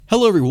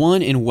Hello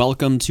everyone and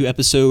welcome to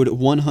episode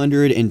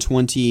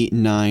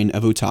 129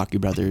 of Otaku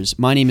Brothers.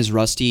 My name is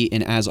Rusty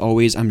and as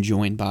always I'm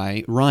joined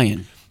by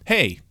Ryan.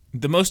 Hey,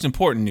 the most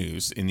important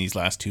news in these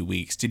last 2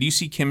 weeks. Did you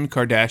see Kim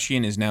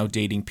Kardashian is now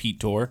dating Pete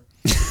Tor?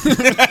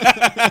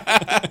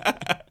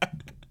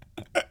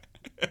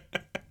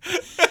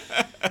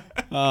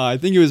 I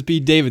think it was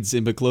Pete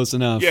Davidson, but close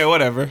enough. Yeah,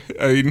 whatever.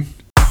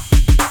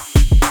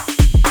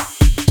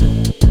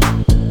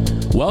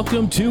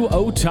 Welcome to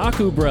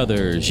Otaku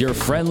Brothers, your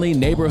friendly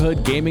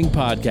neighborhood gaming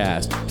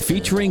podcast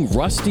featuring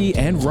Rusty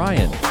and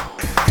Ryan.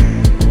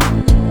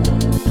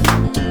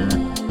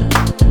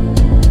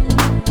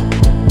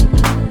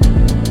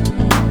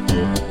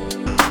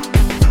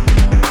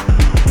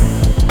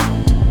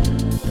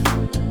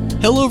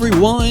 Hello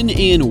everyone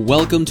and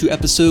welcome to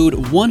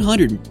episode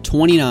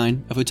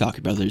 129 of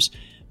Otaku Brothers.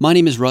 My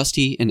name is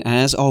Rusty and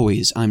as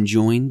always I'm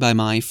joined by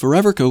my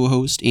forever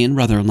co-host and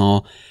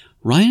brother-in-law,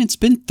 Ryan. It's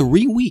been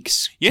 3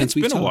 weeks since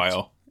we talked. It's been a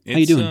while. How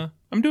you doing?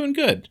 I'm doing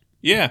good.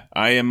 Yeah,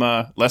 I am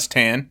less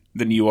tan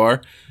than you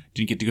are.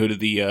 Didn't get to go to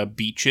the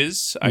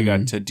beaches. I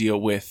got to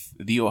deal with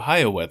the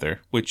Ohio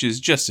weather, which is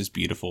just as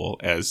beautiful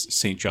as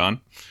St.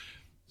 John.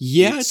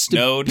 Yeah, It it's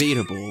snowed.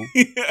 debatable.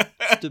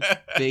 It's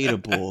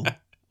debatable.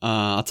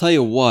 I'll tell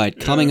you what,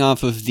 coming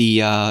off of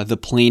the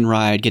plane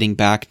ride, getting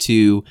back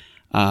to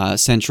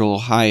central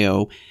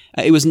Ohio,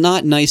 it was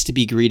not nice to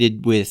be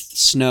greeted with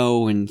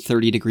snow and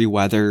 30-degree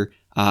weather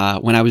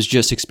when I was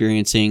just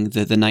experiencing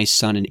the nice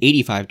sun and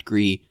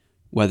 85-degree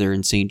weather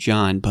in St.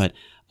 John. But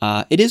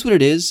it is what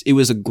it is. It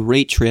was a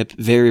great trip,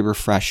 very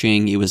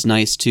refreshing. It was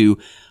nice to,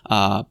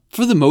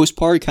 for the most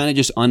part, kind of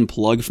just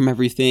unplug from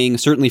everything,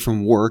 certainly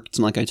from work. It's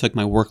not like I took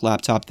my work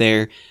laptop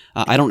there.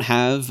 I don't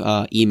have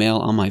email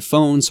on my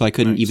phone, so I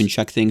couldn't even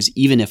check things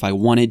even if I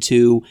wanted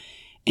to.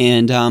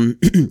 And,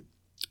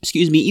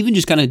 excuse me, even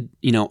just kind of,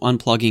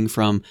 unplugging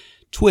from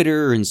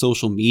Twitter and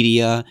social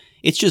media.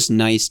 It's just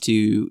nice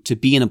to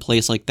be in a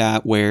place like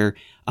that where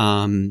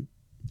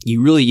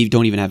you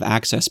don't even have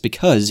access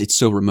because it's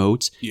so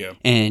remote. Yeah.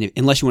 And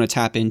unless you want to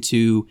tap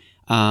into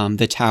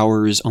the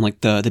towers on like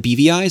the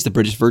BVIs, the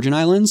British Virgin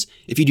Islands,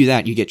 if you do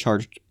that, you get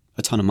charged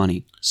a ton of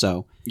money.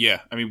 So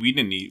Yeah, I mean,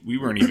 we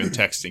weren't even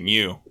texting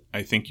you.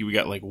 I think we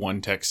got like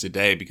one text a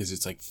day because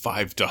it's like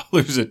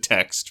 $5 a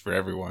text for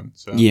everyone.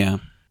 So yeah,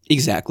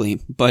 exactly.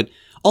 But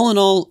all in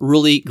all,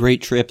 really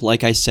great trip.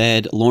 Like I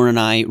said, Lauren and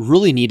I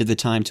really needed the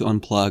time to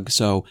unplug,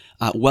 so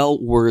well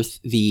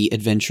worth the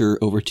adventure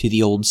over to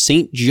the old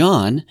St.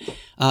 John.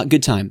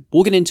 Good time.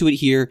 We'll get into it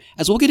here,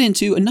 as we'll get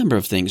into a number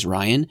of things,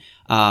 Ryan.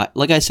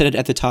 Like I said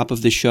at the top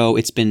of the show,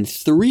 it's been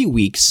 3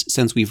 weeks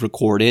since we've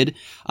recorded.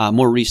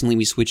 More recently,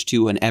 we switched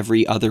to an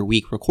every other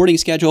week recording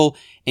schedule,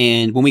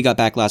 and when we got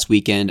back last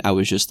weekend, I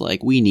was just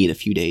like, we need a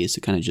few days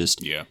to kind of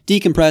just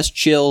decompress,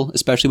 chill,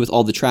 especially with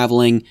all the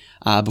traveling,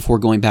 before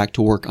going back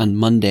to work on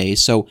Monday.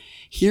 So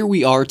here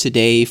we are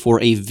today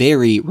for a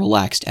very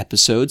relaxed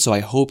episode, so I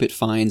hope it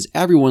finds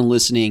everyone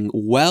listening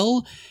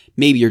well.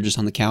 Maybe you're just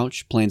on the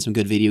couch playing some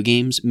good video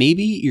games.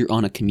 Maybe you're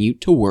on a commute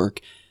to work.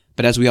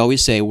 But as we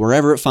always say,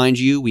 wherever it finds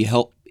you, we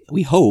hope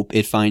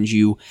it finds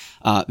you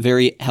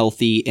very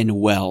healthy and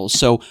well.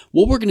 So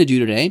what we're going to do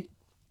today,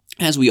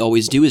 as we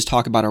always do, is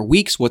talk about our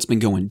weeks, what's been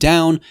going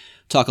down,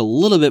 talk a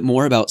little bit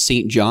more about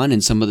St. John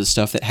and some of the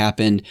stuff that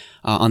happened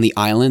on the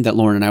island that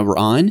Lauren and I were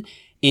on.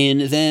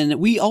 And then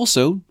we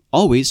also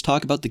always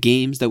talk about the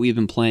games that we've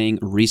been playing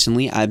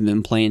recently. I haven't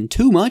been playing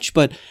too much,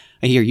 but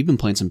I hear you've been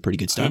playing some pretty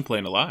good stuff. I've been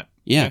playing a lot.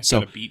 Yeah, so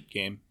got a beat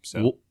game.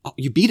 So well,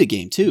 you beat a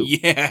game too.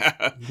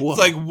 yeah, Whoa. It's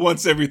like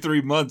once every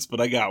 3 months, but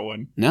I got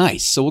one.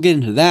 Nice. So we'll get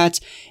into that.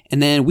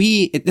 And then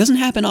it doesn't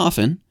happen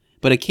often,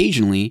 but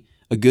occasionally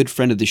a good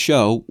friend of the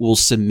show will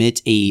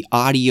submit a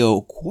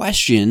audio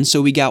question.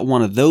 So we got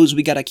one of those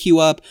we got to queue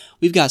up.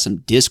 We've got some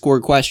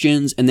Discord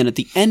questions. And then at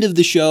the end of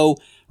the show,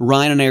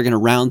 Ryan and I are going to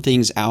round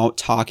things out,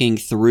 talking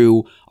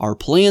through our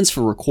plans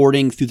for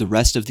recording through the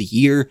rest of the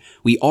year.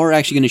 We are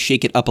actually going to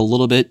shake it up a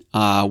little bit,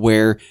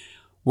 where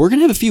we're going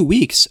to have a few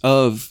weeks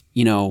of,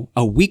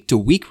 a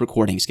week-to-week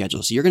recording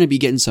schedule. So you're going to be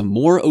getting some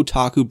more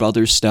Otaku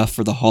Brothers stuff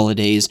for the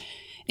holidays,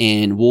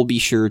 and we'll be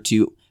sure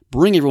to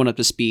bring everyone up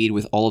to speed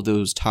with all of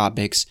those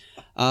topics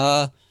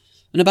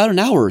in about an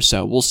hour or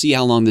so. We'll see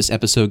how long this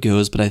episode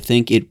goes, but I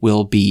think it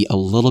will be a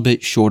little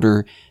bit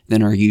shorter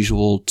than our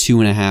usual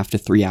 2.5 to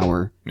 3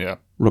 hour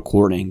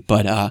recording.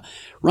 But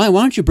Ryan,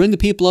 why don't you bring the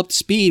people up to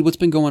speed? What's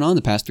been going on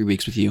the past 3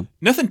 weeks with you?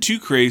 Nothing too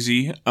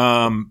crazy.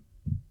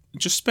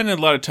 Just spending a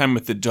lot of time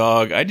with the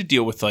dog. I had to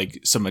deal with like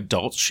some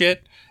adult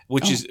shit,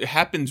 which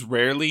happens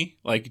rarely,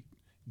 like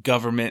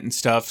government and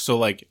stuff. So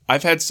like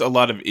I've had a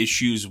lot of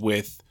issues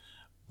with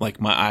like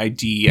my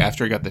ID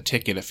after I got the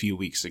ticket a few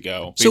weeks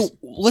ago. So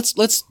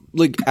let's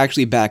like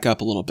actually back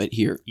up a little bit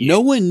here. Yeah.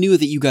 No one knew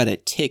that you got a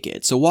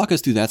ticket. So walk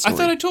us through that story. I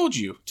thought I told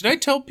you. Did I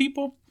tell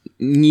people?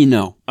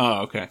 No.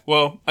 Oh, okay.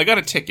 Well, I got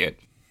a ticket.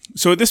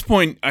 So at this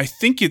point, I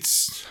think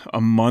it's a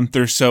month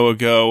or so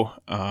ago.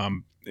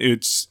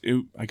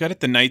 I got it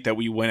the night that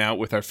we went out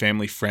with our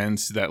family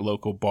friends to that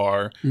local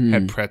bar,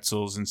 had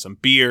pretzels and some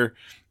beer.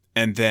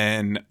 And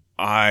then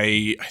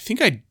I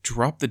think I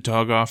dropped the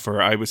dog off,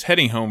 or I was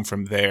heading home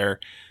from there,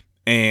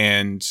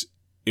 and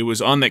it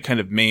was on that kind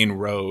of main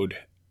road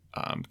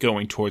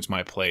going towards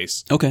my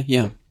place. Okay,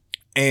 yeah.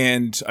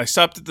 And I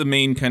stopped at the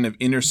main kind of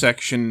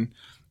intersection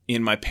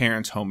in my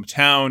parents'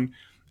 hometown,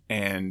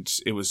 and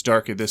it was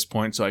dark at this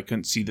point, so I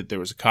couldn't see that there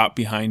was a cop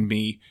behind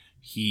me.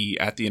 He,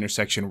 at the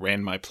intersection,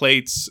 ran my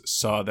plates,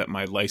 saw that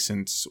my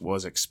license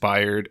was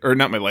expired. Or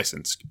not my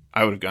license.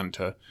 I would have gone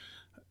to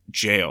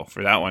jail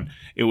for that one.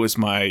 It was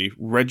my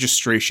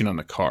registration on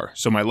the car.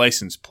 So my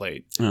license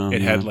plate.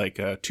 It had like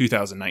a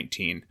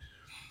 2019.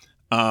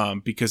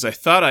 Because I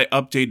thought I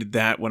updated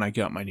that when I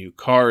got my new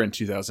car in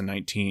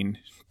 2019.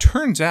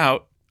 Turns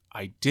out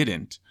I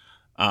didn't.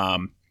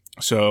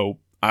 So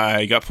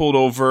I got pulled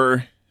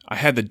over. I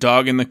had the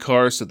dog in the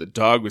car, so the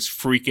dog was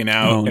freaking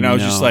out. And I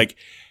was just like,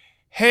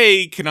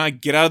 hey, can I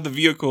get out of the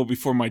vehicle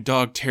before my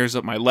dog tears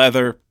up my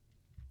leather?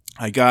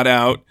 I got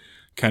out,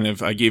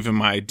 I gave him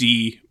my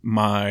ID.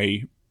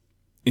 My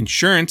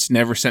insurance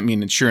never sent me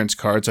an insurance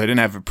card, so I didn't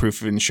have a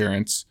proof of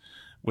insurance,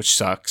 which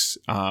sucks.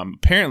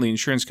 Apparently,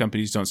 insurance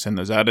companies don't send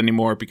those out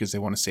anymore because they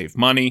want to save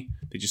money.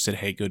 They just said,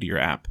 hey, go to your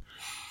app.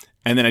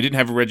 And then I didn't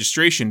have a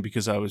registration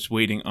because I was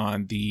waiting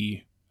on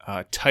the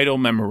title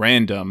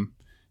memorandum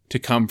to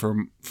come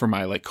for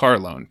my like car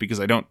loan, because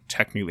I don't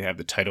technically have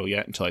the title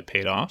yet until I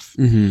paid off.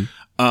 Mm-hmm.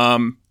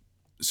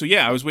 So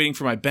yeah, I was waiting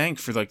for my bank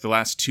for like the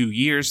last 2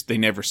 years. They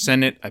never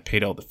sent it. I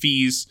paid all the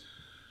fees.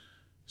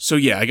 So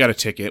yeah, I got a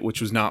ticket,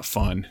 which was not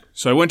fun.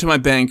 So I went to my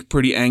bank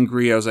pretty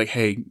angry. I was like,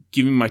 hey,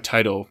 give me my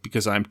title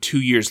because I'm 2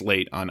 years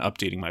late on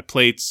updating my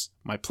plates.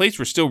 My plates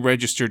were still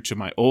registered to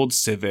my old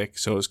Civic,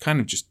 so it was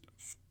kind of just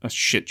a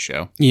shit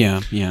show.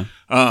 Yeah, yeah.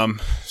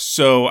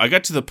 So I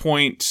got to the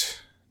point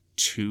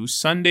 2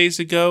 Sundays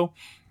ago,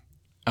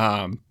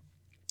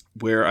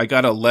 where I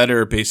got a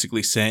letter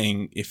basically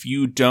saying if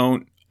you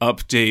don't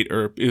update,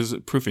 or it was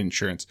proof of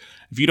insurance,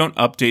 if you don't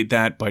update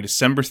that by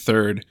December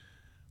 3rd,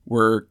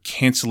 we're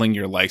canceling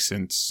your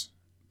license,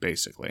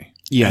 basically.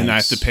 Yes. And I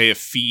have to pay a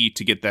fee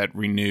to get that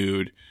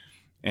renewed,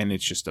 and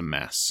it's just a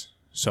mess.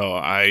 So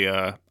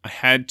I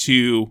had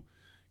to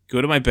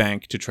go to my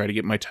bank to try to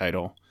get my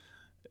title.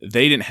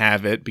 They didn't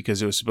have it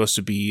because it was supposed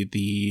to be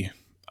the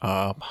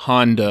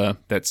Honda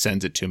that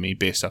sends it to me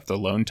based off the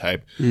loan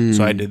type.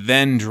 So I had to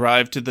then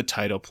drive to the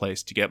title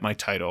place to get my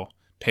title,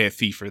 pay a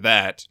fee for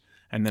that,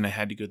 and then I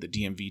had to go to the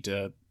DMV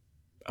to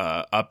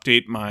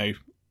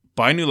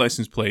buy a new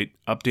license plate,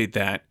 update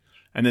that,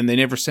 and then they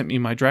never sent me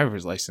my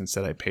driver's license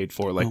that I paid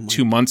for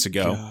 2 months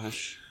ago.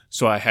 Gosh.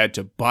 So I had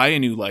to buy a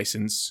new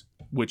license,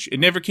 which it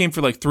never came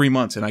for 3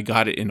 months, and I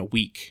got it in a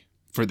week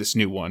for this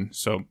new one.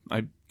 So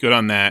I good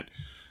on that.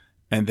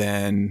 And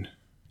then,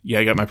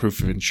 I got my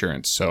proof of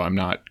insurance, so I'm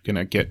not going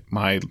to get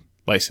my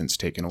license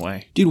taken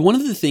away. Dude, one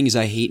of the things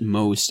I hate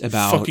most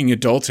about... Fucking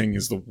adulting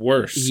is the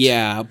worst.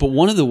 Yeah, but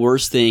one of the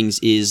worst things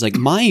is,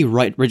 my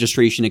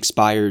registration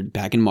expired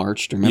back in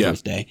March during my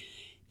birthday,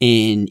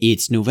 and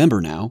it's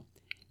November now,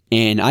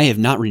 and I have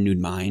not renewed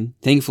mine.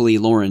 Thankfully,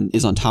 Lauren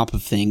is on top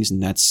of things,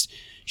 and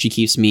she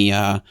keeps me...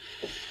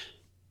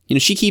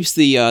 she keeps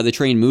the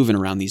train moving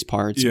around these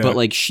parts,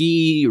 but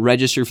she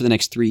registered for the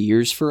next 3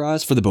 years for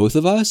us, for the both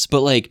of us.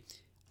 But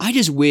I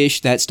just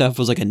wish that stuff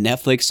was like a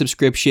Netflix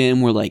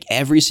subscription where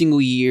every single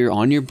year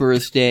on your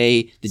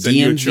birthday, the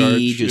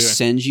DMV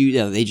sends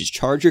you, they just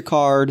charge your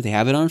card. They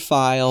have it on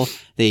file.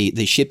 They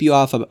ship you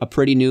off a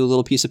pretty new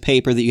little piece of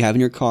paper that you have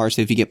in your car.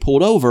 So if you get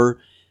pulled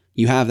over,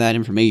 you have that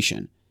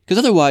information. Because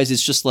otherwise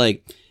it's just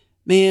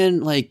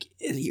man,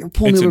 you're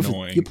pulling me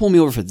over. You're pulling me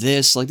over for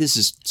this. This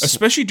is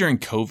especially during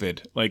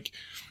COVID.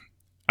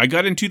 I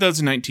got in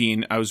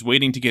 2019. I was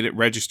waiting to get it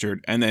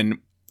registered, and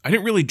then I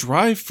didn't really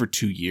drive for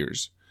 2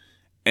 years.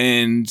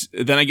 And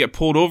then I get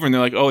pulled over, and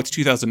they're like, "Oh, it's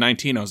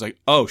 2019." I was like,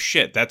 "Oh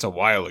shit, that's a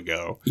while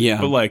ago."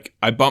 Yeah. But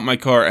I bought my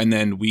car, and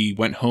then we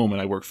went home,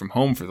 and I worked from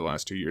home for the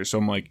last 2 years. So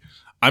I'm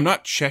I'm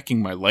not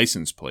checking my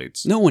license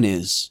plates. No one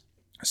is.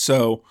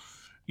 So.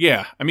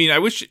 Yeah, I mean, I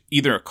wish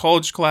either a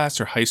college class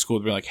or high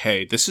school would be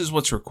hey, this is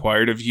what's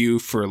required of you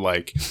for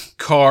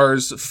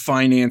cars,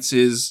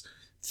 finances,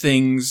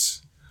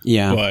 things.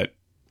 Yeah. But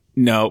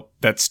no,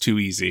 that's too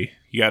easy.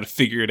 You got to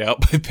figure it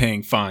out by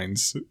paying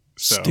fines.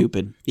 So,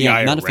 stupid. Yeah,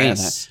 I'm not a fan of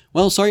that.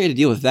 Well, sorry you had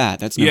to deal with that.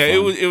 That's no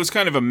fun. It was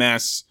kind of a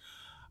mess.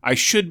 I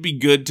should be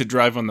good to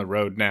drive on the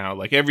road now.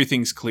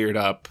 Everything's cleared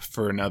up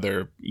for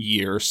another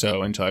year or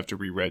so until I have to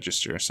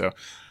re-register. So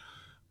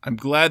I'm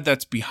glad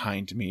that's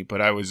behind me,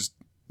 but I was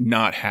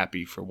not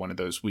happy for one of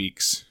those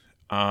weeks.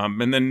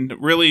 And then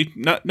really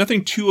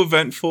nothing too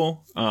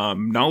eventful.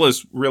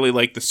 Nala's really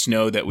liked the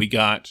snow that we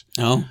got.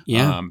 Oh,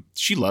 yeah.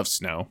 She loves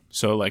snow.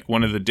 So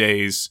one of the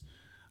days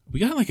we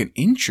got an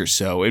inch or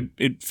so.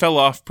 It fell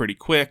off pretty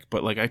quick,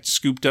 but I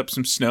scooped up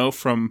some snow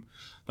from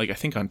I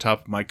think on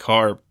top of my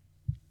car,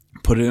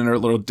 put it in her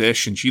little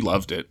dish, and she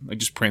loved it.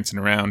 Just prancing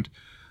around.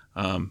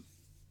 And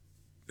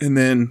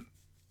then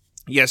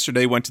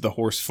yesterday went to the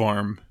horse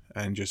farm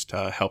and just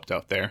helped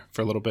out there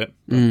for a little bit.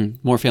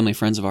 More family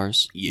friends of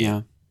ours.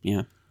 Yeah.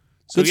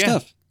 So, good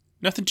stuff.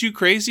 Nothing too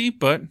crazy,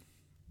 but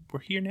we're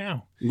here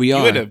now. We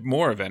are. You had a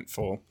more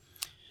eventful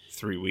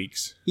 3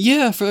 weeks.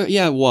 Yeah,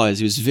 it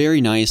was. It was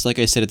very nice, like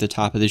I said at the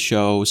top of the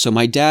show. So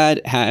my dad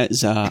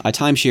has a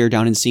timeshare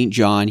down in St.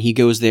 John. He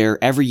goes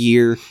there every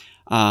year.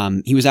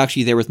 He was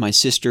actually there with my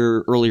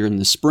sister earlier in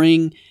the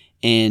spring,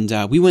 and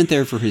we went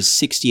there for his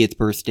 60th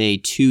birthday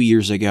 2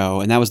 years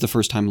ago, and that was the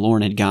first time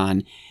Lauren had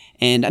gone.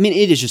 And I mean,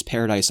 it is just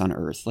paradise on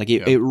earth. Like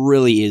it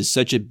really is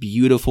such a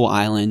beautiful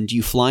island.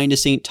 You fly into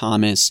St.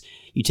 Thomas,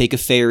 you take a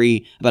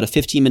ferry, about a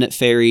 15-minute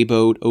ferry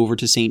boat over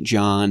to St.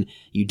 John.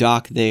 You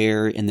dock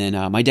there, and then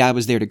my dad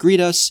was there to greet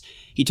us.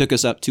 He took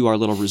us up to our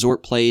little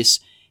resort place,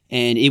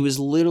 and it was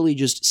literally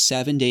just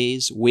 7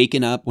 days,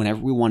 waking up whenever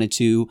we wanted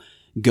to,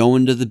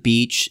 going to the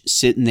beach,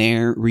 sitting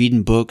there,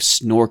 reading books,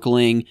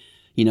 snorkeling,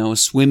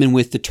 swimming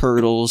with the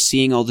turtles,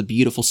 seeing all the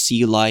beautiful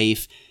sea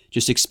life,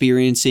 just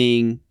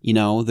experiencing,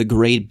 the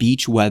great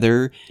beach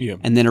weather. Yeah.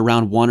 And then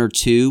around 1 or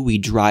 2, we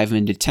drive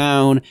into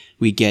town.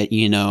 We get,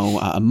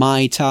 a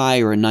Mai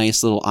Tai or a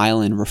nice little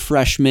island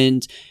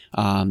refreshment.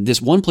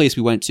 This one place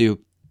we went to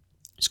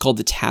is called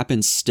the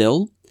Tappan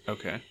Still.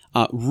 Okay.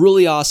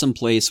 Really awesome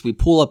place. We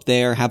pull up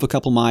there, have a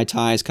couple Mai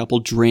Tais,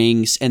 couple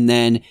drinks, and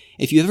then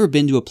if you've ever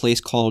been to a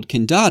place called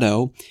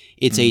Condado,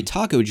 it's a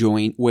taco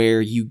joint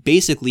where you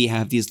basically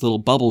have these little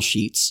bubble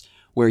sheets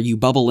where you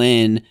bubble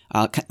in,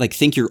 like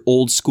think your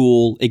old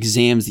school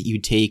exams that you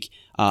take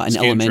in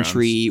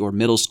elementary or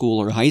middle school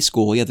or high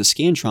school. Yeah, the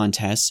Scantron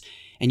tests,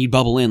 and you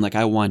bubble in like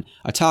I want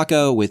a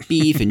taco with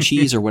beef and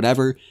cheese or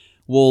whatever.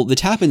 Well, the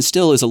Tappan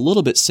Still is a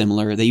little bit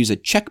similar. They use a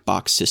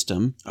checkbox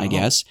system, I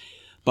guess.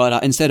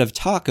 But instead of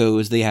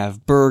tacos, they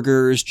have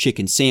burgers,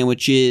 chicken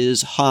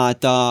sandwiches,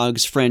 hot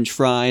dogs, French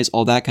fries,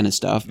 all that kind of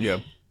stuff. Yeah.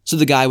 So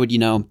the guy would,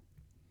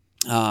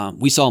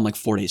 we saw him like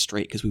 4 days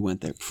straight because we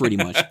went there pretty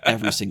much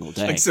every single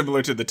day. Like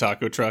similar to the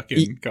taco truck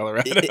in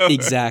Colorado.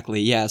 Exactly,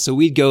 yeah. So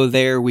we'd go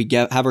there, we'd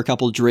have our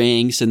couple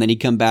drinks, and then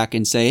he'd come back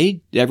and say,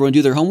 hey, did everyone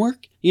do their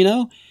homework?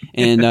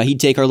 And he'd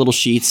take our little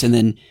sheets, and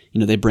then,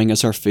 they'd bring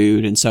us our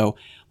food. And so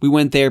we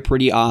went there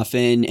pretty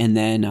often, and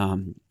then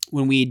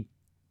when we'd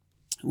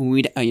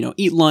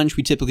eat lunch,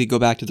 we typically go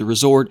back to the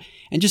resort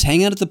and just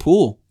hang out at the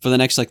pool for the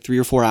next 3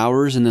 or 4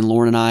 hours. And then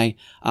Lauren and I,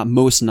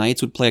 most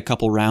nights, would play a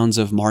couple rounds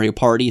of Mario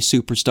Party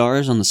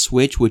Superstars on the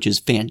Switch, which is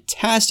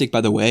fantastic,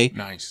 by the way.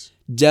 Nice.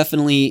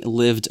 Definitely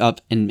lived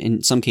up and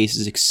in some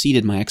cases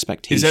exceeded my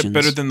expectations. Is that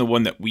better than the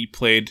one that we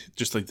played,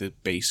 just like the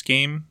base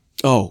game?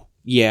 Oh,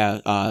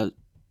 yeah.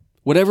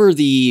 Whatever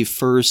the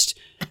first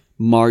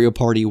Mario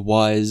Party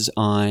was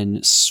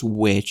on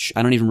Switch,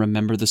 I don't even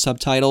remember the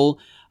subtitle.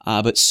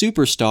 But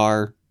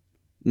Superstar,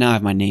 now I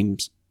have my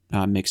names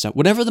mixed up.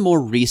 Whatever the more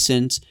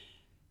recent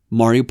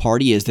Mario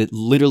Party is that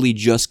literally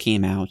just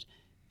came out,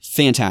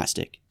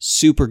 fantastic.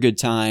 Super good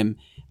time.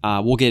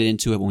 We'll get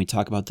into it when we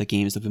talk about the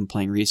games I've been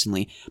playing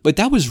recently. But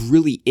that was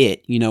really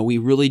it. We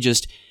really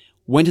just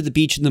went to the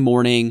beach in the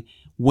morning,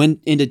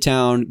 went into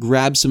town,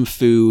 grabbed some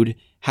food,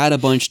 had a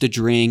bunch to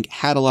drink,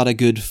 had a lot of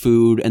good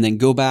food, and then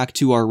go back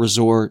to our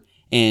resort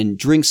and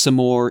drink some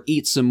more,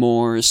 eat some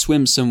more,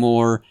 swim some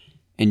more,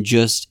 and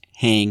just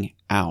hang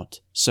out.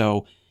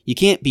 So you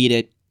can't beat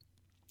it.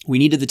 We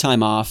needed the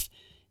time off.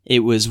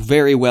 It was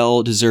very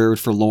well deserved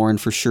for Lauren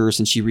for sure,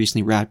 since she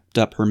recently wrapped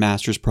up her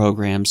master's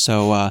program.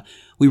 So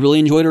we really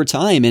enjoyed our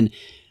time. And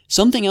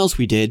something else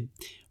we did,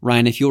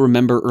 Ryan, if you'll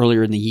remember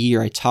earlier in the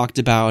year, I talked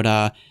about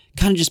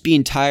kind of just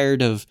being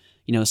tired of,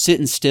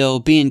 sitting still,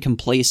 being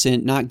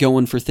complacent, not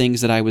going for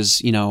things that I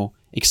was,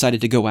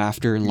 excited to go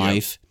after in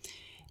life.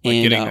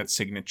 Like getting that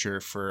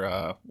signature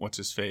for, what's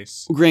his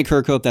face? Grant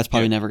Kirkhope, that's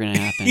probably never going to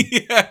happen.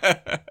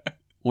 Yeah.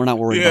 We're not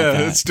worried about that.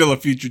 Yeah, it's still a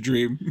future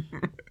dream.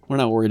 We're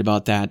not worried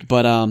about that.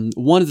 But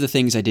one of the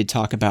things I did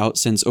talk about,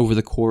 since over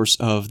the course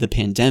of the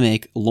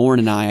pandemic, Lauren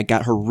and I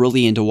got her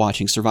really into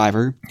watching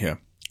Survivor. Yeah.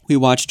 We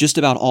watched just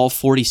about all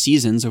 40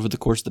 seasons over the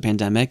course of the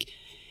pandemic.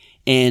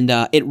 And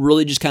it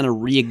really just kind of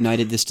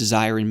reignited this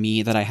desire in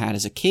me that I had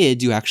as a kid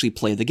to actually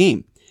play the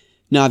game.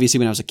 Now, obviously,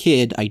 when I was a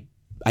kid,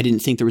 I didn't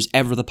think there was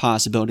ever the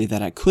possibility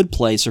that I could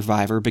play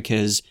Survivor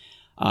because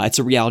it's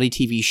a reality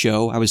TV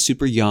show. I was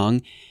super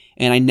young,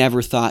 and I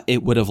never thought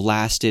it would have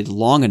lasted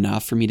long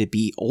enough for me to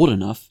be old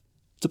enough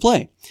to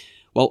play.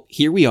 Well,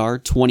 here we are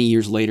 20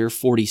 years later,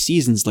 40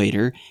 seasons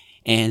later,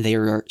 and they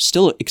are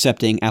still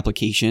accepting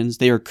applications.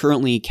 They are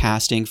currently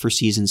casting for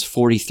seasons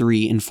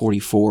 43 and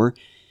 44.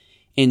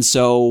 And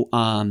so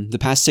the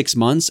past 6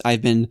 months,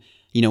 I've been,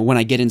 when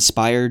I get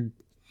inspired,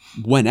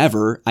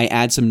 whenever, I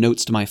add some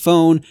notes to my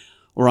phone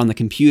or on the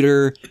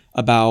computer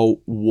about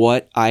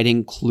what I'd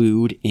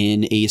include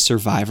in a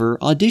Survivor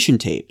audition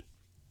tape.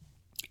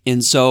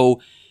 And so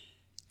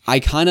I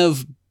kind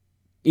of,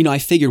 I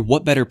figured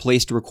what better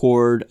place to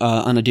record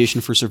an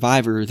audition for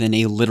Survivor than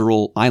a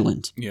literal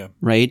island. Yeah.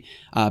 Right?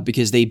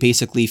 Because they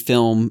basically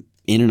film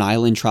in an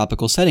island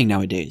tropical setting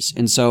nowadays.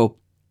 And so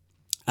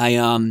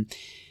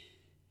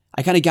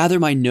I kind of gathered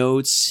my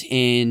notes,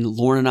 and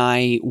Lauren and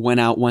I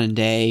went out one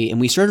day and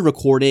we started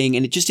recording,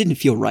 and it just didn't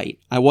feel right.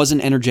 I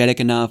wasn't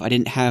energetic enough. I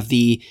didn't have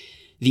the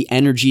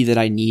energy that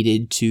I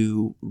needed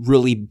to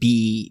really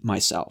be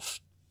myself.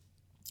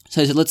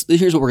 So I said,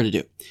 here's what we're going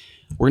to do.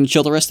 We're going to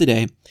chill the rest of the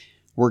day.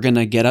 we're going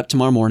to get up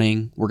tomorrow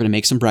morning. We're going to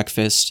make some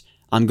breakfast.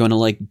 I'm going to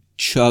like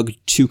chug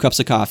 2 cups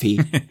of coffee.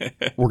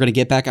 We're going to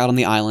get back out on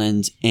the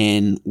island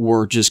and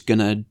we're just going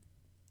to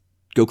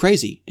go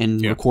crazy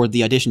and record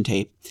the audition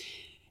tape.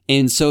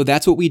 And so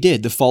that's what we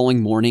did. The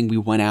following morning, we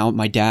went out.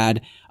 My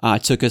dad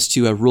took us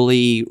to a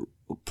really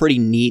pretty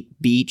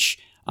neat beach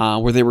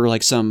where there were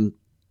like some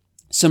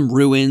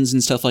ruins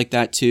and stuff like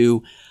that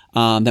too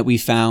that we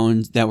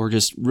found that were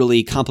just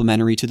really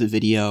complimentary to the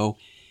video.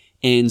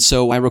 And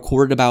so I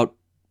recorded about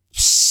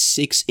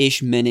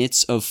 6-ish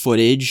minutes of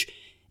footage.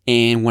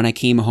 And when I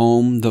came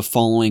home the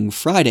following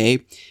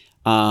Friday,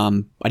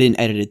 I didn't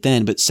edit it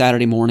then, but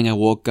Saturday morning I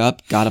woke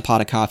up, got a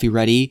pot of coffee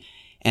ready,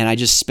 and I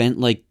just spent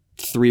like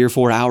 3 or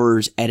 4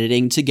 hours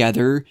editing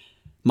together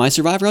my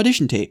Survivor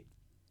audition tape.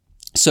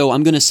 So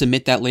I'm going to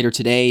submit that later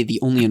today. The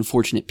only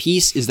unfortunate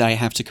piece is that I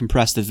have to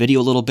compress the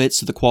video a little bit,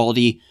 so the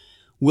quality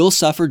will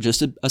suffer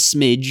just a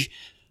smidge,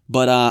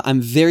 but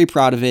I'm very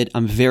proud of it.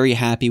 I'm very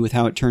happy with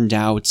how it turned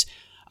out.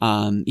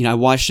 I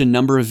watched a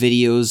number of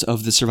videos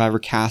of the Survivor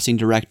casting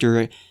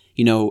director,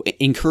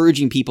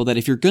 encouraging people that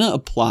if you're going to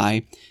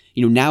apply,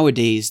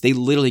 nowadays they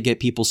literally get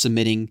people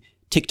submitting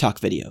TikTok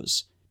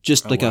videos,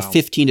 just a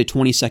 15 to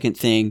 20 second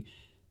thing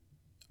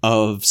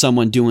of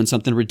someone doing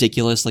something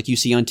ridiculous like you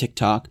see on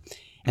TikTok,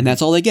 and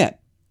that's all they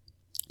get.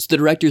 So the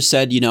director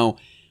said,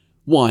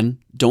 1,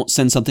 don't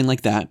send something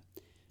like that.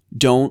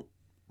 Don't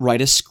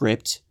write a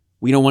script.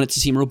 We don't want it to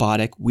seem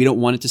robotic. We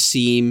don't want it to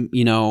seem,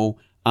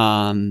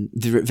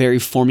 very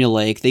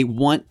formulaic. They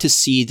want to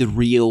see the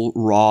real,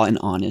 raw, and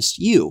honest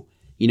you.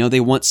 They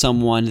want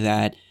someone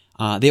that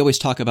they always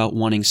talk about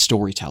wanting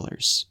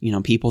storytellers.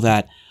 People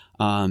that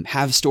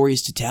have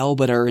stories to tell,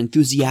 but are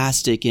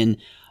enthusiastic and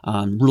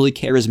really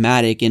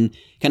charismatic, and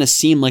kind of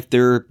seem like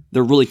they're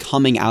really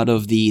coming out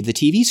of the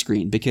TV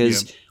screen.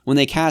 Because when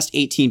they cast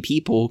 18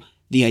 people,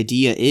 the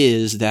idea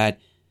is that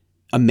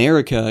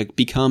America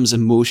becomes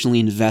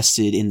emotionally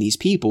invested in these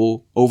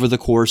people over the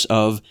course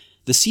of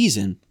the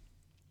season.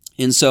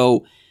 And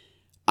so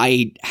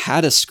I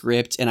had a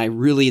script, and I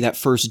really that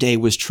first day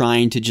was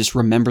trying to just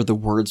remember the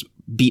words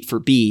beat for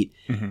beat,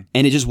 and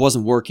it just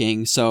wasn't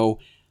working. So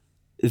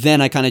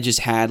then I kind of just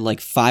had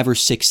like 5 or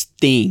 6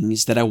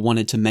 things that I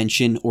wanted to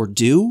mention or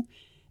do,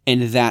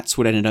 and that's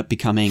what ended up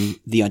becoming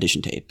the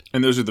audition tape.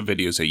 And those are the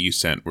videos that you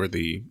sent were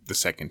the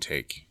second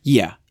take?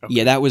 Yeah. Okay.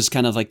 Yeah, that was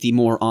kind of like the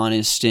more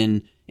honest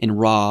and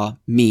raw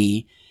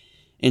me.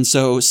 And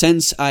so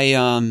since I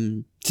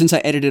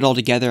edited it all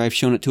together, I've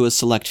shown it to a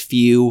select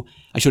few.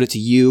 I showed it to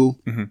you,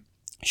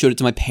 showed it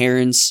to my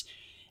parents,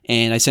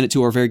 and I sent it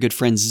to our very good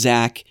friend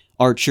Zach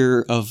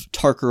Archer of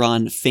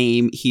Tarkaron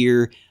fame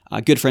here,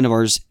 a good friend of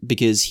ours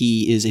because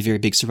he is a very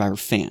big Survivor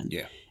fan.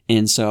 Yeah.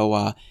 And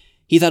so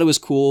he thought it was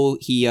cool.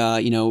 He, he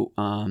had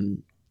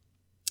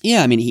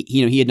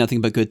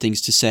nothing but good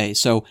things to say.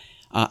 So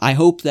I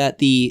hope that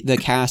the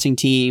casting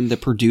team, the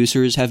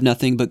producers have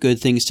nothing but good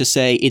things to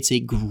say. It's a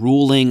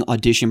grueling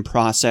audition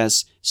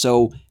process.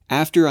 So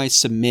after I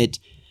submit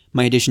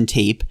my audition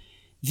tape,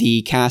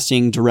 the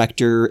casting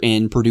director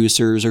and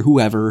producers or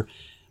whoever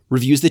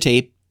reviews the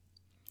tape.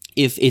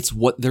 If it's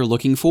what they're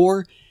looking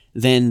for,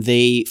 then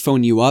they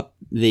phone you up,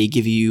 they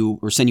give you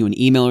or send you an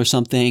email or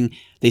something,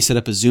 they set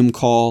up a Zoom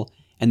call,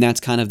 and that's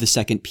kind of the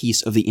second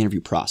piece of the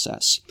interview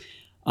process.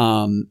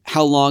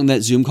 How long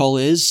that Zoom call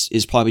is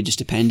probably just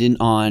dependent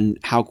on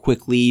how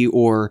quickly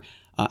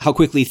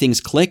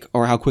things click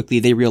or how quickly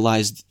they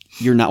realize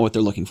you're not what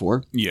they're looking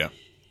for. Yeah.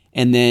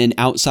 And then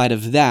outside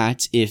of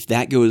that, if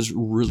that goes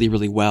really,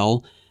 really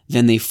well,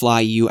 then they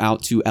fly you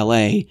out to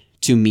LA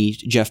to meet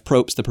Jeff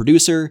Probst, the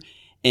producer,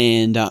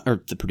 and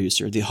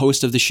the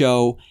host of the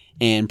show,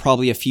 and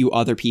probably a few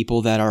other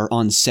people that are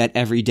on set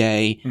every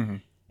day. Mm-hmm.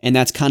 And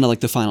that's kind of like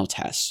the final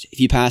test. If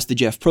you pass the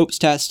Jeff Probst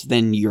test,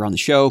 then you're on the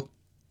show.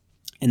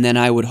 And then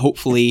I would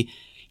hopefully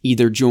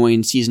either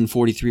join season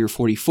 43 or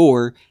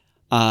 44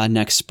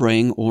 next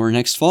spring or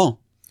next fall.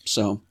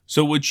 So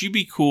would you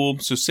be cool?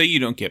 So say you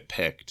don't get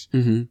picked.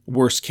 Mm-hmm.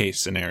 Worst case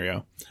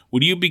scenario.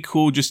 Would you be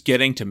cool just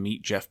getting to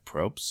meet Jeff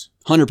Probst?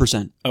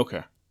 100%.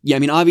 Okay. Yeah, I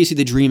mean, obviously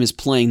the dream is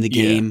playing the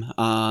game.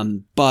 Yeah.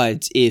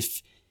 But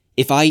if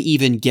I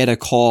even get a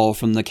call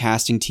from the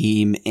casting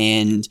team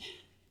and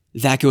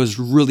that goes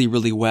really,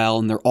 really well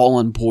and they're all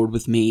on board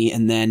with me,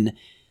 and then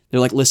they're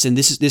like, listen,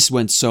 this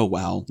went so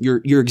well.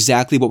 You're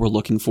exactly what we're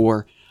looking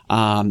for.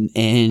 And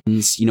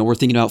we're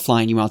thinking about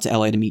flying you out to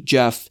LA to meet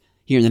Jeff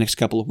here in the next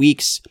couple of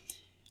weeks.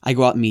 I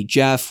go out and meet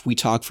Jeff. We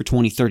talk for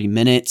 20, 30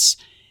 minutes.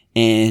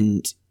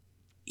 And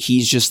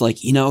he's just like,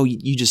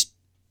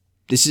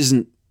 this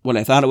isn't what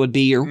I thought it would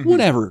be, or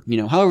whatever,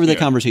 however the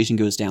conversation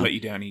goes down. Let you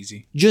down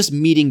easy. Just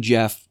meeting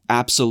Jeff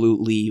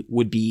absolutely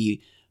would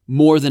be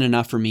more than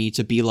enough for me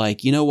to be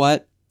like, you know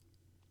what?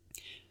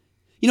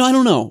 I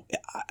don't know.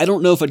 I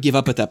don't know if I'd give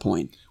up at that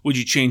point. Would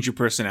you change your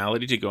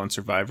personality to go on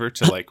Survivor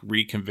to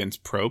reconvince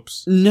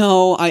Probst?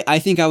 No, I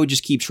think I would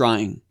just keep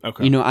trying.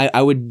 Okay.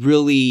 I would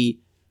really,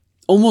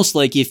 almost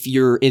like if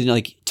you're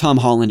in Tom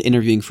Holland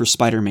interviewing for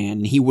Spider-Man,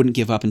 and he wouldn't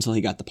give up until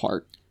he got the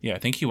part. Yeah, I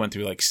think he went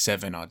through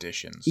 7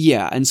 auditions.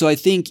 Yeah, and so I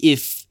think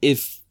if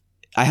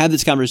I had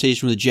this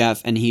conversation with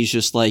Jeff, and he's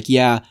just like,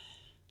 yeah,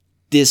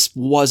 this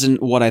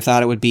wasn't what I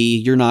thought it would be.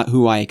 You're not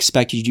who I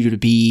expected you to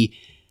be.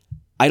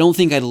 I don't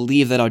think I'd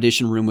leave that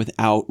audition room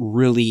without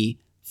really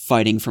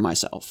fighting for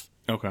myself.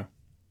 Okay.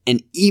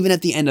 And even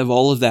at the end of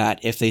all of that,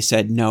 if they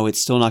said, no, it's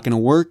still not going to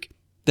work,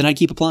 then I'd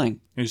keep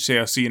applying. You say,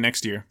 I'll see you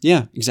next year.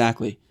 Yeah,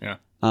 exactly. Yeah.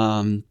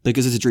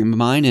 Because it's a dream of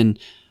mine, and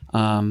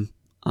I'm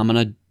going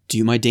to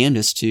do my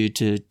damnedest to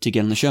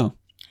get on the show.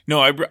 No,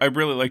 I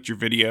really liked your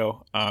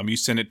video. You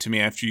sent it to me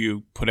after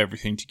you put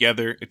everything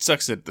together. It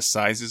sucks that the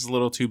size is a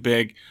little too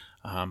big.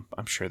 I'm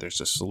sure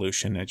there's a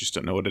solution. I just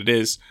don't know what it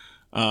is.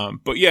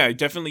 But yeah,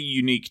 definitely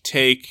unique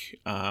take.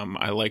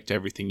 I liked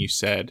everything you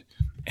said.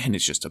 And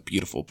it's just a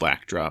beautiful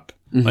backdrop.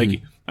 Mm-hmm.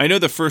 Like, I know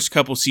the first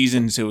couple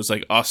seasons it was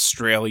like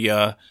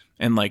Australia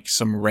and like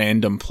some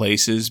random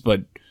places,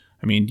 but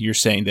I mean, you're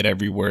saying that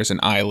everywhere is an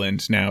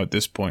island now at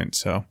this point.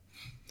 So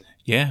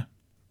yeah,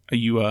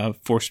 you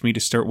forced me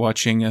to start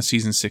watching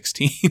season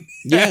 16.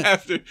 Yeah.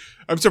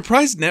 I'm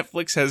surprised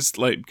Netflix has,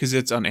 like, because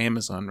it's on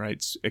Amazon, right?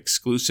 It's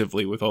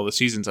exclusively with all the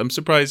seasons. I'm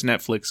surprised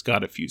Netflix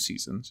got a few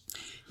seasons.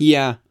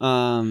 Yeah.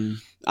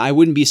 I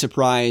wouldn't be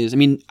surprised. I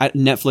mean,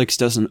 Netflix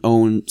doesn't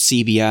own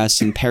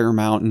CBS and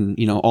Paramount and,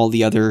 you know, all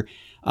the other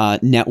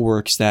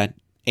networks that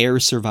air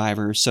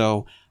Survivor.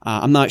 So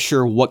I'm not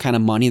sure what kind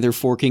of money they're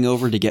forking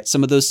over to get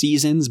some of those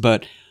seasons.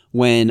 But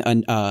when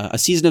a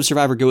season of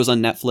Survivor goes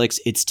on Netflix,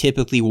 it's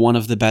typically one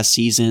of the best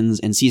seasons,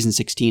 and season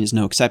 16 is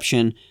no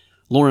exception.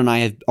 Lauren and I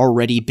have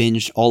already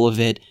binged all of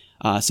it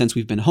since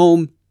we've been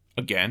home.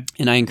 Again?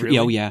 And I Really?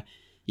 Oh, yeah.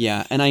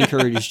 Yeah. And I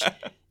encouraged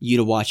you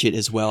to watch it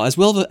as well as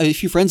a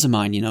few friends of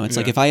mine. You know, it's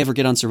like, if I ever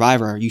get on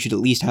Survivor, you should at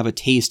least have a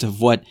taste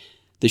of what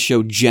the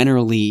show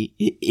generally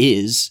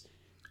is.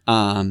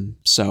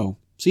 So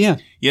yeah.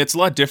 Yeah, it's a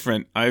lot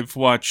different. I've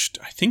watched,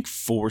 I think,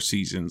 4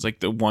 seasons, like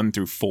the 1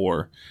 through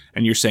 4.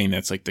 And you're saying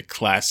that's like the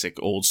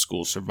classic old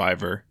school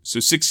Survivor. So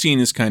 16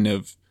 is kind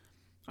of,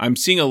 I'm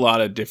seeing a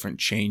lot of different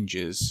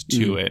changes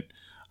to it.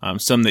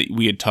 Some that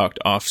we had talked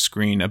off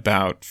screen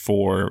about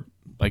for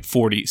like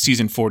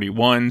season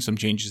 41, some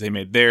changes they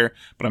made there.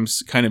 But I'm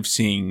kind of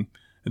seeing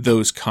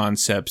those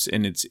concepts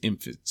in its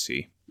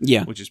infancy.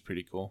 Yeah. Which is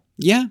pretty cool.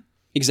 Yeah,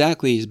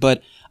 exactly.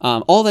 But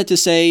all that to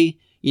say,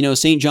 you know,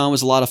 St. John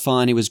was a lot of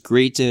fun. It was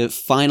great to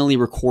finally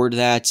record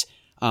that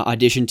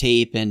audition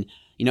tape. And,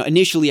 you know,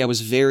 initially I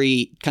was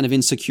very kind of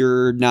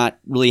insecure, not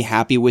really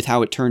happy with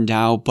how it turned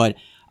out. But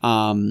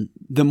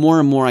the more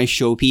and more I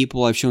show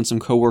people, I've shown some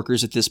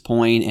coworkers at this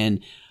point, and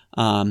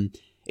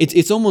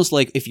it's almost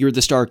like if you're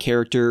the star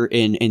character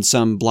in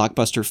some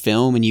blockbuster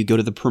film and you go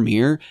to the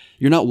premiere,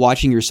 you're not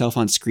watching yourself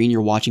on screen,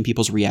 you're watching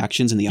people's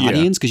reactions in the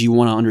audience because you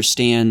want to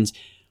understand,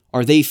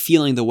 are they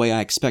feeling the way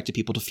I expected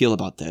people to feel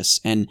about this?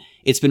 And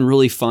it's been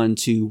really fun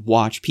to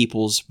watch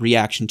people's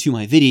reaction to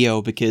my video,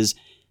 because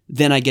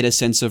then I get a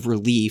sense of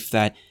relief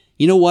that,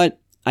 you know what,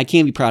 I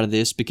can be proud of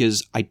this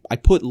because I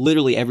put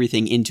literally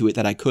everything into it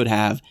that I could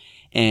have.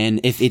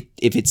 And if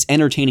it's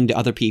entertaining to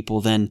other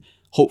people, then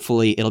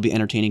hopefully it'll be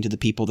entertaining to the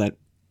people that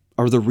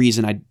are the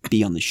reason I'd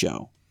be on the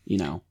show, you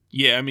know?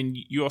 Yeah, I mean,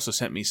 you also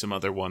sent me some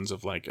other ones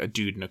of like a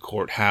dude in a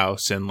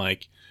courthouse and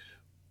like,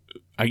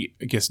 I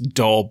guess,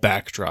 dull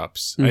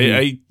backdrops. Mm-hmm.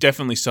 I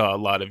definitely saw a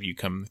lot of you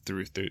come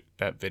through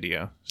that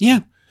video.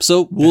 Yeah.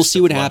 So we'll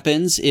see what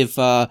happens. If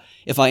I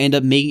end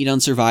up making it on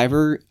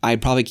Survivor,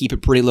 I'd probably keep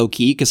it pretty low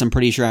key because I'm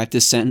pretty sure I have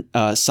to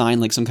sign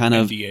like some kind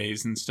of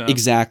NDAs and stuff.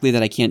 Exactly,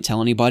 that I can't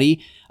tell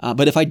anybody.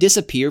 But if I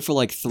disappear for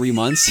like 3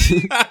 months,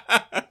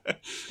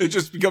 it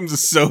just becomes a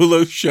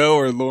solo show,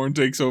 or Lauren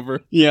takes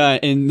over. Yeah,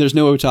 and there's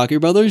no Otaku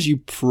Brothers. You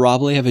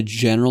probably have a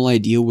general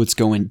idea what's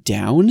going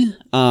down.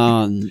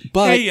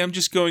 But hey, I'm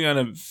just going on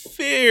a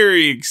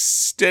very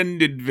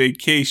extended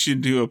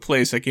vacation to a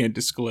place I can't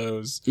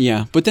disclose.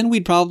 Yeah, but then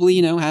we'd probably,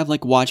 you know, have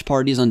like watch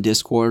parties on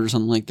Discord or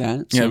something like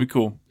that. So yeah, it'd be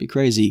cool. Be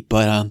crazy.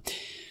 But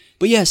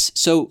yes,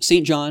 so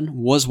St. John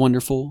was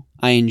wonderful.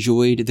 I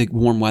enjoyed the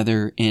warm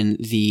weather and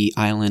the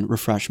island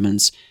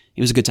refreshments.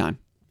 It was a good time.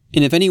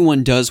 And if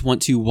anyone does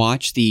want to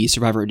watch the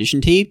Survivor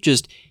Edition tape,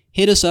 just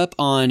hit us up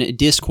on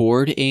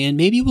Discord, and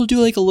maybe we'll do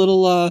like a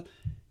little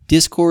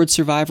Discord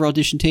Survivor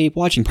Audition tape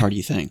watching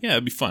party thing. Yeah,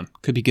 it'd be fun.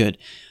 Could be good.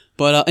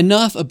 But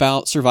enough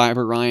about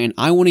Survivor, Ryan.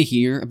 I want to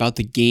hear about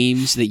the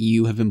games that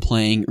you have been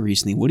playing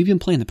recently. What have you been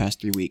playing the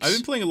past 3 weeks? I've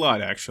been playing a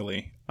lot,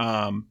 actually.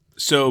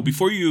 So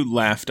before you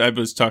left, I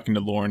was talking to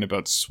Lauren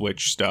about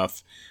Switch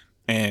stuff,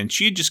 and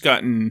she had just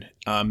gotten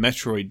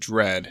Metroid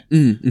Dread.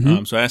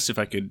 Mm-hmm. So I asked if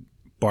I could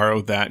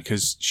borrow that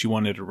because she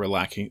wanted a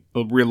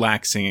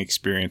relaxing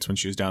experience when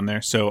she was down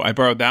there. So I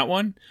borrowed that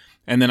one,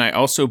 and then I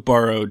also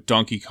borrowed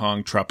Donkey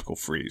Kong Tropical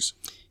Freeze.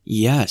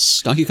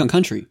 Yes, Donkey Kong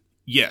Country.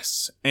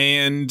 Yes,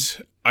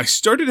 and I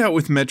started out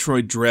with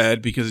Metroid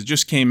Dread because it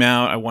just came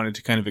out. I wanted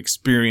to kind of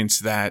experience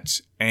that,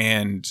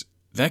 and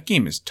that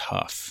game is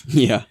tough.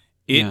 Yeah.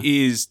 It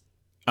is.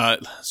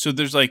 So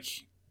there's like,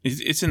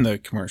 it's in the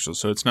commercial,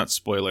 so it's not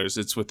spoilers.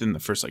 It's within the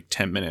first like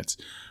 10 minutes.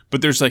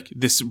 But there's like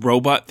this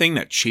robot thing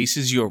that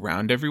chases you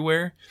around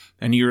everywhere,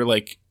 and you're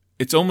like,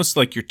 it's almost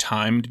like you're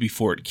timed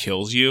before it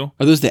kills you.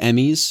 Are those the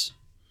Emmys?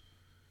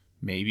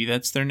 Maybe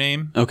that's their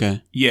name.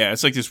 Okay. Yeah,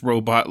 it's like this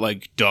robot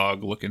like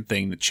dog looking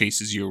thing that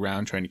chases you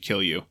around trying to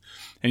kill you.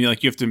 And you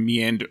have to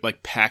meander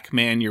like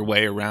Pac-Man your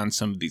way around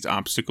some of these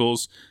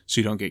obstacles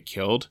so you don't get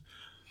killed.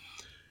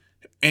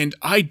 And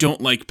I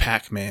don't like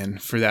Pac-Man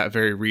for that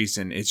very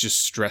reason. It's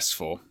just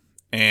stressful.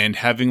 And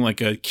having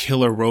like a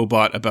killer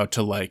robot about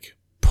to like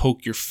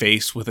poke your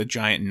face with a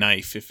giant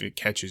knife if it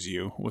catches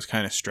you was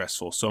kind of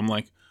stressful. So I'm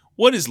like,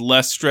 what is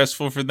less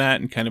stressful for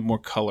that and kind of more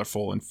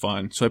colorful and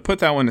fun? So I put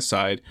that one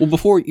aside. Well,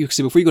 before you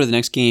go to the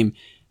next game,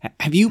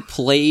 have you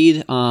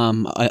played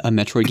a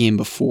Metroid game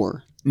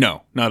before?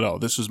 No, not at all.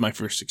 This was my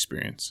first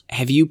experience.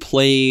 Have you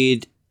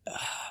played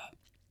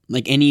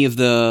like any of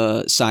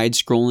the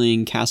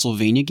side-scrolling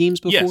Castlevania games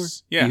before?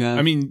 Yes. Yeah.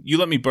 I mean, you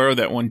let me borrow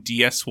that one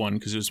DS one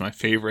because it was my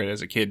favorite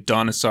as a kid,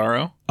 Dawn of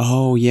Sorrow.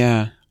 Oh,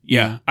 yeah.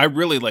 Yeah. I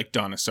really like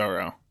Dawn of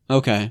Sorrow.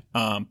 Okay.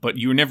 But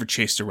you were never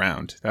chased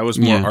around. That was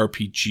more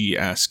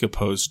RPG-esque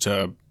opposed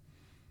to...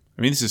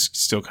 I mean, this is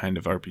still kind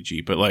of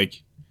RPG, but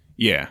like,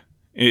 yeah,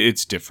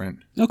 it's different.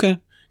 Okay.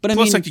 But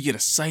Plus, I could get a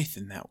scythe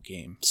in that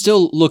game.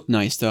 Still looked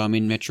nice, though. I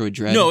mean, Metroid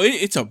Dread. No,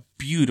 it's a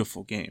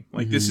beautiful game.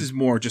 Like, this is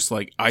more just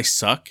like, I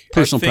suck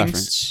personal at things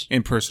preference.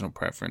 And personal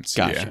preference.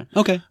 Gotcha. Yeah.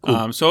 Okay,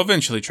 cool. So I'll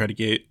eventually try to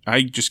get...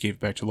 I just gave it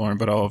back to Lauren,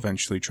 but I'll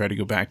eventually try to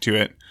go back to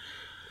it.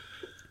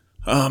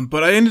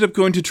 But I ended up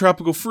going to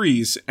Tropical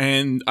Freeze,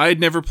 and I had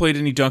never played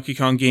any Donkey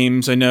Kong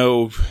games. I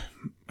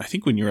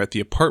think when you were at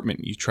the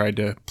apartment, you tried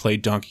to play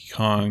Donkey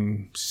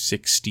Kong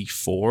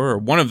 64, or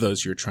one of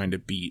those you were trying to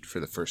beat for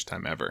the first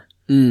time ever.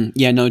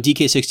 Yeah, no,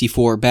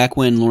 DK64, back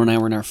when Lauren and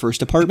I were in our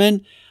first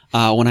apartment,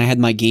 when I had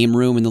my game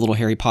room in the little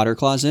Harry Potter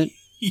closet.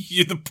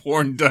 The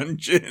porn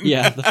dungeon.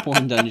 Yeah, the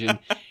porn dungeon.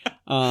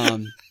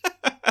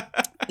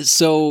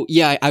 So,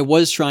 yeah, I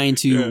was trying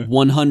to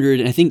 100,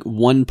 and I think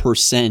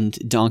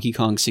 1% Donkey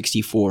Kong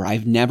 64.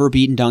 I've never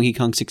beaten Donkey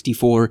Kong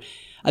 64.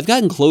 I've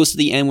gotten close to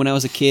the end when I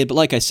was a kid, but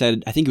like I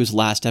said, I think it was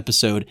last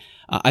episode,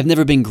 I've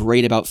never been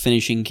great about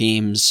finishing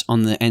games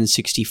on the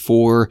N64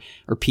 or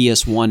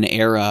PS1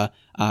 era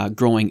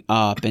growing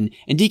up. And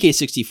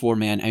DK64,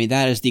 man, I mean,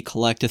 that is the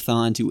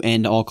collectathon to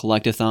end all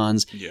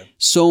collectathons. Yeah.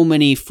 So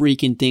many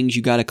freaking things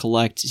you got to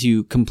collect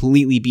to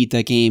completely beat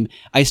that game.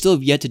 I still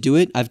have yet to do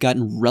it. I've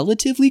gotten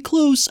relatively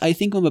close. I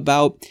think I'm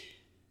about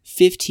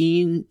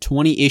 15,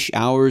 20-ish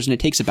hours, and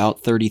it takes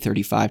about 30,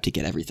 35 to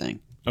get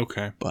everything.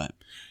 Okay. But...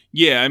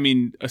 yeah, I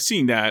mean,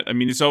 seeing that, I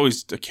mean, it's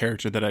always a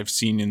character that I've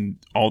seen in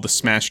all the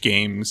Smash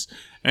games.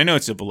 I know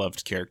it's a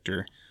beloved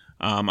character.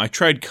 I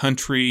tried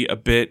Country a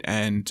bit,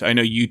 and I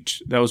know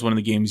that was one of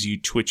the games you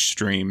Twitch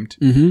streamed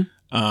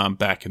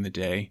back in the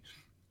day.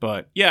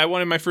 But yeah, I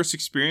wanted my first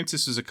experience.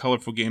 This is a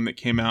colorful game that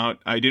came out.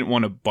 I didn't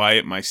want to buy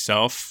it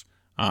myself,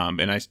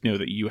 and I know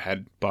that you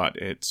had bought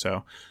it.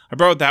 So I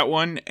borrowed that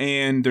one,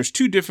 and there's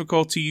two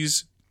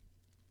difficulties.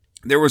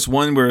 There was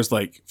one where it was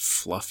like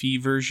fluffy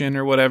version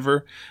or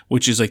whatever,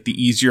 which is like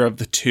the easier of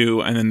the two.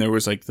 And then there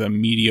was like the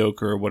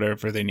mediocre or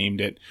whatever they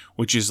named it,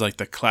 which is like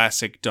the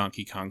classic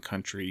Donkey Kong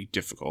Country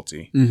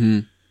difficulty. Mm-hmm.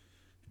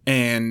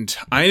 And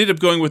I ended up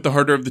going with the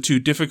harder of the two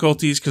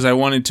difficulties because I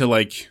wanted to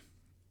like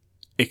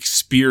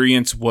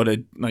experience what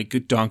a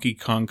like Donkey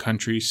Kong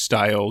Country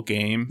style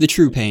game. The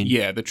true pain.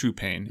 Yeah, the true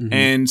pain. Mm-hmm.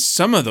 And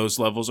some of those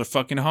levels are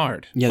fucking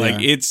hard. Yeah,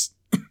 like it's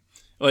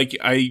like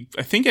I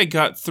think I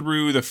got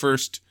through the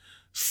first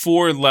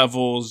 4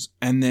 levels,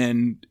 and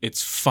then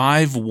it's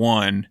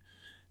 5-1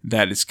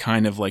 that is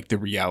kind of like the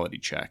reality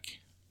check.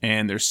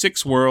 And there's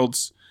 6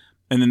 worlds,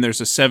 and then there's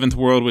a 7th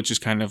world, which is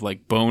kind of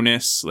like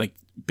bonus, like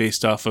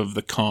based off of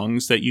the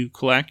Kongs that you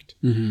collect.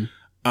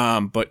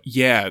 Mm-hmm. But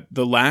yeah,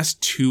 the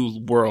last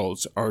 2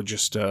 worlds are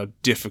just a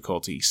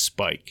difficulty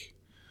spike.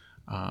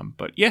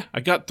 But yeah,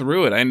 I got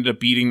through it. I ended up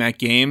beating that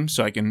game,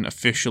 so I can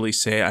officially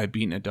say I've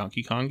beaten a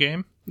Donkey Kong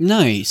game.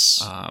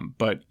 Nice.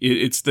 But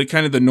it's the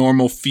kind of the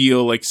normal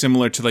feel, like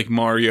similar to like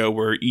Mario,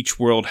 where each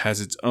world has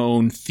its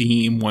own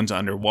theme. One's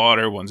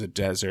underwater, one's a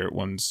desert,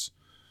 one's,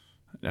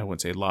 I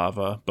wouldn't say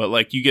lava, but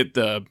like you get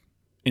the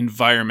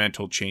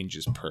environmental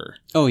changes per.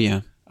 Oh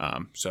yeah.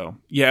 So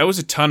yeah, it was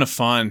a ton of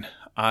fun.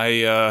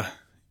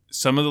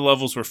 Some of the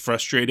levels were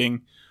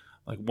frustrating.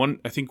 Like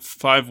I think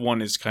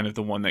 5-1 is kind of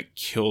the one that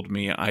killed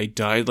me. I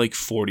died like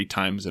 40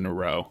 times in a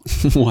row.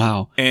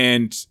 Wow.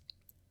 And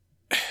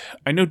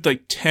I know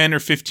like 10 or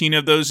 15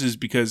 of those is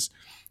because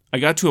I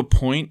got to a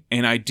point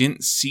and I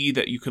didn't see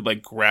that you could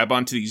like grab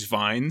onto these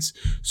vines.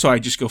 So I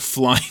just go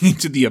flying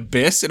into the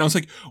abyss. And I was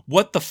like,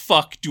 what the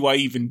fuck do I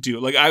even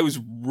do? Like I was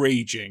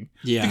raging.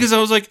 Yeah. Because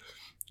I was like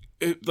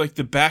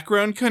the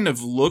background kind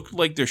of looked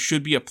like there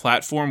should be a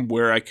platform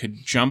where I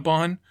could jump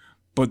on,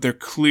 but there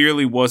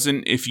clearly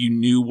wasn't if you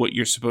knew what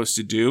you're supposed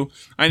to do.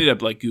 I ended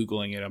up like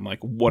Googling it. I'm like,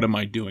 what am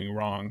I doing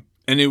wrong?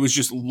 And it was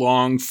just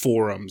long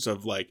forums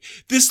of like,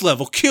 this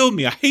level killed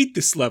me. I hate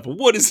this level.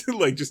 What is it?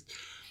 Like just,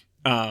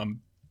 and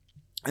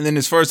then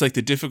as far as like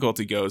the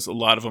difficulty goes, a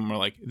lot of them are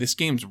like, this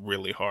game's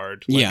really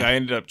hard. Like I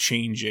ended up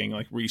changing,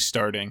 like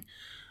restarting.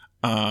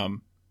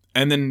 And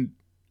then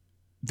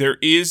there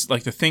is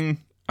like the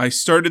thing, I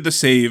started the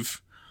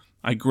save,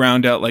 I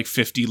ground out like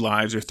 50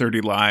 lives or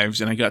 30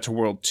 lives, and I got to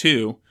world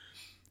 2.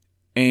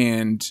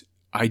 and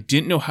I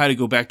didn't know how to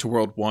go back to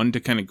World 1 to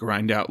kind of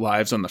grind out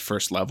lives on the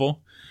first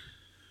level.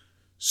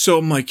 So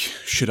I'm like,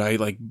 should I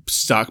like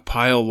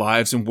stockpile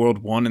lives in World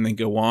 1 and then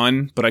go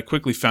on? But I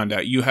quickly found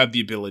out you have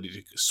the ability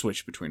to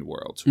switch between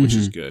worlds, which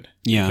is good.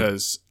 Yeah.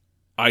 Because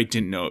I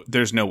didn't know,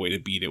 there's no way to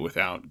beat it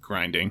without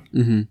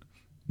grinding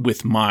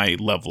with my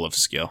level of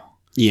skill.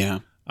 Yeah.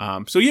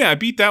 So yeah, I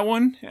beat that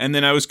one, and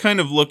then I was kind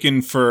of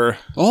looking for...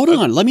 Hold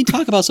on, let me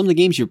talk about some of the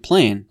games you're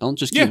playing. Don't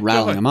just keep go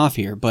rattling ahead. them off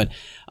here. But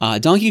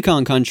Donkey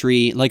Kong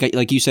Country,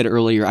 like you said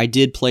earlier, I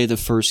did play the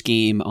first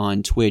game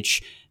on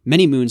Twitch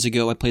many moons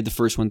ago. I played the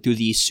first one through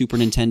the Super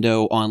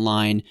Nintendo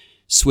online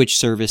Switch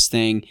service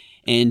thing.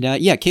 And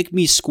kicked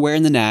me square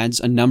in the nads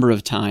a number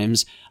of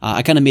times.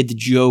 I kind of made the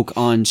joke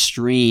on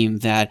stream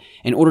that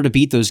in order to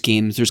beat those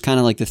games, there's kind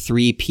of like the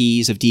 3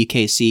 Ps of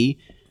DKC.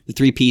 The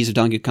 3 Ps of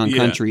Donkey Kong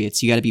Country.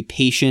 It's you got to be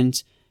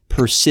patient,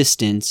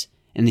 persistent,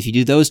 and if you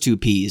do those 2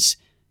 Ps,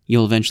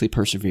 you'll eventually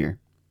persevere.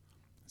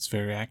 It's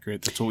very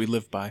accurate. That's what we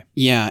live by.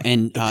 Yeah,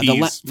 and the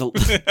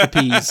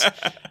Ps.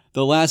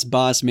 The last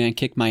boss, man,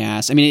 kicked my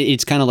ass. I mean,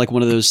 it's kind of like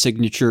one of those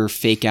signature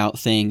fake out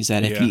things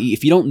that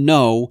if you don't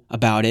know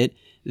about it,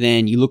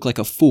 then you look like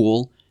a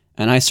fool.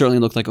 And I certainly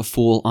looked like a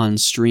fool on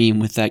stream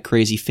with that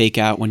crazy fake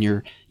out when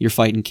you're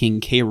fighting King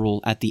K.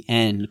 Rool at the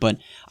end. But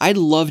I'd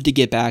love to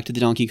get back to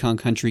the Donkey Kong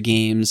Country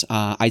games.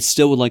 I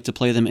still would like to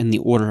play them in the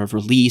order of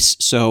release.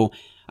 So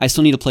I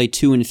still need to play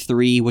 2 and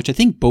 3, which I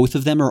think both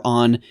of them are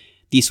on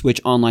the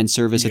Switch online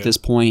service at this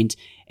point.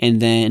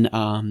 And then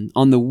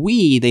on the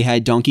Wii, they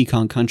had Donkey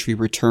Kong Country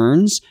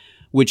Returns,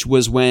 which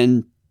was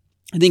when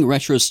I think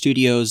Retro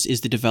Studios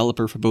is the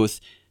developer for both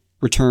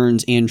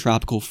Returns and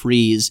Tropical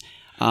Freeze.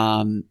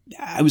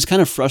 I was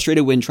kind of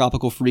frustrated when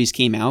Tropical Freeze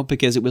came out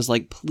because it was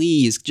like,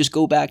 please just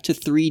go back to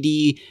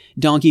 3D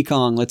Donkey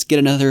Kong. Let's get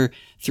another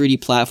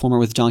 3D platformer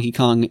with Donkey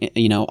Kong,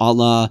 a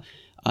la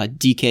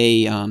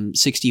DK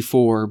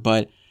 64.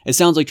 But it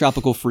sounds like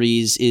Tropical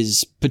Freeze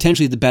is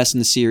potentially the best in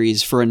the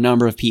series for a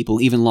number of people,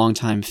 even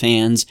longtime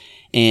fans.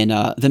 And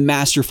the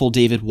masterful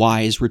David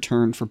Wise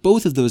returned for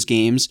both of those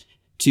games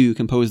to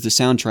compose the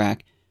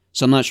soundtrack.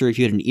 So I'm not sure if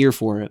you had an ear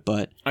for it,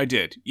 but I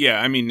did. Yeah,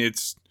 I mean,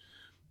 it's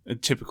a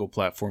typical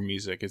platform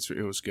music.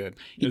 It was good.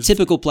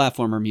 Typical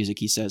platformer music,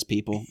 he says,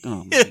 people.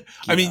 Oh my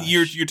I mean,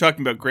 you're talking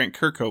about Grant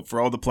Kirkhope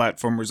for all the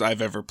platformers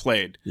I've ever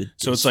played.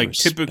 So it's like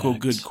typical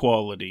good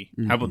quality.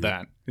 How about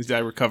that? Does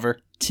that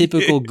recover?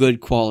 Typical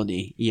good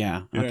quality.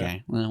 Yeah.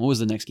 Okay. Well, what was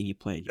the next game you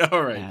played?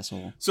 All right.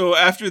 Asshole. So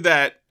after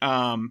that,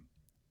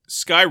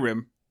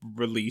 Skyrim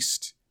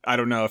released. I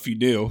don't know if you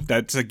knew.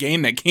 That's a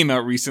game that came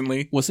out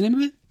recently. What's the name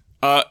of it?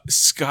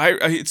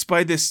 It's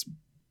by this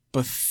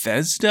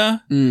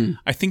Bethesda.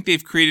 I think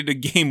they've created a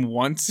game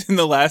once in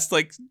the last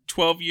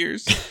 12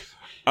 years.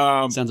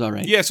 Sounds all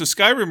right. Yeah, so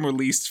Skyrim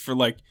released for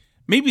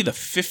maybe the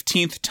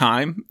 15th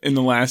time in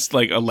the last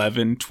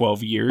 11,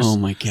 12 years. Oh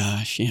my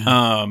gosh,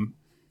 yeah.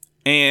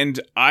 And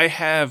I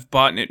have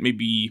bought it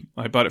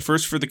I bought it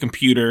first for the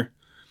computer,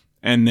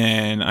 and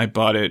then I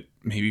bought it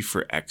maybe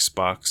for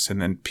Xbox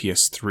and then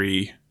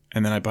PS3.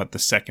 And then I bought the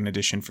second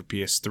edition for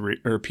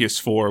PS3 or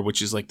PS4,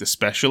 which is the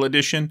special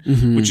edition,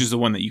 which is the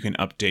one that you can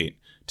update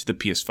to the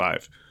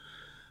PS5.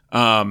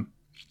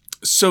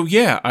 So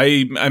yeah,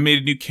 I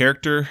made a new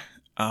character.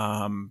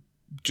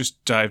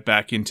 Just dive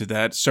back into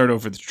that. Start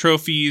over the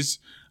trophies,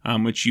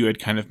 which you had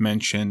kind of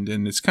mentioned,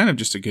 and it's kind of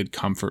just a good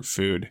comfort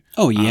food.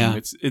 Oh yeah,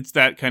 it's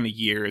that kind of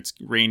year. It's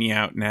rainy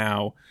out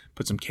now.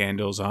 Put some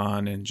candles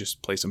on and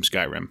just play some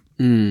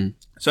Skyrim.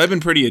 So I've been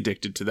pretty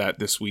addicted to that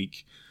this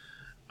week.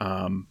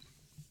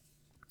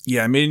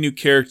 Yeah, I made a new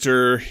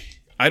character.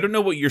 I don't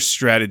know what your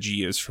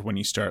strategy is for when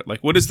you start.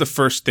 What is the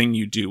first thing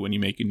you do when you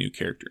make a new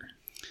character?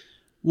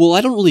 Well, I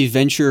don't really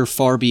venture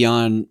far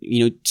beyond,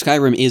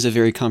 Skyrim is a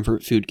very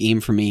comfort food game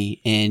for me.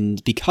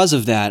 And because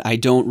of that, I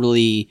don't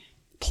really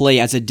play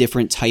as a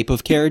different type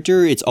of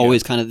character. It's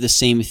always kind of the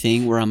same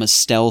thing where I'm a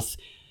stealth,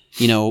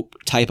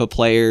 type of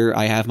player.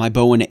 I have my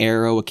bow and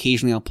arrow.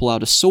 Occasionally I'll pull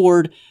out a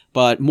sword.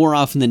 But more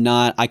often than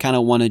not, I kind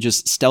of want to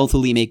just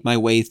stealthily make my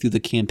way through the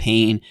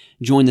campaign,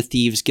 join the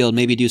Thieves Guild,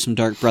 maybe do some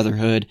Dark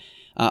Brotherhood.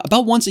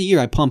 About once a year,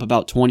 I pump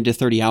about 20 to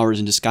 30 hours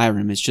into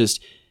Skyrim.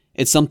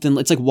 It's something,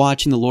 it's like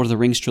watching the Lord of the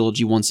Rings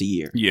trilogy once a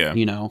year. Yeah.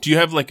 Do you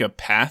have a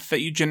path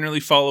that you generally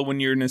follow when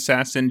you're an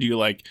assassin? Do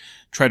you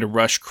try to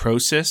rush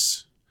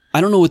Croesus? I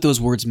don't know what those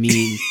words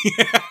mean.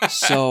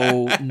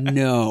 So,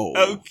 no.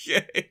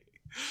 Okay.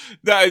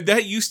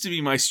 That used to be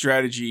my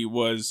strategy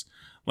was...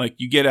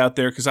 you get out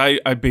there, because I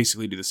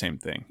basically do the same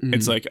thing.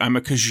 It's I'm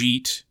a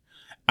Khajiit.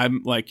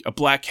 I'm a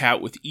black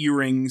cat with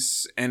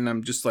earrings, and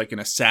I'm just an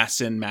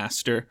assassin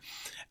master.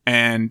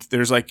 And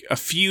there's a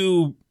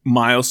few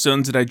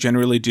milestones that I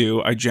generally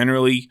do. I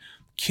generally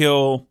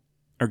kill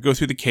or go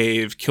through the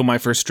cave, kill my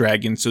first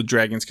dragon so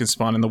dragons can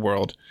spawn in the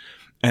world.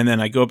 And then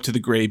I go up to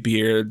the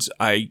Greybeards.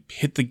 I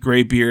hit the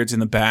Greybeards in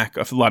the back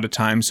a lot of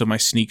times, so my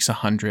sneak's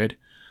 100.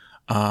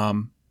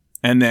 And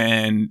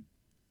then...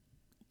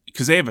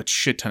 because they have a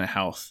shit ton of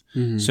health.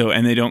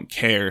 And they don't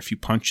care if you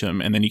punch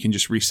them, and then you can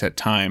just reset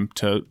time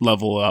to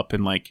level up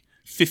in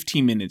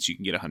 15 minutes you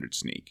can get 100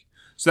 sneak.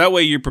 So that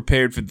way you're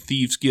prepared for the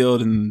Thieves Guild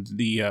and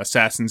the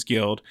Assassins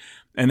Guild.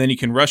 And then you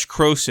can rush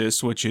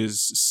Croesus, which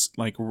is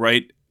like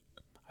right...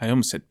 I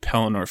almost said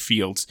Pelennor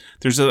Fields.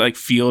 There's a like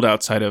field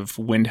outside of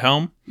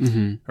Windhelm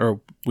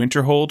or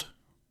Winterhold.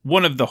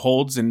 One of the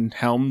holds and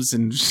helms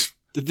and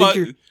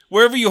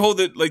wherever you hold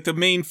it, like the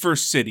main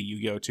first city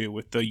you go to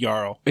with the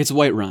Jarl. It's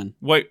Whiterun.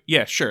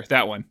 Yeah, sure,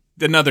 that one.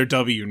 Another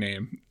W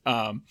name.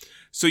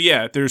 So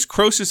yeah, there's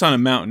Croesus on a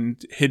mountain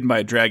hidden by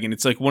a dragon.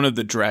 It's like one of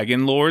the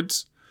dragon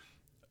lords,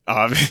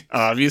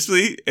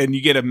 obviously, and you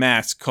get a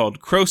mask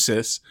called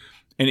Croesus,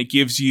 and it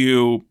gives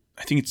you,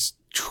 I think it's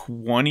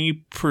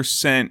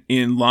 20%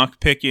 in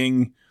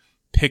lockpicking,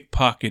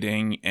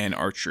 pickpocketing, and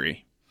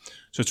archery.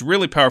 So it's a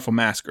really powerful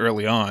mask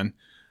early on.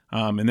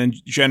 And then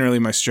generally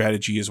my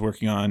strategy is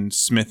working on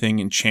smithing,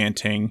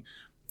 enchanting,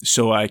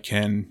 so I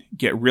can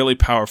get really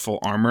powerful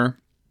armor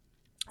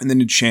and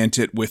then enchant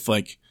it with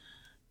like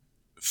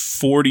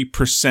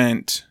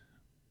 40%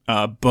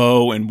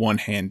 bow and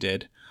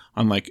one-handed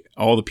on like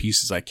all the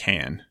pieces I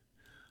can.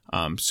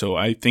 So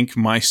I think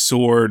my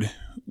sword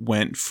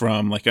went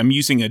from like, I'm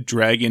using a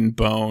dragon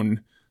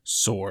bone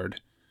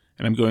sword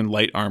and I'm going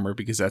light armor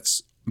because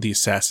that's the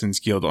Assassin's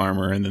Guild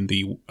armor, and then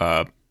the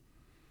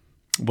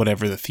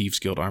whatever the Thieves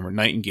Guild armor,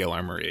 Nightingale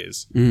armor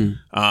is.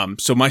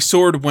 So my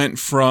sword went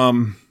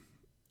from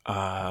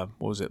what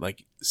was it,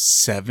 like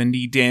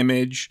 70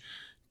 damage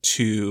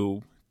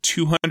to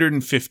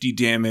 250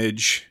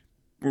 damage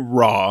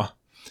raw,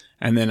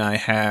 and then I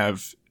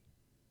have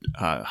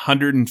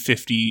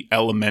 150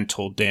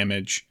 elemental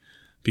damage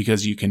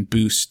because you can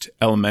boost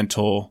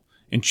elemental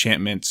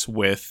enchantments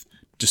with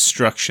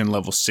destruction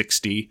level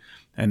 60,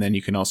 and then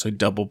you can also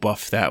double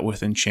buff that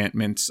with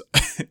enchantments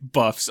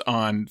buffs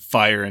on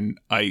fire and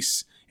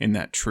ice in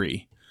that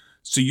tree.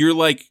 So you're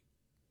like,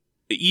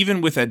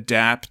 even with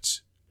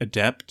adept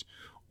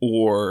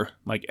or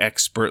like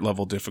expert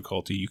level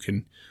difficulty, you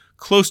can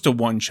close to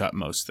one-shot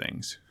most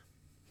things.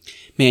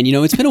 Man, you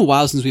know, it's been a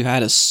while since we've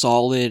had a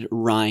solid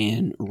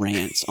Ryan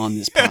rants on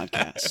this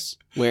podcast.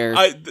 Where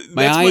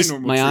my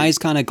eyes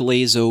kind of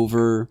glaze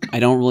over. I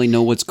don't really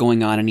know what's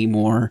going on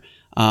anymore.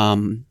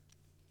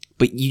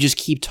 But you just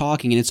keep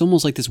talking, and it's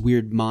almost like this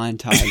weird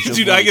montage.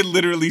 Dude, I can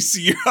literally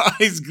see your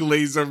eyes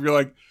glaze over. You're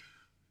like,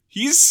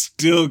 he's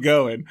still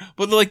going.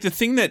 But like the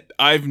thing that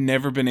I've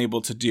never been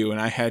able to do,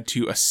 and I had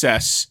to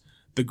assess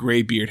the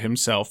Greybeard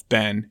himself,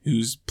 Ben,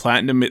 who's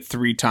platinum it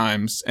 3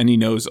 times, and he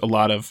knows a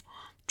lot of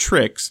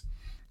tricks.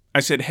 I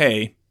said,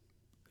 hey,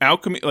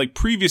 alchemy, like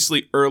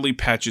previously early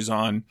patches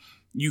on,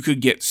 you could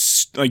get,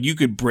 like you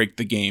could break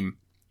the game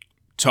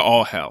to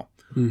all hell.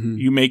 Mm-hmm.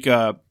 You make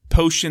a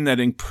potion that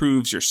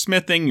improves your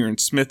smithing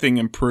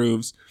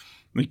improves.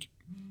 Like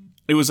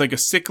it was like a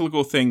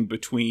cyclical thing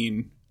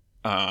between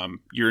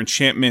your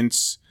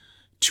enchantments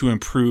to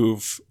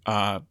improve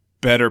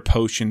better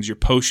potions. Your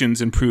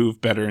potions improve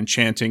better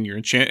enchanting.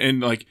 And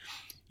like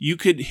you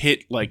could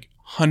hit like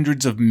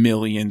hundreds of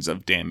millions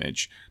of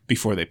damage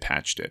before they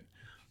patched it.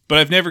 But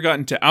I've never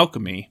gotten to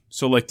alchemy,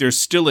 so like there's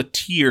still a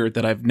tier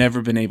that I've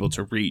never been able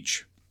to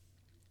reach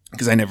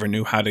because I never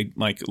knew how to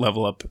like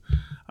level up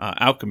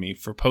alchemy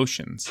for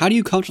potions. How do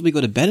you comfortably go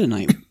to bed at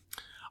night?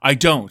 I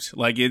don't.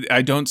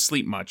 I don't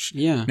sleep much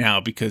now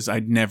because I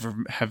never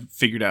have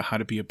figured out how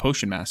to be a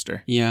potion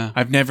master. Yeah.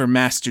 I've never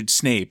mastered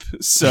Snape.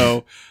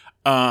 So,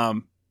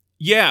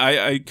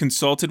 I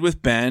consulted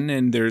with Ben,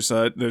 and there's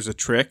a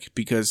trick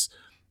because,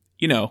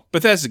 you know,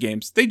 Bethesda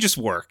games, they just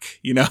work,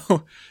 you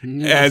know,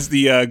 as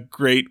the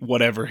great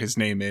whatever his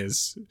name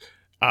is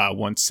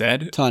once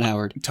said. Todd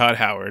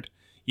Howard.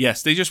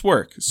 Yes, they just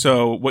work.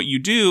 So what you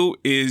do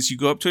is you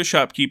go up to a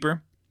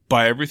shopkeeper,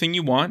 buy everything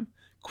you want,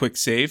 quick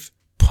save,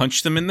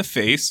 punch them in the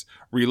face,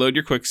 reload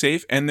your quick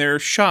save, and their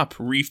shop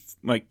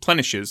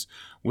replenishes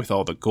with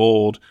all the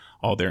gold,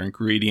 all their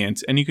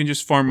ingredients, and you can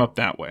just farm up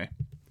that way.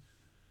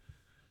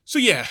 So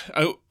yeah,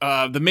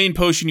 the main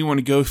potion you want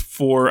to go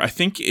for, I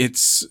think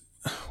it's,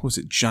 was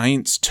it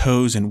Giant's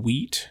Toes and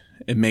Wheat?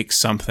 It makes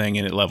something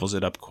and it levels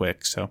it up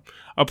quick. So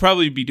I'll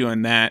probably be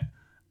doing that.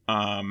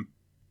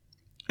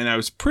 And I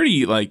was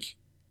pretty like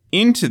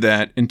into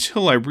that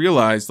until I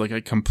realized like I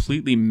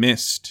completely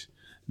missed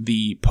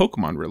the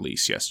Pokemon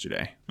release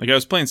yesterday. Like I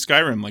was playing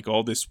Skyrim like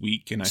all this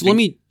week, and let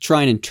me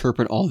try and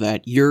interpret all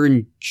that. You're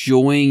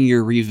enjoying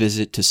your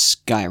revisit to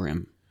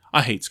Skyrim.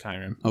 I hate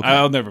Skyrim. Okay.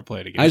 I'll never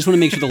play it again. I just want to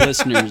make sure the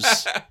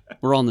listeners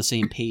we're all on the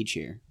same page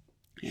here.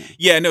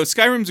 Yeah, no,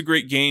 Skyrim's a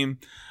great game.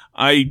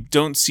 I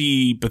don't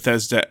see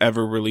Bethesda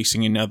ever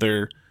releasing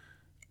another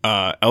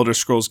Elder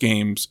Scrolls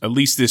games, at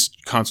least this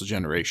console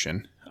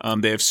generation.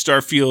 They have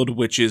Starfield,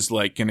 which is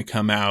like going to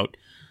come out,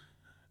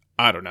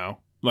 I don't know,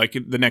 like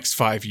the next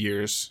 5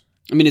 years.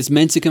 I mean, it's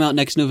meant to come out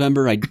next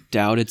November. I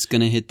doubt it's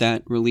going to hit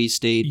that release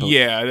date. But...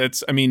 Yeah,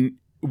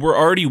 we're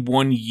already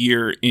 1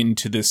 year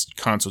into this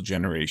console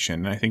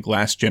generation. I think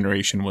last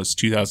generation was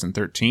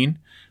 2013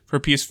 for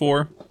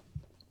PS4,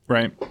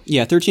 right?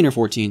 Yeah, 13 or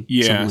 14.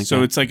 Yeah, like so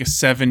that. It's like a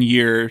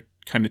 7-year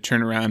kind of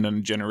turnaround on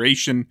a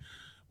generation.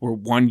 We're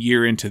 1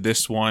 year into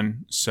this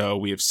one, so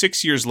we have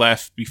 6 years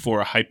left before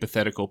a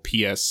hypothetical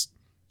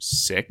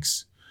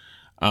PS6.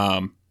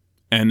 And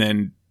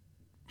then,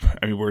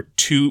 I mean, we're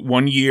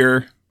 1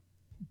 year,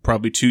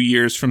 probably 2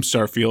 years from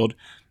Starfield,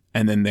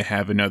 and then they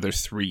have another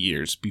 3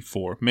 years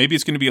before. Maybe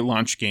it's going to be a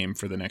launch game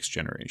for the next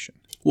generation.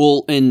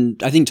 Well,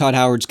 and I think Todd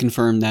Howard's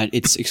confirmed that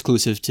it's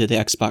exclusive to the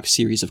Xbox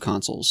series of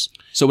consoles.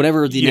 So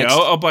whatever the next...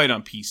 I'll buy it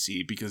on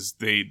PC because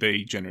they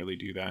generally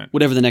do that.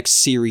 Whatever the next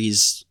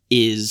series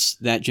is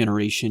that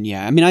generation,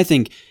 yeah. I mean, I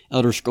think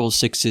Elder Scrolls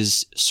 6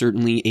 is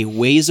certainly a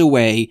ways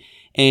away.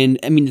 And,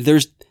 I mean,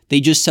 they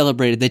just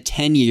celebrated the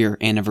 10-year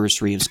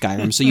anniversary of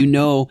Skyrim. So you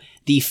know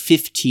the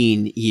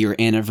 15-year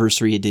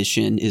anniversary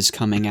edition is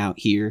coming out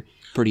here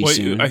pretty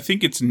soon. I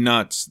think it's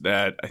nuts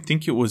that I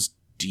think it was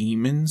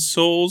Demon's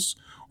Souls...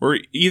 Or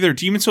either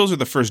Demon's Souls or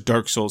the first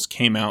Dark Souls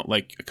came out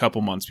like a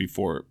couple months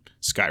before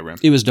Skyrim.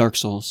 It was Dark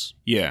Souls.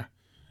 Yeah.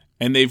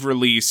 And they've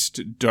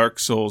released Dark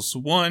Souls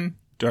 1,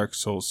 Dark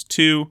Souls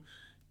 2,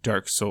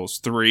 Dark Souls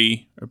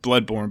 3, or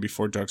Bloodborne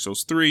before Dark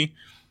Souls 3,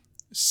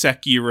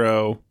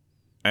 Sekiro,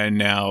 and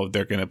now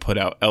they're going to put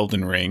out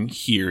Elden Ring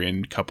here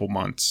in a couple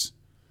months.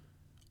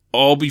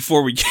 All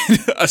before we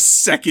get a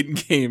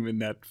second game in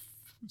that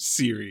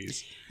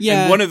series.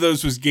 Yeah. And one of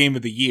those was Game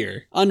of the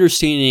Year.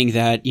 Understanding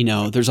that,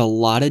 there's a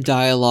lot of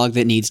dialogue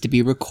that needs to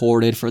be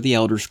recorded for the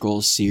Elder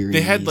Scrolls series.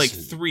 They had like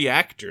 3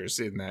 actors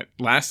in that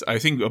last, I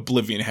think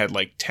Oblivion had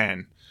like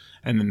 10,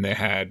 and then they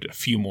had a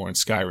few more in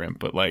Skyrim,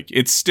 but like,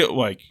 it's still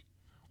like,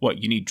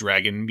 what, you need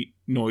dragon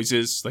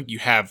noises? Like, you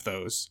have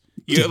those.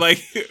 You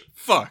like,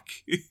 fuck.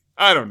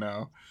 I don't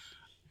know.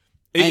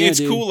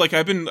 It's cool. Like,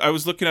 I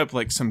was looking up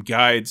like some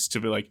guides to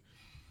be like,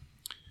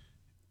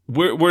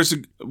 where's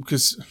it,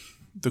 because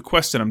the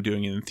quest that I'm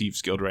doing in the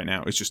Thieves Guild right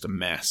now is just a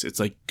mess. It's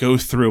like go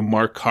through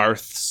Mark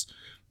Hearth's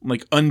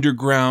like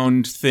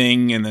underground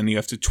thing, and then you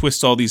have to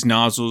twist all these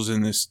nozzles,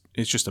 and it's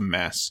just a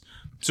mess.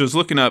 So I was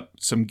looking up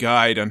some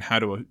guide on how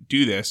to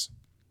do this,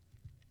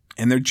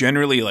 and they're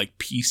generally like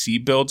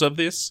PC builds of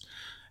this,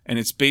 and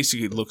it's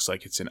basically looks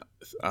like it's an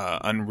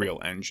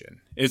Unreal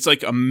Engine. It's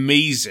like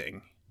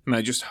amazing, and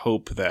I just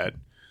hope that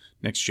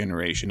next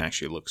generation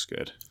actually looks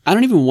good. I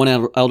don't even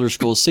want Elder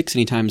Scrolls 6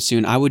 anytime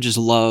soon. I would just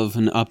love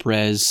an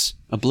up-res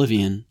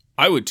Oblivion.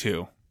 I would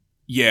too.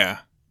 Yeah.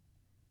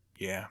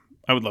 Yeah.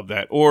 I would love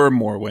that. Or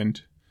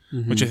Morrowind,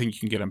 which I think you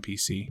can get on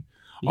PC.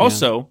 Yeah.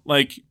 Also,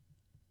 like,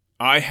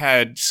 I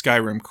had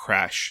Skyrim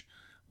crash,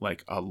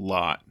 like, a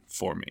lot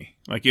for me.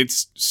 Like,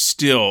 it's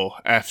still,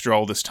 after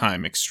all this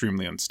time,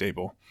 extremely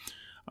unstable.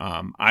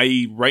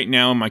 Right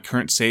now, in my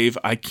current save,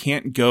 I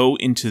can't go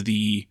into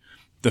the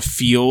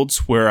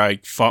fields where I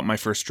fought my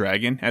first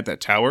dragon at that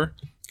tower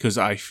because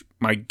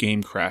my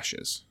game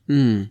crashes.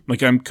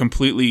 Like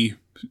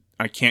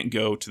I can't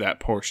go to that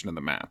portion of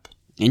the map.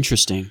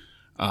 Interesting.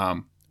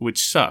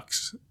 Which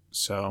sucks.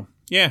 So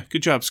yeah,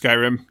 good job,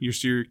 Skyrim.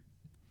 You're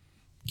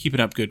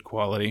keeping up good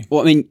quality. Well,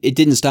 I mean, it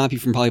didn't stop you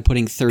from probably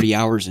putting 30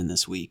 hours in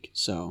this week.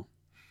 So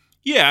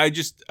yeah,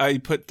 I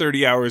put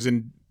 30 hours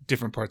in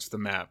different parts of the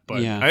map,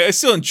 but yeah. I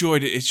still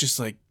enjoyed it. It's just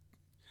like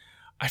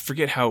I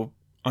forget how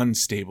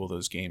unstable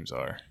those games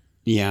are.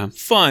 Yeah.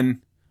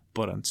 Fun,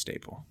 but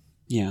unstable.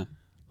 Yeah.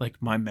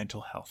 Like my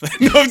mental health.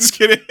 No, I'm just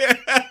kidding.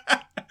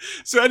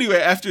 So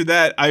anyway, after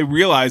that, I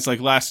realized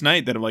like last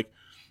night that I'm like,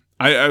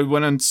 I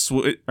went on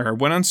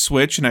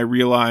Switch and I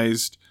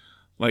realized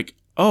like,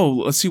 oh,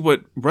 let's see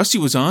what Rusty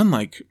was on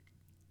like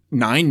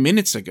 9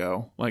 minutes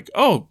ago. Like,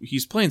 oh,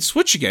 he's playing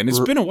Switch again. It's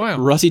been a while.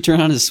 Rusty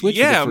turned on his Switch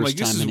for the first I'm like,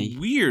 this time is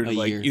weird.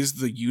 Like, is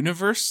the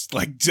universe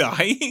like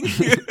dying?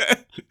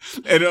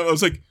 And I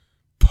was like,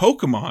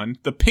 Pokemon,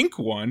 the pink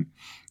one,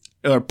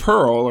 or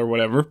Pearl or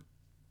whatever.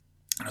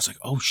 And I was like,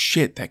 oh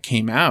shit, that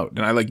came out.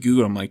 And I like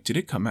Googled, I'm like, did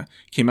it come out?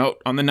 Came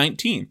out on the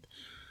 19th.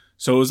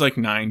 So it was like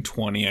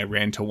 9:20. I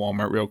ran to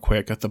Walmart real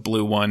quick, got the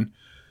blue one.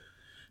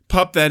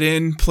 Popped that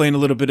in, playing a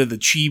little bit of the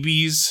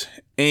Chibis.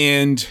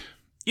 And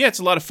yeah, it's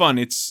a lot of fun.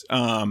 It's,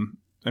 Diamond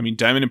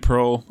and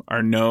Pearl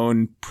are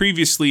known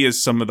previously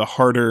as some of the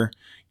harder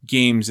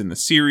games in the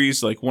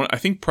series. Like I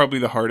think probably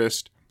the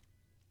hardest.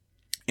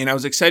 And I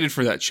was excited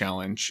for that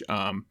challenge.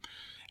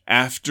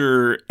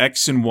 After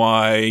X and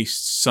Y,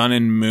 Sun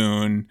and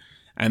Moon,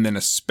 and then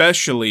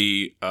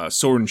especially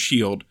Sword and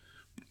Shield,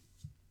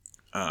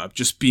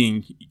 just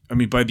being,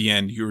 by the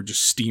end, you were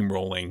just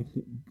steamrolling,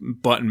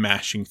 button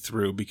mashing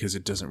through because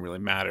it doesn't really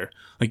matter.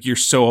 Like, you're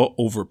so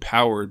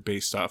overpowered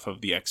based off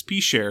of the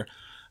XP share.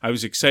 I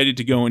was excited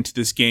to go into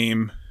this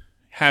game,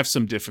 have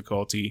some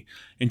difficulty,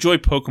 enjoy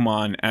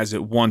Pokemon as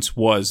it once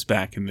was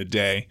back in the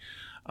day.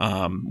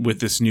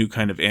 With this new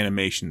kind of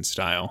animation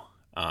style.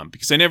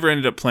 Because I never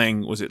ended up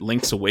playing, was it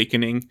Link's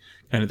Awakening?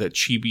 Kind of that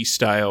chibi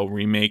style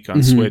remake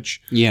on Switch.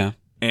 Yeah.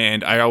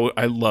 And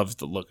I loved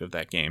the look of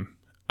that game.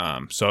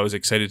 So I was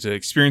excited to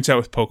experience that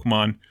with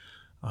Pokemon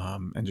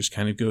and just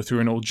kind of go through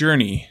an old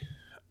journey.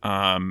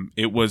 I'm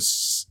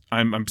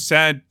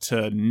sad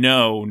to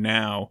know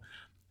now,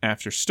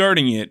 after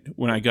starting it,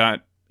 when I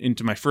got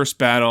into my first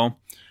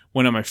battle,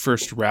 went on my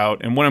first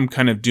route, and what I'm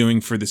kind of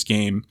doing for this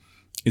game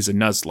is a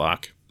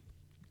Nuzlocke.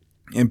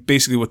 And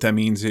basically what that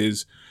means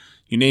is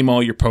you name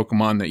all your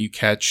Pokemon that you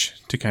catch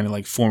to kind of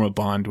like form a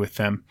bond with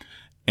them.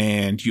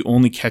 and you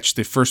only catch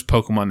the first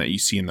Pokemon that you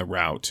see in the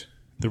route.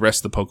 The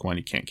rest of the Pokemon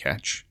you can't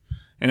catch.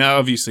 And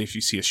obviously, if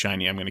you see a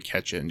shiny, I'm going to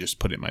catch it and just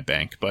put it in my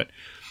bank.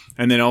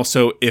 And then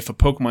also, if a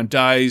Pokemon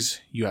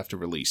dies, you have to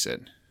release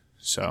it.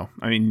 So,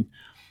 I mean,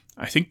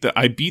 I think that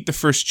I beat the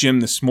first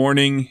gym this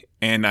morning,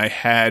 and I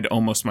had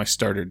almost my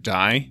starter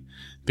die.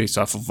 Based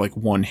off of like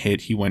one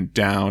hit, he went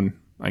down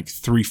like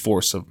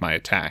 3/4 of my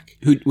attack.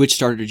 Which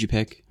starter did you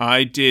pick?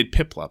 I did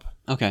Piplup.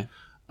 Okay.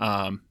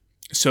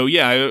 So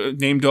yeah, I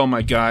named all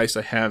my guys.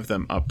 I have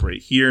them up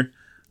right here.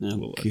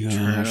 Oh, Turn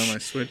it on my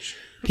Switch.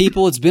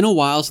 People, it's been a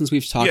while since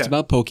we've talked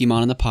about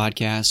Pokemon on the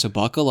podcast, so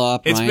buckle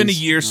up. It's been a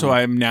year, so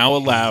I am now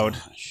allowed,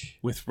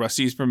 with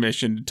Rusty's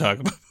permission, to talk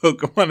about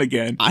Pokemon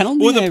again. I don't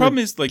think the problem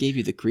is, like, gave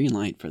you the green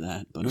light for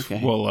that, but okay.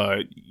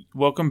 Well,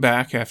 welcome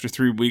back. After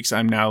 3 weeks,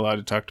 I'm now allowed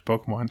to talk to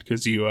Pokemon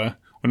because you went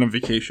on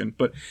vacation.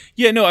 But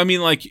yeah, no, I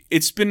mean, like,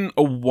 it's been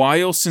a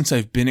while since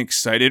I've been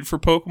excited for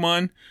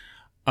Pokemon.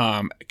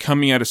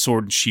 Coming out of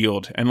Sword and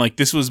Shield, and like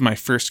this was my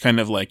first kind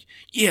of like,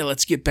 yeah,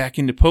 let's get back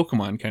into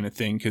Pokemon kind of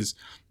thing, because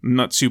I'm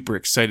not super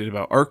excited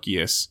about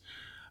Arceus,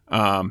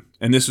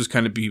 and this was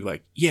kind of be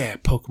like, yeah,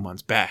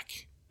 Pokemon's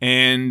back.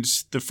 And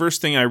the first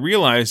thing I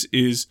realized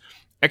is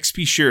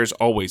XP share is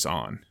always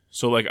on.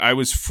 So like I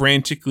was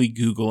frantically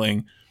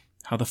Googling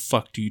how the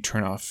fuck do you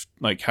turn off,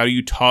 like how do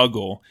you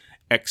toggle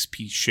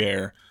XP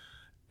share,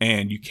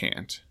 and you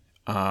can't.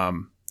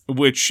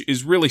 Which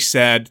is really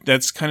sad.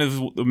 That's kind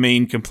of the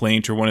main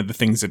complaint, or one of the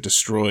things that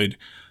destroyed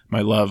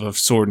my love of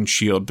Sword and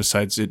Shield,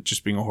 besides it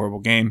just being a horrible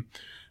game.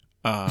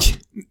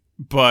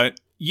 But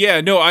yeah,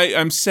 no,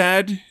 I'm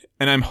sad,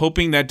 and I'm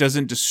hoping that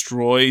doesn't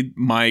destroy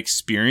my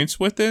experience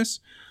with this,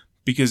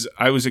 because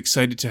I was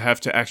excited to have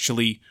to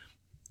actually,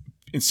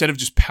 instead of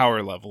just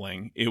power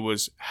leveling, it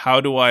was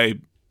how do I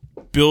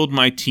build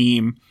my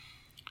team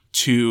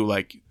to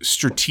like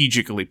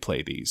strategically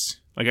play these.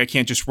 Like, I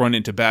can't just run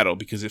into battle,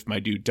 because if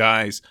my dude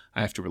dies, I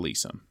have to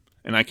release him.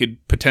 And I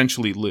could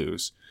potentially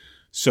lose.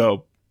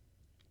 So,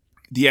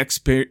 the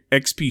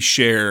XP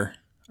share,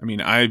 I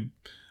mean, I'm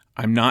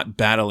not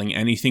battling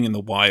anything in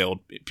the wild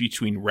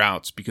between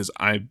routes, because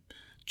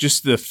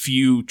just the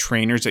few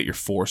trainers that you're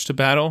forced to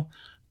battle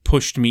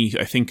pushed me,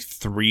 I think,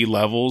 3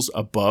 levels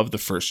above the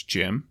first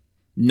gym,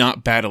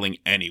 not battling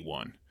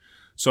anyone.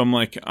 So I'm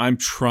like, I'm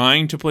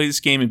trying to play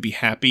this game and be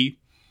happy,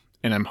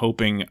 and I'm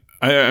hoping...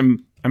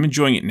 I'm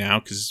enjoying it now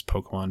because it's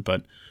Pokemon,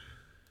 but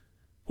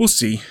we'll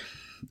see.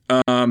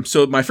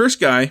 So my first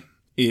guy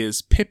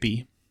is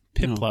Piplup.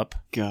 Oh,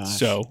 gosh.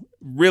 So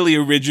really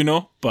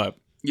original, but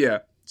yeah.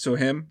 So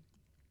him.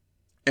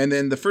 And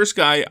then the first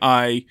guy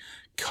I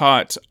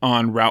caught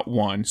on Route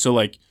 1. So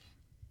like,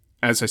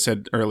 as I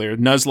said earlier,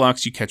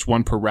 Nuzlocke, you catch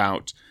 1 per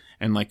route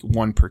and like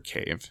 1 per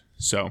cave.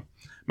 So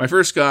my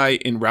first guy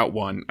in Route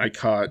 1, I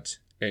caught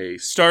a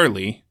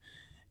Starly.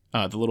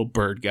 The little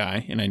bird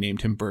guy, and I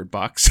named him Bird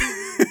Box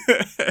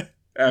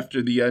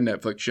after the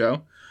Netflix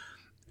show.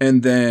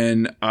 And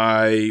then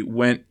I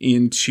went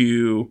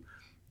into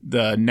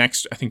the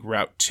next, I think,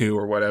 Route 2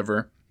 or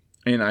whatever,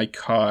 and I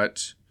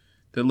caught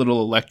the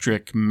little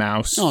electric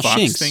mouse fox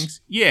Shinx. things.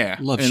 Yeah.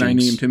 Love and Shinx. I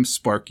named him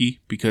Sparky,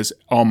 because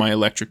all my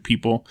electric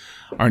people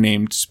are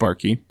named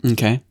Sparky.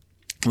 Okay.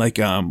 Like,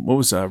 what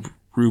was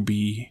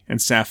Ruby and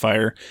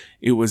Sapphire?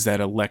 It was that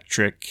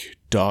electric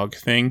dog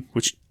thing,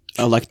 which...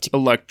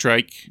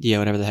 Electrike. Yeah,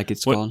 whatever the heck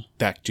it's called.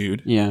 That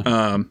dude.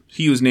 Yeah.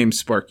 He was named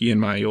Sparky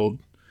in my old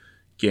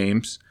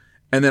games.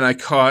 And then I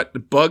caught the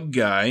bug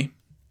guy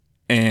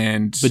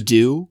and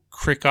Badoo?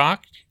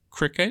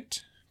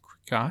 Cricket?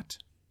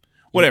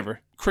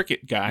 Whatever.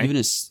 Cricket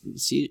guy.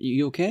 See,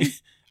 you okay?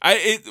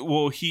 I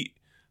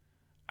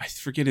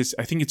forget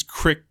I think it's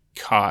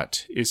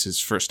Cricket is his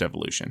first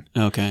evolution.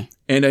 Okay.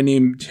 And I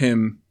named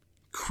him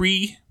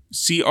Cree,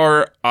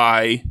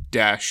 CRI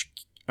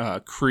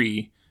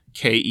Cree,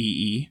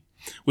 Kee,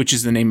 which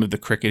is the name of the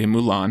cricket in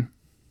Mulan.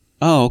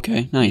 Oh,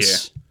 okay.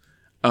 Nice.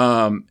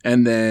 Yeah.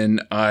 And then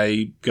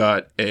I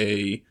got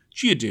a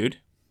Geodude,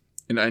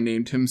 and I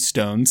named him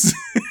Stones.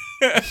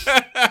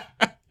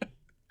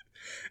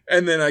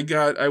 And then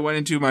I went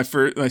into my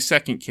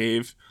second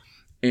cave,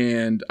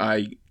 and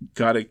I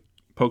got a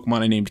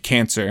Pokemon I named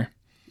Cancer.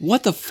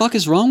 What the fuck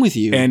is wrong with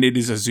you? And it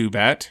is a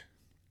Zubat.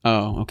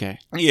 Oh, okay.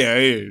 Yeah.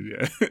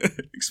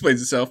 Explains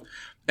itself.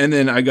 And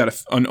then I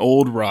got an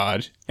old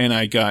rod, and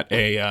I got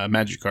a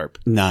Magikarp.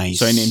 Nice.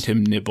 So I named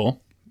him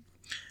Nibble.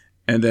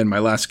 And then my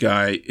last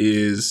guy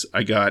is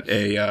I got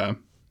a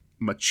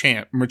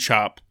Machamp.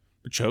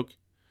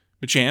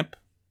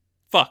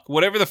 Fuck,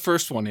 whatever the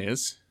first one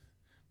is.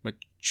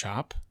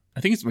 Machop?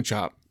 I think it's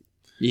Machop.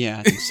 Yeah,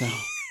 I think so.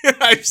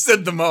 I've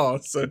said them all.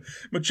 So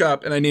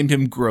Machop, and I named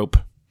him Grope.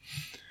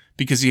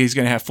 Because he's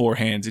going to have 4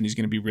 hands, and he's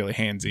going to be really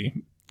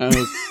handsy.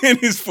 In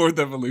his 4th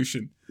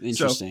evolution.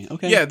 Interesting. So,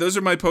 okay. Yeah, those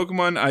are my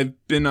Pokemon. I've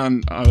been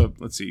on,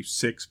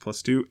 6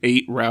 + 2,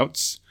 8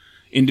 routes,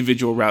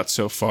 individual routes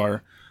so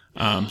far.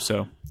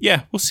 So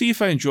yeah, we'll see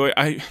if I enjoy.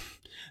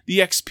 The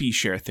XP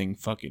share thing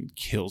fucking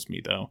kills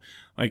me though.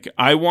 Like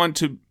I want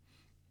to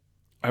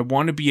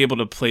be able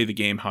to play the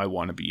game how I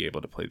want to be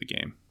able to play the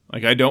game.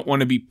 Like, I don't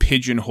want to be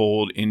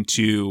pigeonholed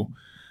into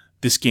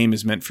this game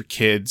is meant for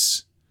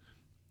kids.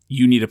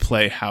 You need to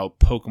play how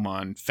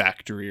Pokemon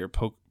Factory or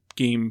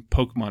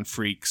Pokemon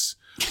Freaks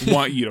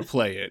want you to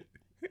play it.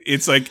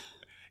 It's like,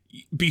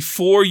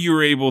 before you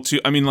were able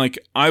to, I mean, like,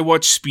 I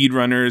watch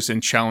speedrunners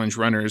and challenge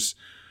runners,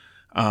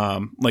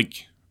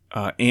 like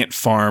Ant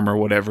Farm or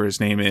whatever his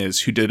name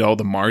is, who did all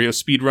the Mario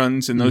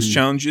speedruns and those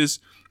challenges.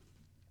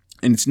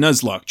 And it's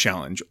Nuzlocke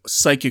challenge,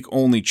 psychic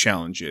only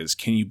challenges.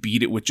 Can you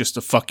beat it with just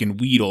a fucking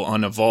Weedle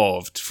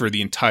unevolved for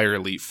the entire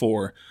Elite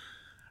Four?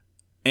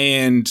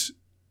 And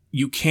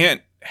you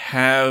can't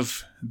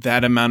have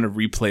that amount of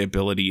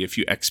replayability if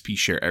you XP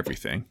share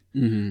everything.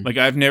 Like,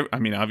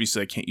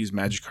 obviously I can't use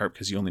Magikarp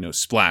because he only knows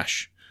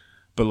Splash,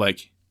 but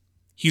like,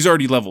 he's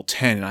already level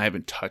 10 and I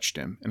haven't touched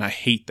him, and I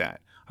hate that.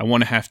 I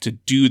want to have to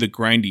do the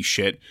grindy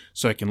shit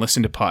so I can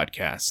listen to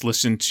podcasts,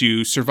 listen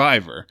to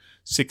Survivor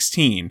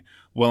 16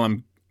 while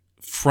I'm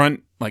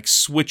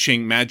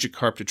switching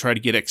Magikarp to try to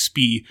get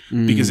XP,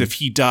 because if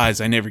he dies,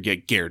 I never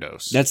get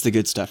Gyarados. That's the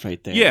good stuff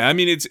right there. Yeah, I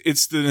mean,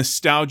 it's the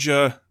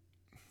nostalgia.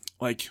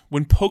 Like,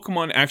 when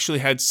Pokemon actually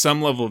had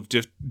some level of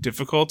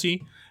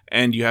difficulty,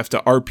 and you have to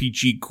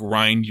RPG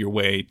grind your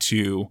way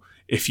to,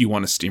 if you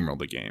want to steamroll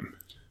the game.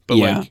 But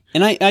yeah,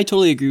 and I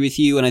totally agree with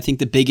you, and I think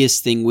the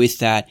biggest thing with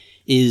that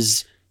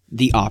is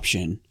the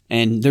option.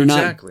 And they're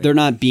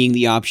not being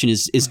the option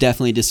is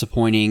definitely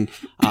disappointing.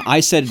 I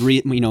said,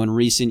 in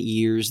recent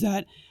years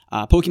that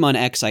Pokemon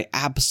X I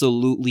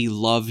absolutely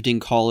loved in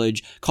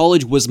college.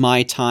 College was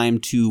my time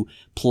to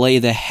play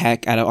the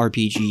heck out of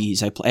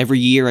RPGs. Every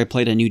year I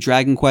played a new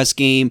Dragon Quest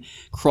game,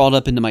 crawled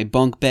up into my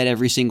bunk bed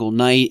every single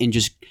night, and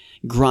just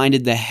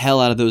grinded the hell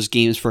out of those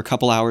games for a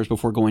couple hours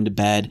before going to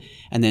bed.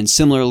 And then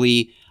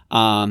similarly,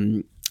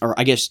 or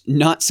I guess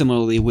not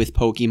similarly with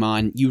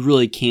Pokemon, you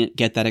really can't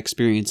get that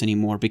experience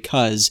anymore,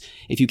 because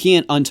if you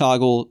can't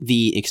untoggle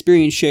the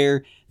experience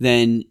share,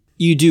 then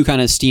you do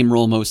kind of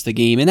steamroll most of the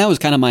game. And that was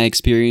kind of my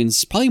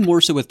experience, probably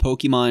more so with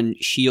Pokemon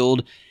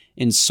Shield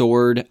and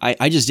Sword.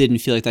 I just didn't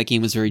feel like that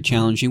game was very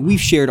challenging. We've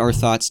shared our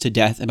thoughts to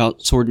death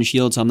about Sword and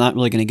Shield, so I'm not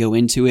really going to go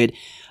into it.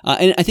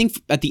 And I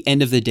think at the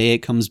end of the day, it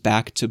comes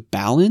back to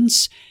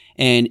balance.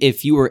 And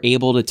if you were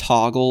able to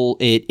toggle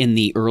it in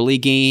the early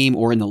game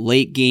or in the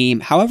late game,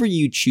 however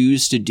you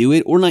choose to do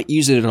it or not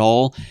use it at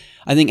all,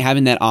 I think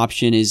having that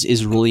option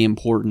is really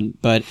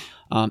important. But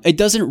it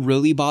doesn't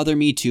really bother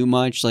me too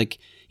much. Like,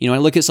 I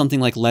look at something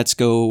like Let's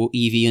Go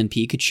Eevee and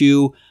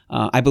Pikachu.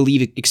 I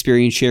believe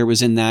Experience Share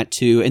was in that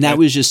too. And that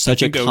was just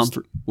such a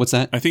comfort. What's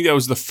that? I think that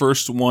was the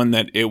first one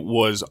that it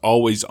was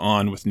always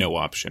on with no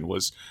option.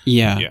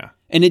 Yeah.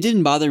 And it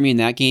didn't bother me in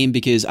that game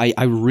because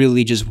I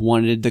really just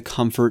wanted the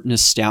comfort,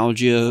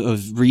 nostalgia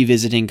of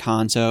revisiting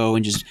Kanto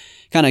and just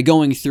kind of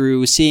going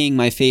through, seeing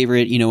my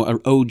favorite,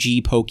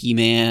 OG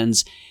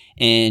Pokemans.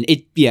 And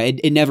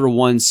it never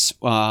once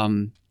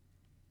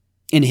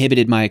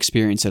inhibited my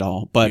experience at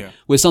all. But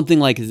with something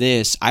like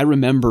this, I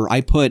remember I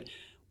put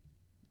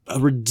a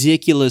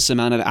ridiculous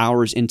amount of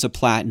hours into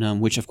Platinum,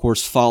 which of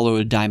course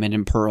followed Diamond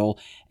and Pearl.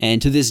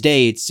 And to this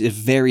day, it's a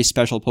very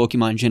special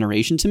Pokemon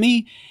generation to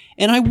me.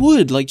 And I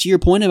would, like, to your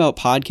point about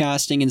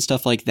podcasting and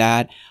stuff like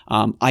that,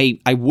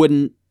 I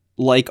wouldn't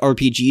like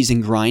RPGs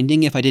and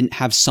grinding if I didn't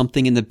have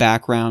something in the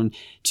background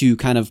to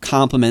kind of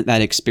complement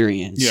that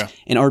experience. Yeah.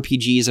 And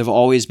RPGs have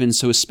always been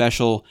so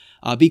special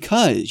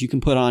because you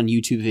can put on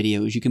YouTube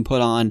videos, you can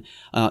put on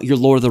your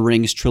Lord of the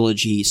Rings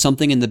trilogy,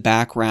 something in the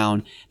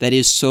background that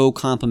is so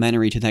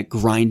complementary to that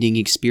grinding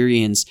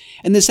experience.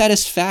 And the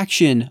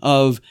satisfaction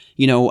of,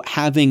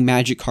 having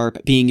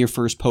Magikarp being your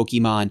first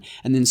Pokemon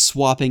and then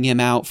swapping him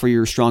out for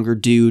your stronger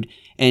dude,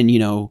 and,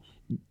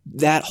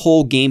 that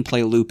whole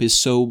gameplay loop is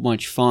so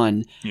much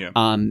fun. Yeah.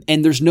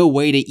 And there's no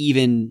way to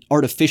even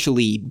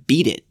artificially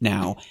beat it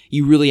now.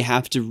 You really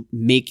have to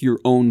make your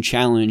own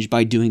challenge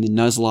by doing the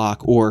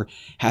Nuzlocke or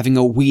having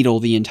a Weedle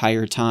the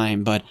entire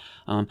time. But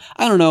I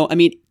don't know. I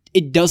mean,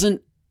 it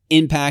doesn't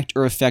impact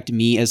or affect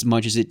me as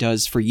much as it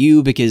does for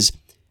you, because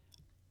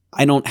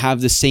I don't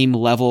have the same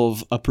level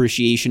of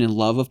appreciation and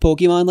love of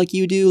Pokemon like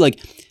you do. Like,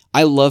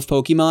 I love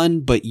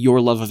Pokemon, but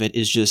your love of it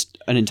is just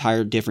an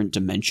entire different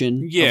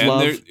dimension of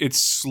love. And it's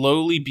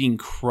slowly being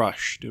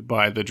crushed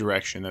by the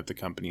direction that the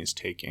company is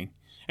taking.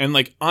 And,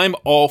 like, I'm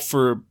all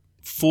for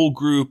full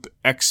group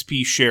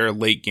XP share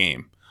late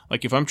game.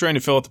 Like, if I'm trying to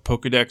fill out the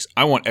Pokedex,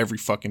 I want every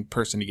fucking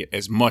person to get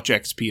as much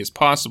XP as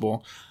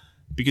possible,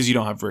 because you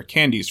don't have rare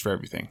candies for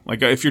everything.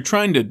 Like, if you're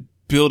trying to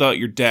build out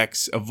your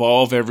decks,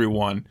 evolve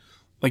everyone,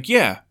 like,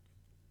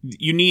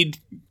 you need,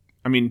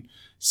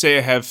 say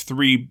I have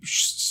 3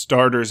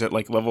 starters at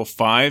like level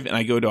 5 and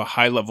I go to a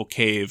high level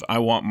cave, I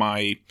want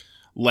my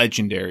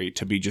legendary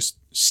to be just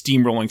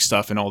steamrolling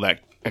stuff and all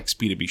that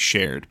XP to be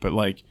shared. But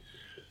like,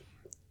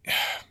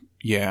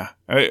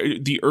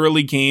 the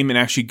early game and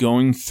actually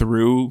going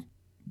through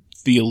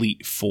the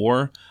Elite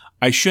Four,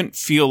 I shouldn't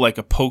feel like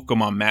a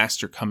Pokemon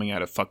master coming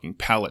out of fucking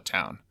Pallet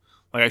Town.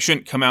 Like, I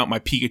shouldn't come out, my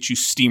Pikachu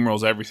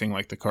steamrolls everything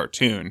like the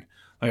cartoon.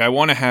 Like, I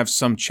want to have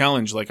some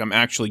challenge, like I'm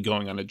actually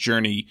going on a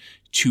journey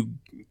to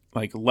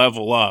like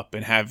level up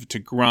and have to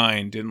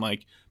grind and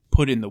like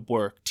put in the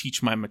work,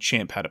 teach my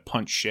Machamp how to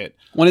punch shit.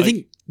 Well, I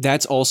think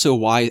that's also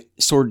why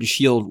Sword and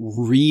Shield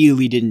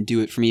really didn't do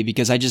it for me,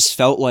 because I just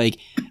felt like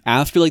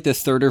after like the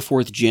third or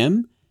fourth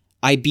gym,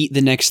 I beat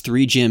the next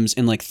 3 gyms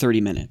in like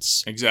 30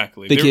 minutes.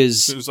 Exactly.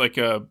 Because there was like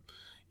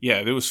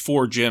there was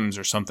 4 gyms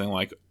or something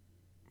like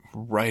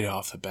right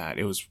off the bat.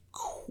 It was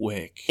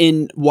quick.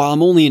 And while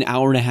I'm only an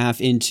hour and a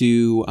half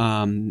into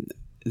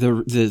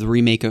the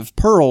remake of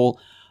Pearl,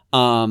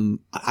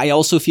 I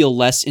also feel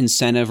less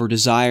incentive or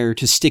desire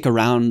to stick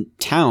around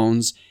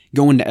towns,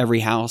 go into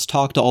every house,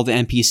 talk to all the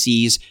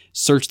NPCs,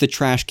 search the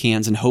trash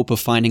cans in hope of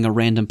finding a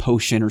random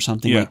potion or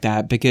something like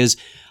that, because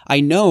I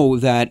know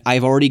that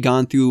I've already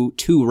gone through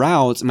 2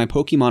 routes and my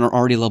Pokemon are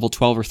already level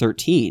 12 or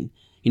 13.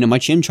 You know, my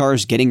Chimchar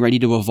is getting ready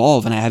to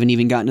evolve and I haven't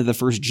even gotten to the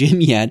first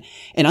gym yet,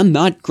 and I'm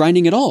not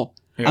grinding at all.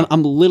 Yeah.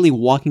 I'm literally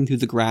walking through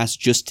the grass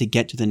just to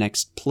get to the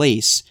next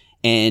place,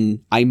 and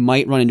I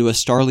might run into a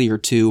Starly or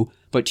 2,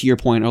 but to your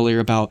point earlier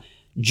about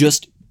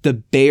just the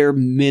bare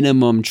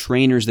minimum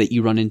trainers that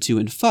you run into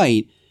and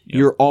fight,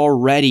 you're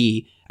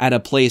already at a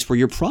place where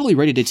you're probably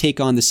ready to take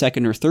on the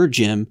second or third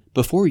gym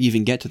before you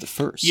even get to the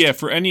first. Yeah,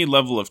 for any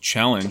level of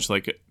challenge,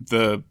 like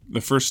the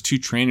first 2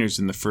 trainers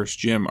in the first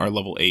gym are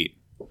level 8.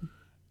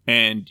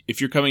 And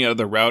if you're coming out of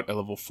the route at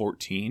level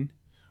 14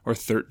 or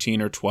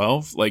 13 or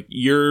 12, like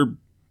you're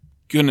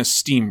going to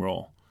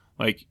steamroll.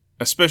 Like,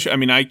 especially, I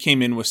mean, I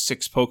came in with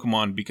 6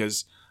 Pokemon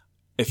because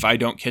if I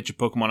don't catch a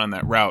Pokemon on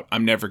that route,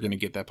 I'm never going to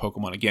get that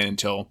Pokemon again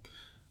until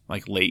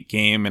like late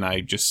game, and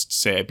I just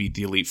say I beat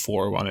the Elite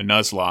Four on a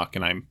Nuzlocke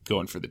and I'm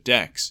going for the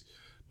Dex.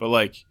 But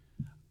like,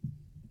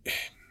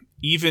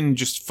 even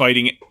just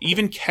fighting,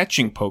 even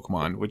catching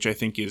Pokemon, which I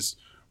think is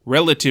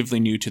relatively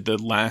new to the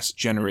last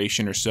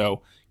generation or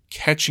so,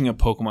 catching a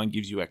Pokemon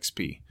gives you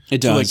XP.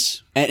 It does.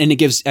 So like, and it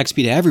gives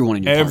XP to everyone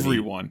in your party.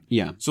 Everyone.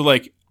 Yeah. So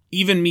like,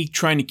 even me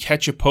trying to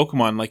catch a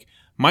Pokemon, like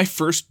my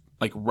first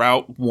like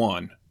Route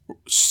 1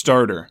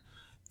 starter,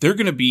 they're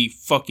going to be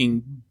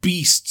fucking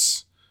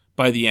beasts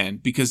by the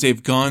end because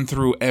they've gone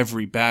through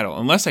every battle.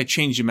 Unless I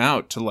change them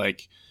out to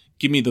like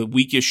give me the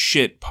weakest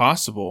shit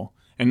possible.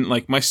 And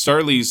like my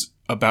Starly's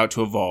about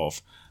to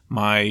evolve.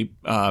 My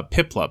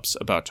Piplup's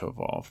about to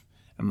evolve.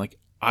 I'm like,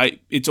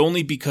 it's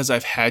only because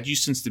I've had you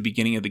since the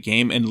beginning of the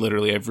game, and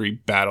literally every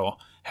battle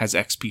has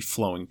XP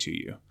flowing to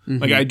you. Mm-hmm.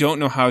 Like I don't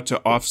know how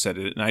to offset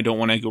it, and I don't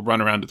want to go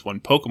run around with one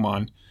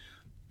Pokemon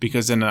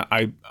because then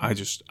I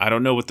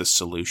don't know what the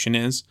solution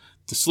is.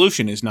 The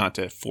solution is not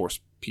to force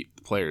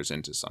players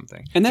into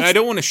something. And I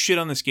don't want to shit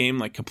on this game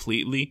like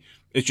completely.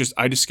 It's just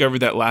I discovered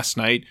that last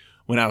night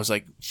when I was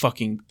like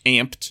fucking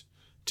amped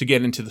to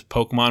get into the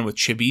Pokemon with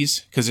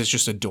Chibis because it's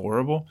just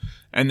adorable.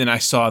 And then I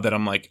saw that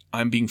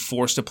I'm being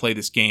forced to play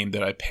this game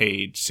that I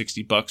paid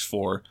 $60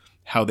 for,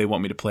 how they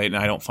want me to play it, and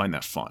I don't find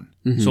that fun.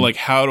 Mm-hmm. So like,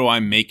 how do I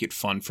make it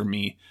fun for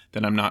me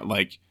that I'm not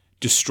like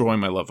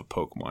destroying my love of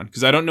Pokemon?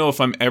 Because I don't know if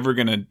I'm ever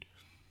gonna,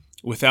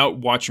 without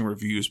watching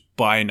reviews,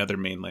 buy another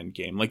mainland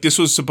game. Like this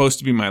was supposed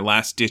to be my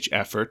last ditch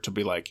effort to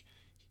be like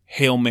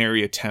Hail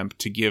Mary attempt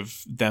to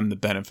give them the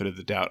benefit of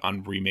the doubt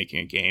on remaking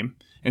a game,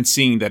 and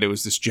seeing that it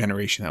was this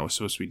generation that was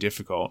supposed to be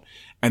difficult,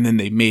 and then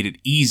they made it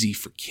easy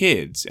for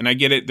kids. And I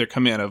get it, they're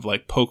coming out of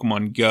like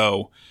Pokemon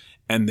Go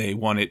and they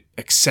want it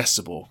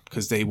accessible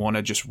because they want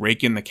to just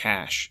rake in the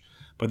cash,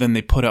 but then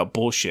they put out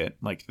bullshit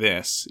like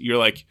this. You're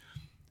like,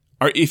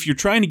 if you're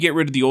trying to get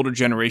rid of the older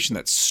generation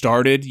that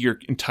started your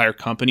entire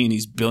company in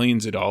these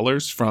billions of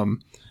dollars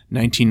from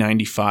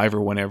 1995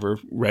 or whenever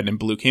Red and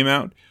Blue came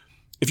out,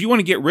 if you want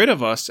to get rid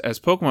of us as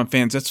Pokemon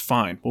fans, that's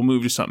fine. We'll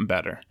move to something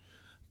better.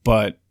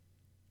 But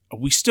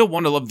we still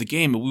want to love the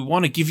game, and we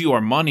want to give you our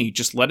money.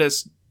 Just let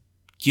us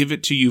give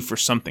it to you for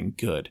something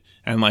good.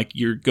 And like,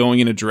 you're going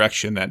in a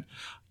direction that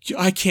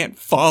I can't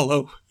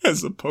follow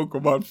as a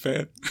Pokemon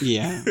fan.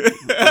 Yeah.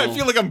 I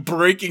feel like I'm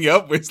breaking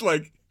up. It's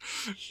like,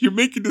 you're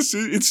making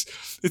decisions.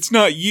 It's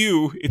not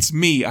you. It's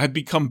me. I've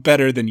become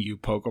better than you,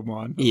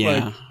 Pokemon.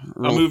 Yeah. Like,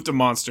 I'll move to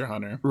Monster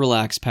Hunter.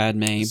 Relax,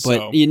 Padme.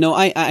 But you know,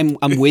 I'm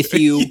with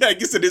you. Yeah, I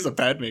guess it is a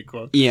Padme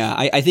quote. Yeah,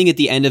 I think at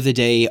the end of the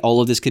day, all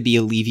of this could be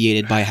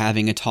alleviated by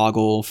having a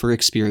toggle for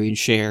experience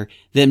share.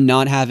 Them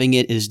not having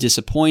it is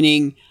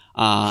disappointing.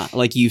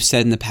 Like you've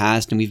said in the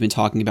past, and we've been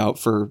talking about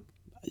for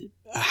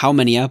how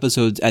many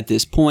episodes at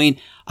this point.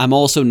 I'm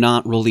also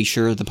not really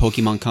sure the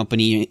Pokemon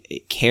Company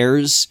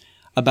cares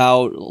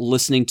about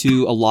listening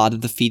to a lot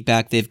of the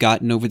feedback they've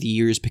gotten over the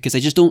years, because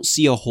I just don't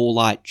see a whole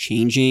lot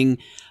changing.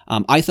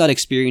 I thought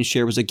experience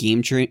share was a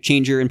game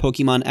changer in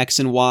Pokemon X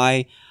and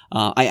Y.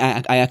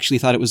 I actually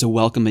thought it was a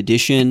welcome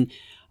addition.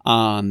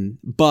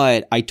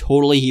 But I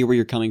totally hear where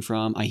you're coming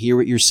from. I hear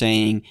what you're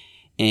saying.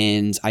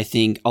 And I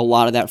think a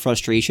lot of that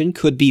frustration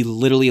could be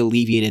literally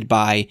alleviated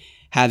by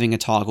having a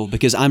toggle,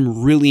 because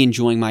I'm really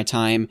enjoying my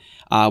time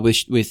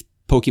with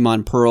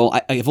Pokemon Pearl.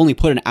 I've only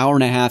put an hour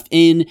and a half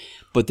in,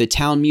 but the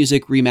town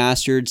music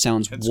remastered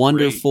sounds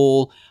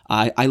wonderful.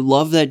 I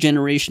love that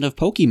generation of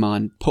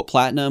Pokemon.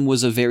 Platinum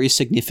was a very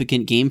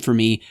significant game for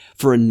me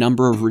for a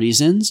number of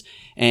reasons,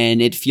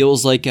 and it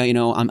feels like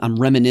I'm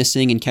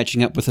reminiscing and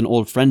catching up with an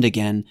old friend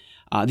again.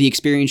 The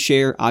experience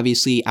share,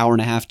 obviously, hour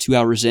and a half, 2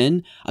 hours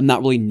in, I'm not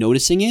really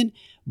noticing it,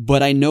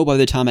 but I know by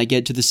the time I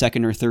get to the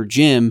second or third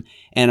gym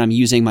and I'm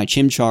using my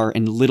Chimchar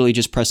and literally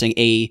just pressing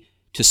A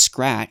to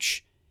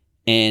scratch,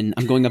 and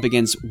I'm going up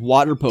against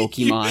water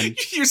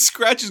Pokemon. Your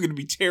scratch is going to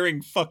be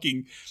tearing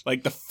fucking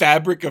like the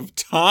fabric of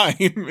time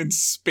and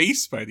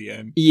space by the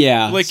end.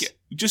 Yeah. Like,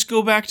 just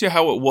go back to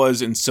how it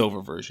was in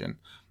Silver version,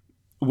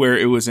 where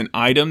it was an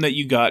item that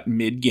you got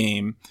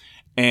mid-game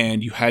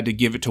and you had to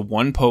give it to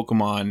one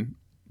Pokemon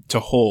to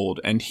hold,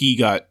 and he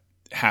got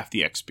half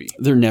the XP.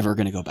 They're never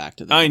going to go back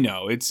to that. I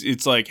know.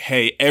 It's like,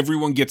 hey,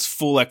 everyone gets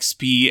full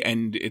XP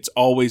and it's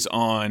always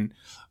on.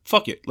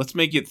 Fuck it. Let's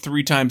make it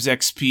 3 times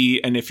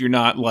XP. And if you're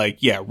not like,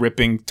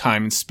 ripping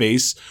time and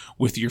space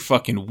with your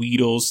fucking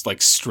Weedle's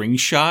like string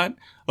shot,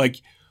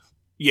 like,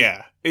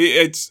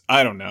 it's,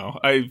 I don't know.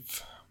 I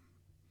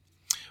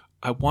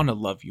want to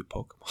love you,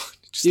 Pokemon.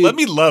 Just let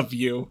me love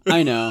you.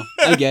 I know.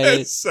 I get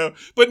it.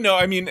 But no,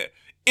 I mean,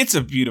 it's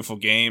a beautiful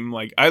game.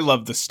 Like, I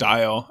love the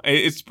style.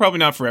 It's probably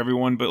not for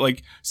everyone, but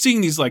like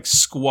seeing these like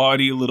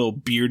squatty little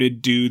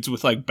bearded dudes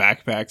with like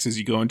backpacks as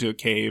you go into a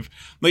cave,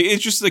 like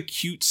it's just a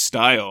cute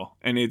style,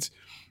 and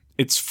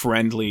it's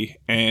friendly.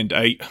 And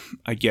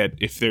I get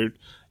if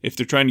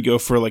they're trying to go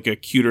for like a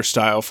cuter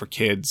style for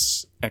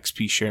kids,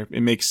 XP share,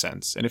 it makes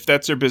sense. And if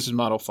that's their business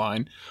model,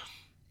 fine.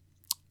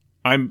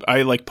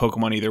 I like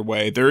Pokemon either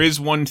way. There is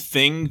one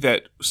thing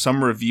that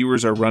some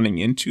reviewers are running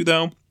into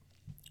though,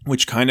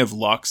 which kind of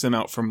locks them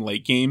out from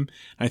late game.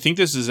 I think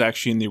this is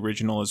actually in the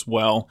original as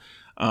well.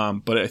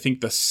 But I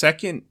think the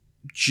second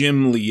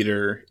gym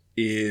leader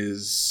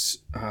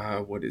is,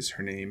 what is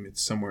her name?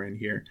 It's somewhere in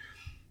here.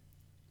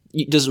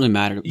 It doesn't really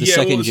matter. The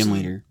second gym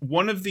leader.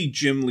 One of the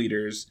gym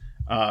leaders,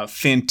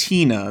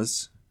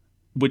 Fantina's,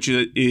 which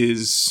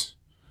is,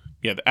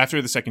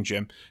 after the second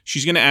gym,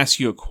 she's going to ask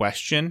you a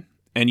question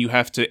and you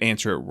have to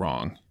answer it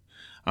wrong.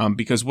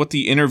 Because what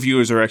the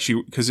interviewers are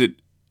actually, because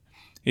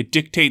it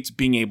dictates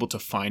being able to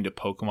find a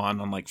Pokemon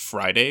on like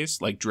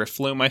Fridays, like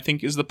Drifloon, I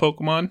think is the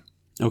Pokemon.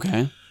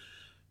 Okay.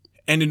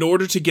 And in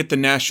order to get the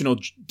national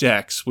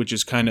dex, which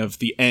is kind of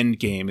the end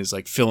game, is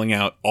like filling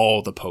out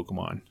all the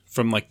Pokemon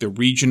from like the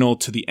regional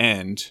to the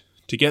end.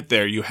 To get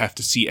there, you have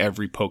to see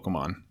every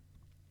Pokemon.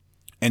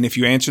 And if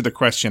you answer the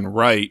question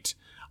right,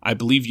 I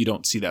believe you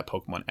don't see that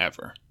Pokemon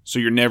ever. So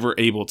you're never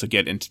able to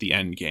get into the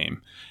end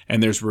game.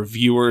 And there's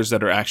reviewers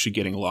that are actually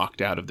getting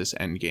locked out of this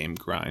end game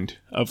grind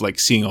of like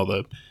seeing all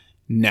the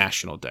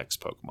national dex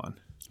Pokemon.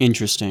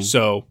 Interesting.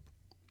 So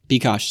be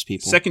cautious,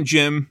 people. Second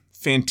gym,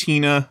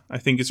 Fantina, I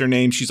think is her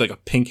name. She's like a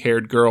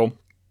pink-haired girl.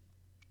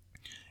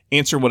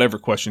 Answer whatever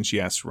question she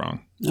asks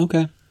wrong.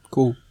 Okay,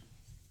 cool.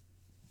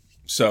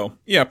 So,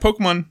 yeah,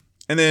 Pokemon.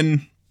 And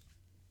then,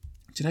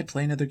 did I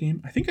play another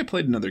game? I think I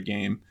played another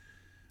game.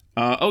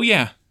 Oh,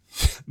 yeah.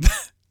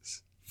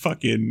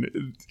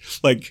 Fucking,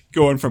 like,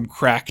 going from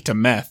crack to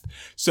meth.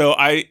 So,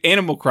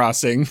 Animal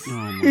Crossing. Oh,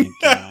 my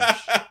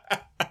gosh.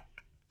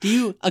 Do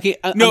you... Okay.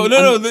 No.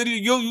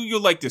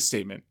 You'll like this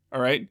statement,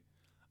 all right?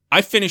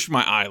 I finished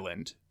my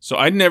island, so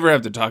I'd never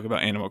have to talk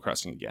about Animal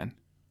Crossing again.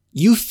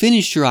 You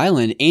finished your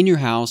island and your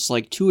house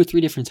like 2 or 3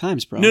 different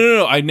times, bro.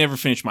 No. I never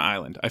finished my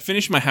island. I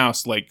finished my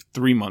house like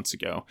 3 months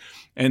ago.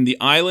 And the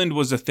island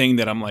was a thing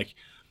that I'm like,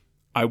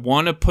 I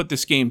want to put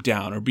this game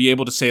down or be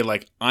able to say,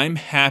 like, I'm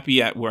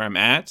happy at where I'm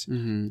at,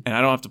 and I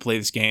don't have to play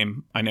this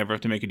game. I never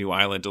have to make a new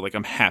island. Like,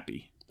 I'm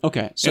happy.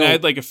 Okay. So and I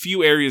had like a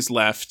few areas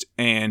left,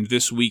 and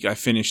this week I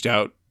finished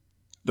out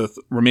the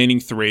remaining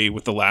 3,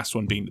 with the last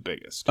one being the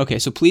biggest. Okay,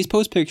 so please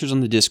post pictures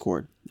on the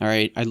Discord. All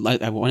right, I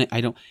want it. I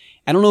don't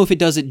know if it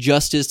does it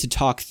justice to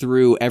talk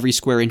through every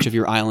square inch of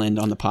your island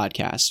on the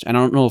podcast. And I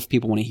don't know if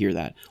people want to hear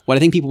that. What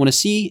I think people want to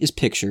see is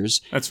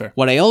pictures. That's fair.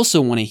 What I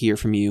also want to hear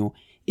from you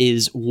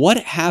is what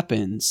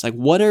happens. Like,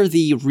 what are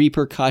the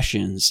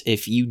repercussions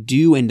if you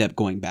do end up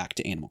going back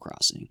to Animal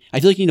Crossing?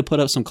 I feel like you need to put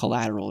up some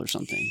collateral or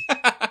something.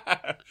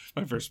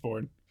 My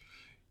firstborn.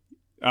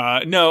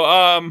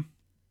 No.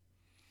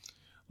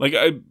 Like,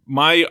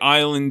 my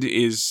island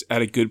is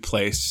at a good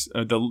place.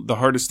 The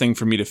hardest thing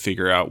for me to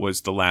figure out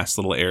was the last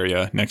little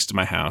area next to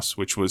my house,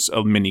 which was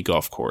a mini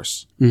golf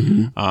course.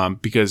 Mm-hmm.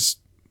 Because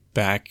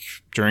back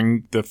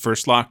during the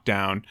first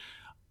lockdown,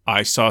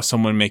 I saw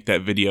someone make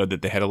that video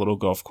that they had a little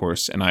golf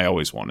course, and I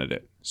always wanted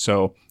it.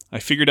 So I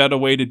figured out a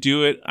way to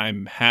do it.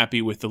 I'm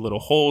happy with the little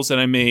holes that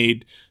I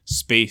made,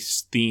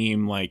 space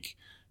theme, like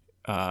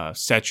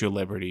Statue of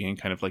Liberty and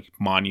kind of like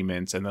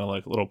monuments, and then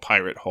like a little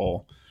pirate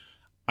hole.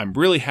 I'm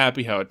really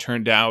happy how it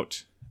turned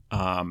out.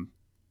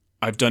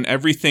 I've done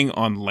everything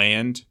on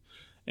land,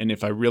 and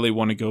if I really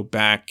want to go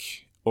back,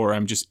 or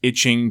I'm just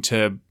itching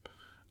to,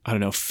 I don't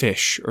know,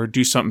 fish or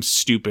do something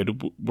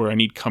stupid where I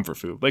need comfort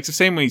food, like the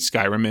same way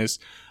Skyrim is,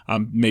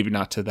 maybe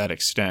not to that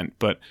extent,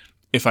 but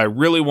if I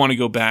really want to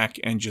go back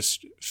and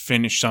just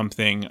finish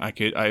something, I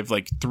have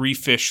like 3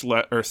 fish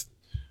or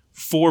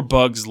 4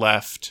 bugs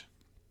left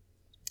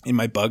in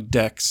my bug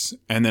decks,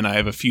 and then I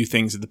have a few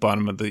things at the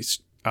bottom of the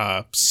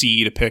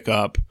sea to pick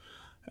up,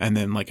 and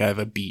then like I have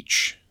a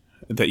beach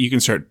that you can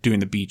start doing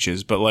the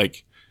beaches, but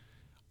like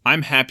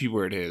I'm happy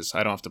where it is.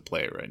 I don't have to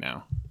play it right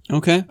now.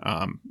 Okay.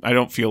 I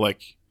don't feel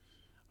like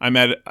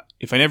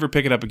if I never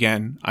pick it up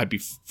again, I'd be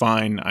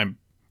fine. I'm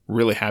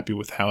really happy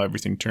with how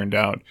everything turned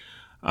out.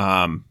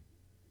 I'll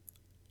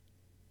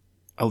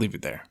leave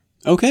it there.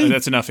 Okay.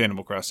 That's enough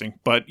Animal Crossing.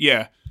 But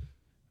yeah,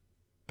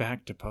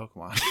 back to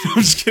Pokemon.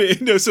 I'm just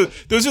kidding. No, so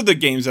those are the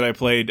games that I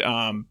played.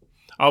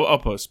 I'll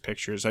post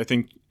pictures. I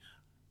think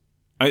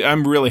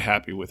I'm really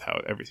happy with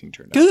how everything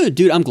turned out. Good,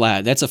 dude. I'm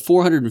glad. That's a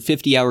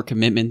 450-hour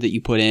commitment that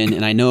you put in,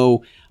 and I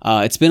know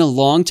it's been a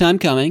long time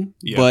coming,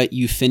 but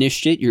you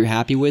finished it. You're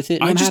happy with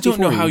it. And I just don't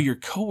know how your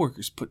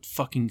coworkers put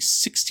fucking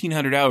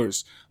 1,600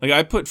 hours. Like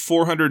I put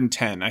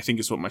 410, I think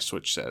is what my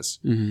Switch says,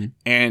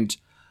 and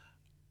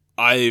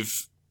I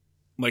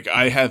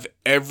have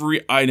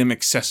every item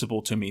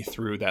accessible to me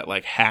through that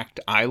like hacked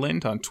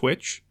island on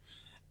Twitch.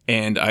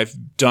 And I've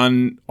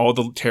done all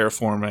the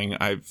terraforming.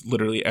 I've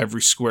literally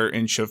every square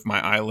inch of my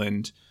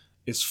island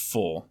is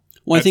full.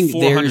 Well, I think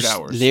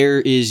there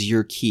is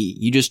your key.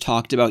 You just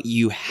talked about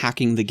you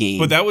hacking the game.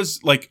 But that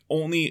was like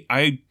only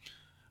I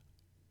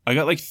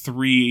got like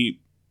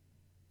 3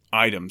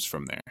 items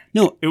from there.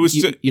 No, it was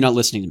you're not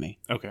listening to me.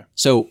 Okay.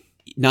 So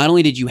not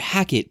only did you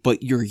hack it,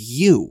 but you're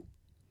you.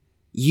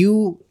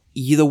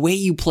 The way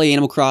you play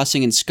Animal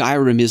Crossing and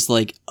Skyrim is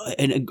like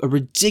a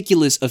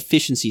ridiculous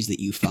efficiencies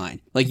that you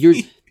find. Like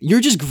you're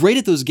just great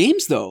at those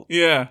games though.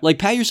 Yeah. Like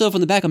pat yourself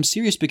on the back. I'm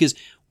serious because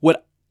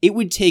what it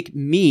would take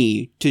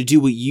me to do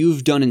what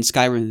you've done in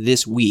Skyrim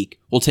this week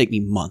will take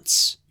me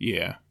months.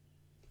 Yeah.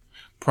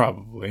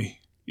 Probably.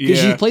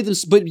 Because you played them,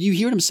 but you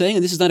hear what I'm saying?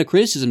 And this is not a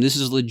criticism. This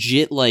is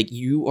legit. Like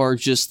you are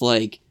just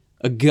like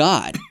a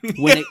god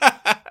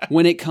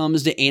when it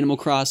comes to Animal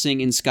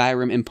Crossing and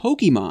Skyrim and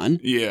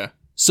Pokemon. Yeah.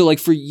 So, like,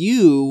 for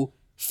you,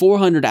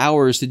 400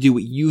 hours to do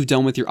what you've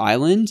done with your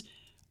island,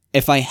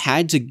 if I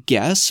had to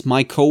guess,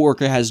 my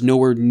coworker has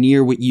nowhere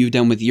near what you've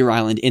done with your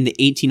island in the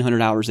 1,800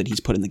 hours that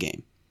he's put in the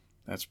game.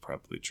 That's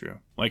probably true.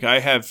 Like, I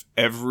have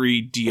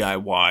every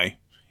DIY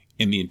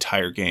in the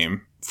entire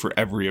game for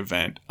every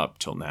event up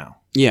till now.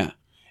 Yeah.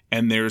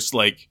 And there's,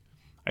 like,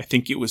 I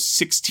think it was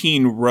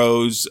 16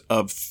 rows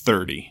of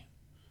 30,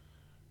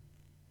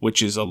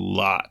 which is a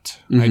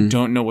lot. I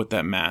don't know what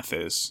that math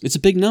is. It's a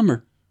big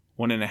number.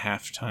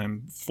 1.5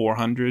 times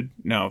 400?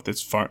 No,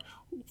 that's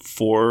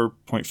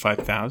 4.5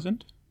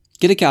 thousand.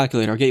 Get a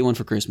calculator. I'll get you one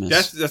for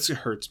Christmas. That's what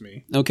hurts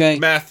me. Okay.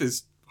 Math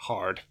is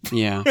hard.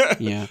 Yeah,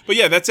 yeah. But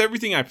yeah, that's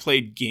everything I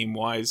played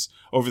game-wise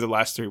over the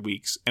last 3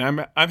 weeks,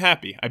 and I'm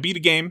happy. I beat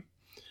a game.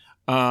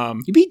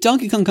 You beat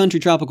Donkey Kong Country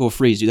Tropical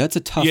Freeze, dude. That's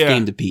a tough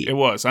game to beat. It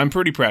was. I'm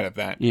pretty proud of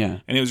that. Yeah.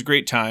 And it was a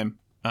great time.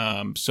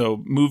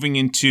 So moving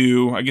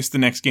into, I guess the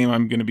next game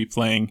I'm going to be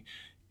playing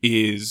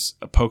is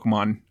a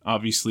Pokemon,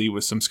 obviously,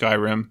 with some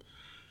Skyrim.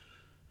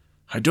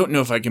 I don't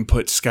know if I can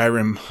put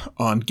Skyrim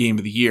on Game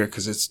of the Year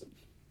because it's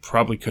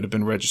probably could have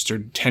been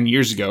registered 10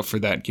 years ago for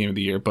that Game of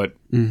the Year, but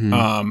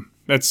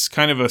that's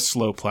kind of a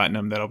slow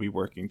platinum that I'll be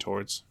working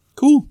towards.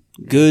 Cool.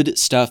 Good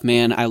stuff,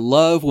 man. I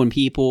love when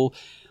people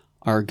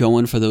are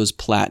going for those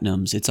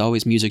platinums. It's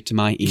always music to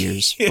my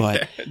ears.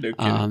 But no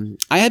kidding.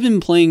 I haven't been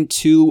playing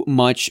too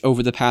much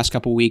over the past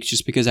couple weeks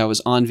just because I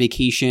was on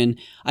vacation.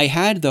 I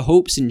had the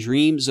hopes and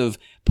dreams of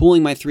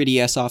pulling my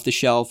 3DS off the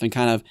shelf and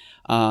kind of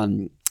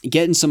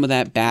getting some of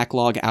that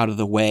backlog out of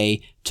the way.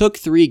 Took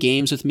 3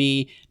 games with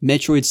me: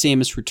 Metroid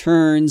Samus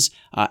Returns,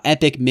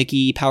 Epic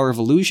Mickey Power of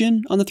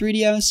Illusion on the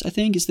 3DS, I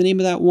think is the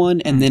name of that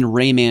one, and then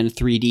Rayman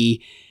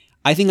 3D.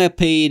 I think I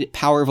played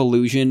Power of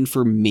Illusion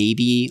for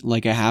maybe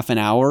like a half an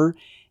hour,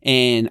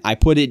 and I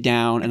put it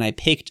down and I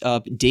picked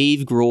up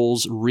Dave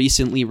Grohl's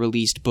recently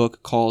released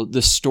book called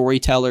The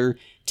Storyteller: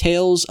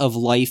 Tales of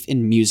Life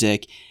and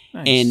Music.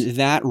 Nice. And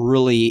that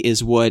really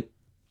is what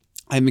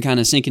I've been kind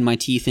of sinking my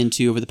teeth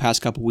into over the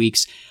past couple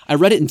weeks. I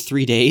read it in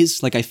 3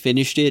 days. Like I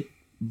finished it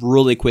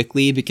really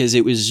quickly because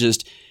it was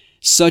just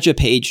such a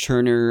page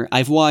turner.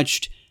 I've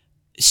watched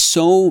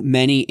so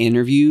many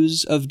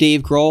interviews of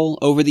Dave Grohl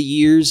over the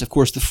years. Of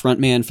course, the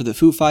frontman for the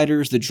Foo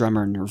Fighters, the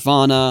drummer in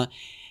Nirvana.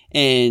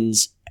 And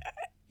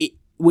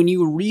when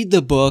you read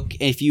the book,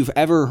 if you've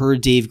ever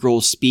heard Dave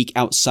Grohl speak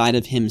outside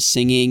of him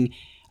singing,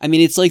 I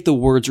mean, it's like the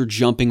words are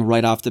jumping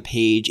right off the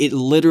page. It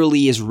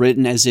literally is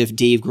written as if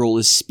Dave Grohl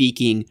is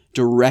speaking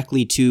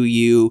directly to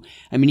you.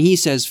 I mean, he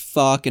says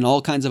fuck and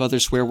all kinds of other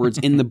swear words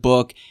in the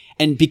book.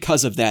 And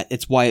because of that,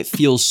 it's why it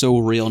feels so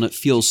real and it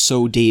feels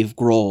so Dave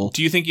Grohl.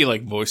 Do you think he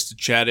like voice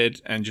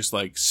chatted and just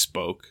like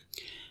spoke?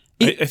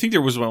 I think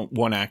there was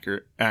one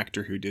actor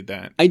who did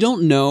that. I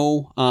don't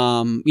know.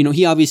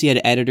 He obviously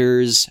had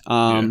editors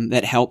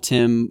that helped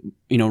him,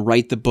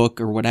 write the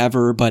book or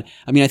whatever. But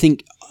I mean, I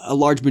think a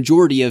large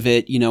majority of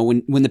it,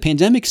 when the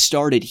pandemic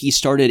started, he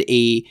started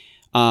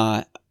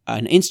an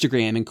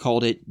Instagram and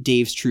called it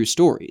Dave's True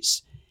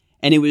Stories.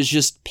 And it was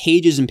just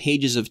pages and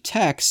pages of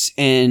text,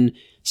 and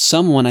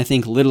someone, I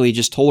think, literally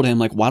just told him,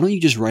 like, why don't you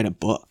just write a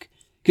book?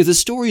 Because the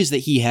stories that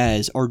he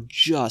has are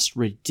just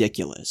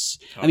ridiculous.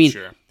 Oh, I mean,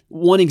 sure.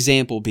 one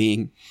example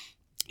being,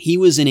 he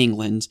was in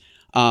England,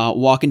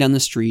 walking down the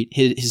street.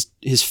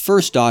 His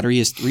first daughter, he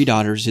has 3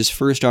 daughters. His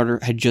first daughter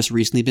had just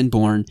recently been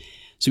born.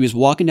 So he was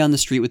walking down the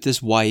street with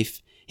his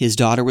wife. His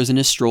daughter was in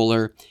a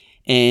stroller,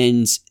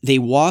 and they're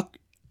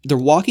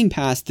walking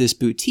past this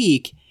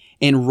boutique,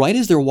 and right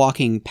as they're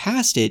walking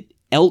past it,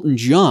 Elton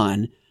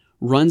John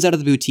runs out of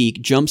the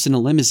boutique, jumps in a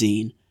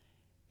limousine,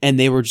 and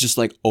they were just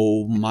like,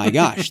 oh my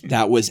gosh,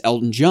 that was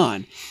Elton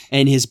John.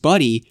 And his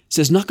buddy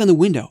says, knock on the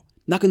window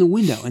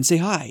and say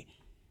hi.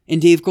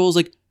 And Dave Grohl's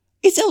like,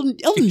 it's Elton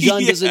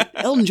John.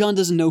 Elton John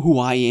doesn't know who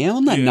I am.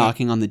 I'm not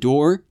knocking on the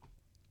door.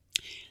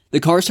 The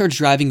car starts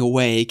driving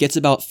away. It gets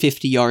about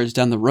 50 yards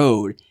down the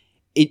road.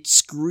 It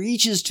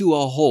screeches to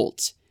a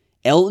halt.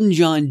 Elton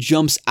John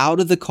jumps out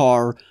of the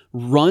car,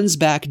 runs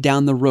back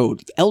down the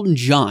road. Elton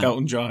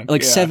John,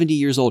 like 70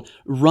 years old,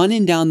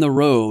 running down the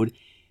road,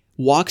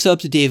 walks up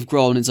to Dave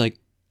Grohl and is like,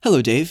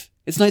 hello, Dave.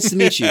 It's nice to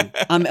meet you.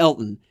 I'm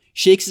Elton.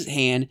 Shakes his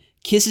hand,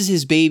 kisses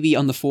his baby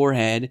on the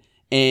forehead,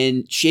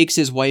 and shakes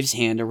his wife's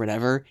hand or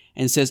whatever,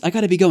 and says, I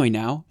gotta be going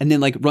now. And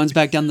then, like, runs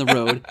back down the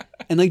road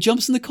and, like,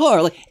 jumps in the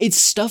car. Like, it's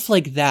stuff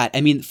like that.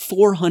 I mean,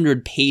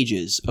 400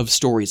 pages of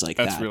stories like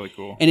that. That's really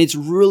cool. And it's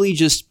really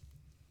just,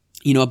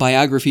 you know, a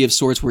biography of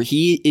sorts where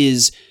he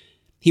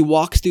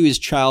walks through his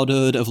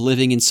childhood of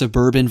living in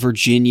suburban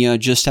Virginia,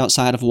 just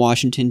outside of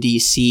Washington,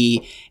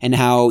 D.C., and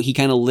how he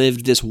kind of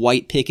lived this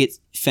white picket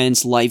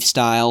fence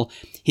lifestyle.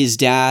 His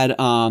dad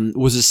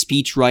was a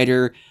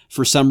speechwriter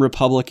for some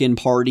Republican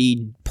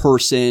Party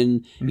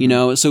person, you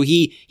know, so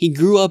he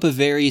grew up a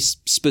very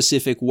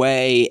specific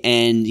way,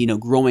 and, you know,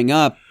 growing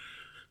up,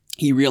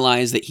 he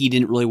realized that he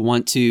didn't really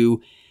want to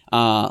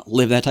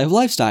live that type of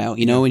lifestyle,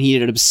 you know, and he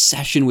had an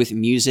obsession with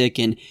music,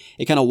 and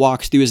it kind of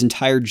walks through his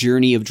entire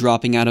journey of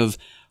dropping out of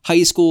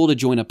high school to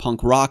join a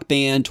punk rock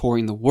band,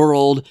 touring the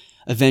world,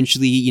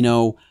 eventually, you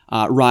know,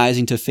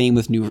 rising to fame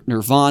with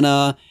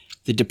Nirvana,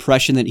 the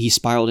depression that he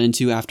spiraled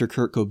into after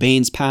Kurt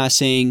Cobain's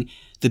passing,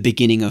 the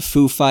beginning of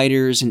Foo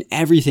Fighters, and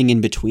everything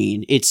in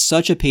between. It's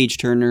such a page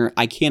turner.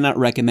 I cannot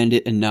recommend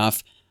it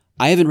enough.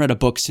 I haven't read a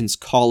book since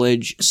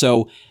college,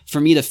 so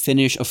for me to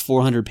finish a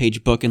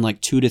 400-page book in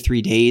like 2 to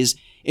 3 days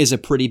is a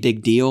pretty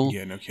big deal.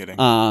 Yeah, no kidding.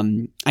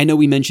 I know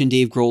we mention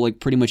Dave Grohl like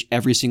pretty much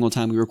every single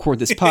time we record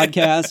this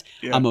podcast.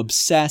 Yeah. I'm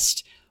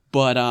obsessed,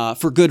 but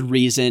for good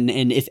reason.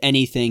 And if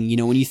anything, you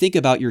know, when you think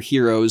about your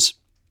heroes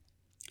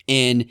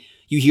and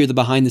you hear the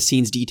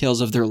behind-the-scenes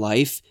details of their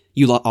life,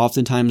 you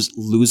oftentimes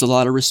lose a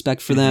lot of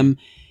respect for them.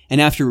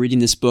 And after reading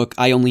this book,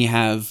 I only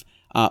have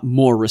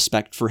more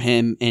respect for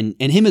him and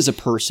him as a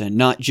person,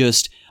 not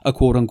just a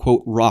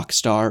quote-unquote rock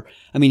star.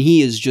 I mean,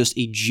 he is just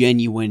a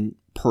genuine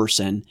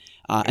person,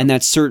 and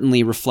that's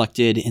certainly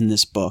reflected in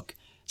this book.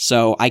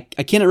 So I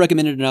cannot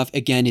recommend it enough.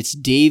 Again, it's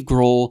Dave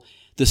Grohl,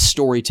 The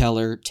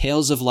Storyteller,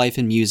 Tales of Life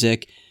and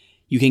Music.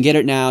 You can get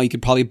it now. You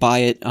could probably buy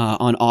it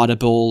on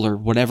Audible or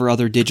whatever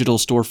other digital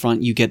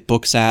storefront you get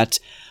books at.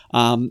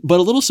 But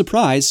a little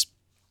surprise.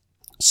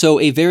 So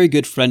a very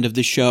good friend of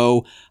the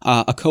show,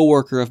 a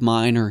coworker of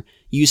mine, or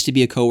used to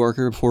be a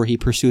coworker before he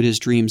pursued his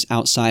dreams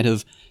outside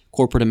of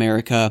corporate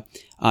America,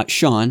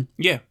 Sean.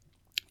 Yeah.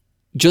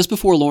 Just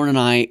before Lauren and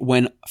I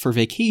went for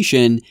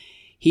vacation,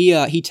 he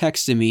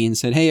texted me and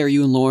said, "Hey, are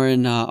you and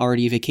Lauren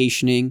already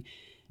vacationing?"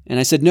 And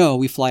I said, "No,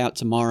 we fly out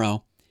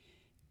tomorrow."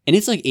 And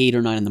it's like 8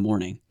 or 9 in the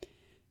morning.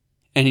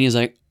 And he's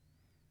like,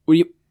 do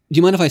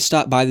you mind if I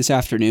stop by this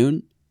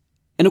afternoon?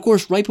 And of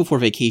course, right before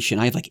vacation,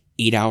 I have like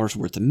 8 hours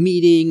worth of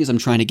meetings. I'm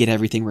trying to get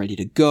everything ready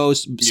to go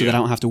so that I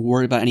don't have to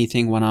worry about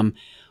anything when I'm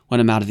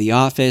out of the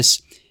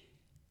office.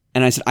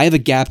 And I said, I have a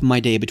gap in my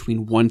day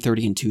between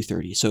 1:30 and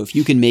 2:30. So if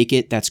you can make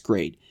it, that's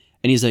great.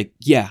 And he's like,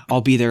 yeah, I'll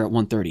be there at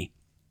 1:30.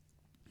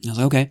 I was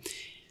like, okay.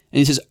 And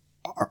he says,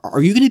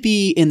 are you going to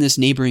be in this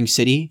neighboring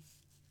city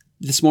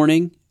this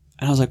morning?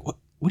 And I was like, what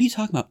are you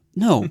talking about?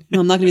 No,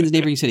 I'm not going to be in this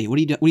neighboring city. What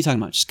are you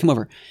talking about? Just come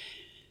over.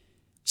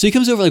 So he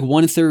comes over like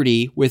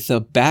 1:30 with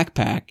a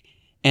backpack,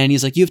 and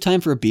he's like, you have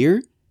time for a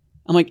beer?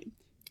 I'm like,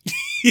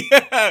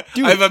 yeah,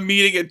 dude, I have a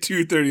meeting at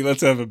 2:30.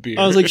 Let's have a beer.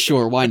 I was like,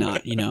 sure, why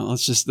not? You know,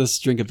 let's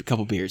drink a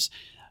couple beers.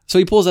 So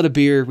he pulls out a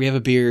beer. We have a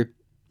beer.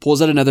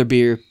 Pulls out another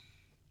beer.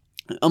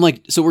 I'm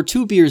like, so we're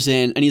 2 beers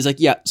in, and he's like,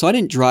 yeah, so I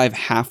didn't drive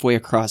halfway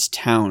across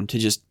town to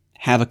just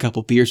have a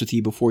couple beers with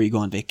you before you go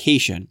on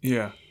vacation.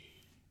 Yeah.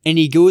 And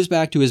he goes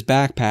back to his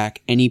backpack,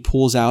 and he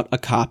pulls out a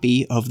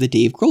copy of the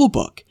Dave Grohl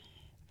book.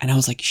 And I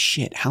was like,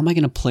 shit, how am I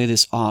going to play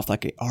this off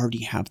like I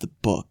already have the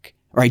book?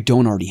 Or I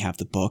don't already have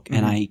the book,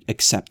 and I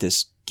accept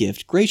this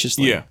gift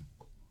graciously. Yeah.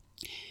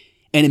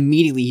 And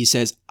immediately he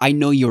says, I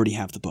know you already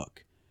have the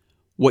book.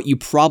 What you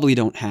probably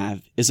don't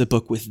have is a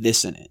book with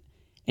this in it.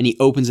 And he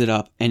opens it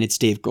up, and it's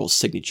Dave Grohl's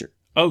signature.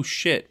 Oh,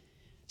 shit.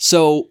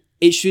 So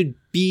it should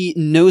be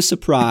no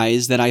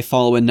surprise that I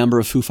follow a number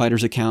of Foo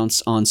Fighters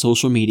accounts on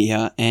social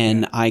media,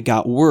 and I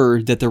got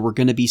word that there were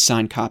going to be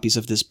signed copies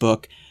of this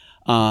book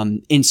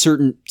in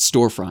certain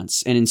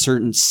storefronts and in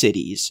certain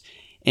cities.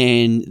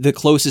 And the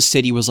closest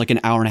city was like an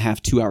hour and a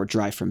half, 2 hour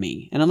drive from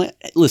me. And I'm like,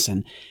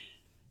 listen,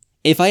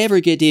 if I ever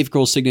get Dave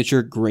Grohl's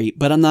signature, great,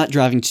 but I'm not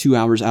driving 2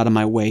 hours out of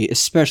my way,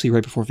 especially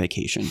right before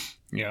vacation.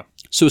 Yeah.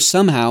 So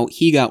somehow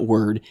he got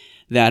word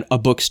that a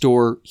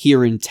bookstore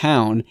here in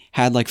town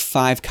had like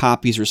 5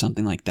 copies or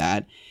something like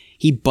that.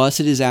 He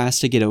busted his ass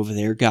to get over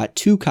there, got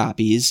 2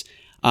 copies,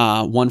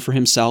 one for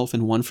himself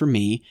and one for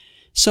me.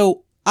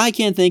 So I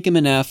can't thank him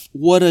enough.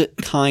 What a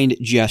kind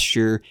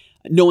gesture,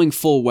 knowing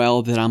full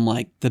well that I'm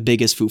like the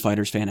biggest Foo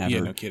Fighters fan ever.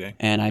 Yeah, no kidding.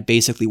 And I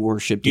basically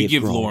worship Dave Grohl. You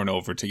give Lauren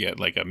over to get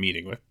like a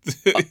meeting with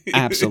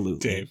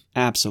Absolutely. Dave.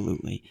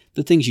 Absolutely.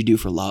 The things you do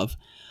for love.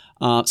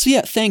 So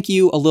yeah, thank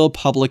you. A little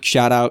public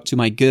shout out to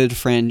my good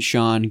friend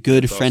Sean,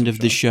 good That's friend awesome, of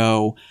the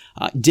Sean.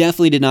 show.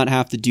 Definitely did not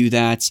have to do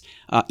that.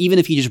 Even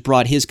if he just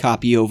brought his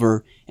copy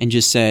over and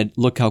just said,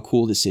 look how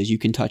cool this is. You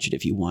can touch it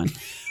if you want.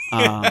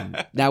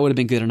 That would have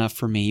been good enough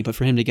for me. But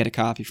for him to get a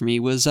copy for me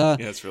was Yeah,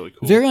 that's really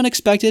cool. very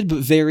unexpected, but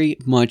very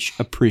much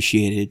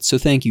appreciated. So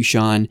thank you,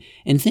 Sean.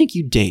 And thank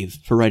you, Dave,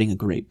 for writing a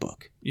great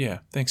book. Yeah,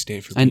 thanks,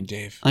 Dave, for being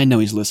Dave. I know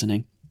he's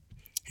listening.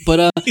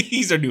 But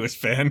He's our newest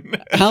fan.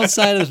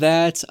 outside of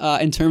that,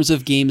 in terms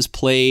of games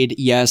played,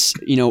 yes,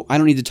 I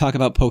don't need to talk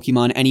about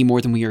Pokemon any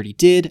more than we already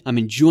did. I'm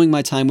enjoying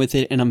my time with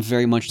it, and I'm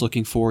very much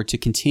looking forward to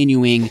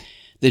continuing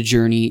the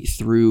journey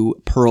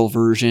through Pearl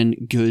version.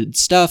 Good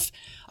stuff.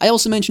 I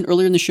also mentioned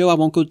earlier in the show, I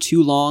won't go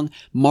too long,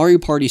 Mario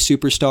Party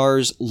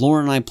Superstars.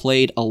 Lauren and I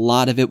played a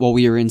lot of it while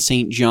we were in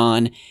St.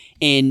 John,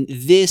 and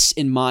this,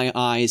 in my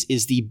eyes,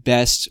 is the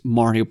best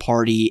Mario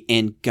Party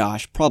in,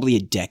 gosh, probably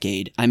a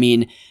decade. I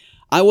mean,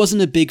 I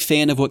wasn't a big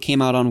fan of what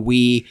came out on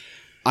Wii.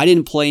 I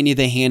didn't play any of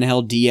the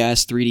handheld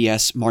DS,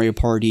 3DS Mario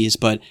Parties,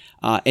 but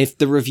if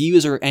the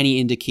reviews are any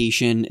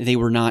indication, they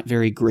were not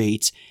very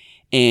great.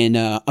 And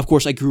of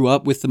course, I grew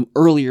up with the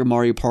earlier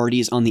Mario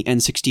Parties on the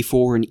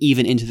N64 and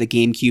even into the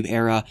GameCube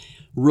era.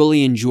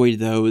 Really enjoyed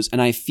those,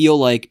 and I feel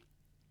like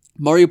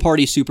Mario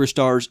Party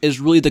Superstars is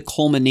really the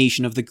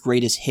culmination of the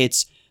greatest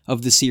hits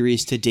of the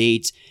series to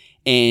date.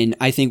 And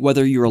I think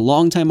whether you're a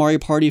longtime Mario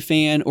Party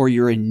fan or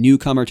you're a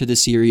newcomer to the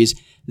series,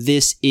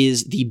 this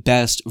is the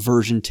best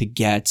version to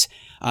get.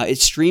 It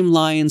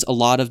streamlines a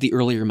lot of the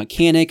earlier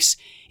mechanics.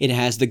 It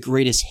has the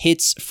greatest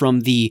hits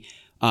from the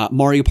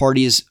Mario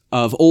Parties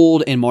of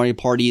old and Mario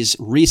Parties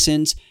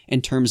recent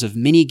in terms of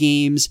mini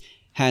games.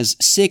 Has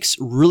 6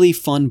 really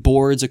fun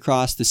boards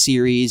across the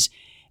series,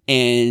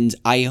 and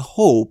I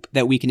hope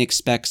that we can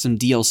expect some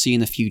DLC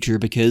in the future,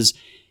 because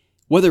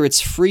whether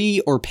it's free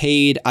or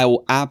paid, I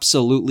will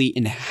absolutely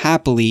and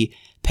happily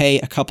pay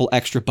a couple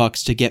extra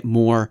bucks to get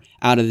more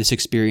out of this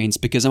experience,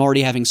 because I'm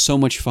already having so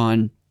much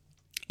fun,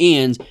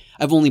 and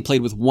I've only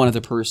played with one other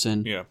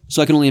person. Yeah.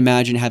 So I can only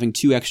imagine having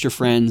 2 extra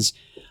friends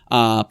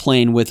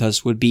playing with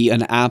us would be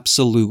an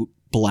absolute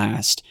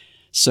blast.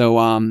 So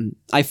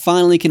I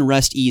finally can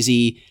rest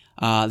easy.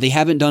 They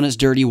haven't done us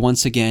dirty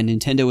once again.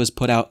 Nintendo has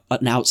put out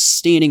an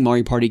outstanding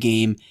Mario Party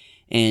game,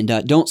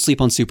 and don't sleep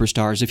on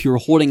Superstars. If you were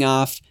holding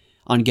off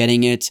on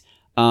getting it,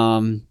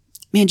 man,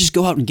 just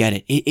go out and get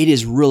it. It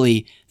is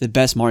really the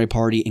best Mario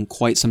Party in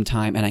quite some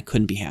time, and I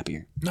couldn't be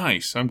happier.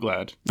 Nice. I'm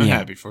glad. I'm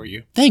happy for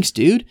you. Thanks,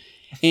 dude.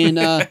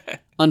 And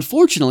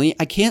unfortunately,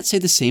 I can't say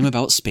the same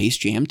about Space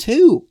Jam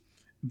 2.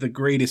 The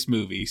greatest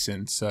movie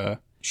since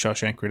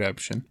Shawshank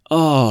Redemption.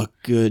 Oh,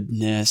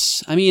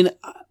 goodness. I mean,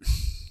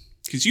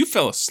 because you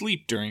fell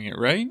asleep during it,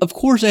 right? of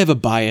course I have a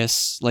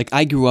bias. Like,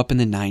 I grew up in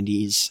the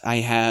 90s. I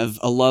have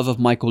a love of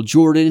Michael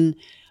Jordan,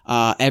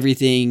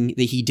 everything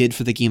that he did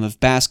for the game of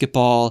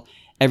basketball,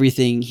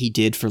 everything he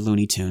did for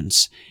Looney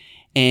Tunes.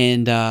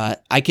 And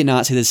I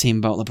cannot say the same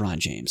about LeBron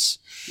James.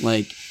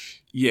 Like,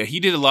 Yeah, he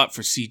did a lot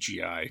for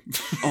CGI.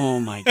 oh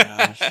my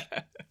gosh.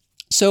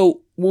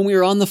 So when we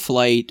were on the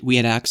flight, we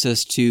had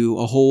access to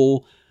a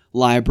whole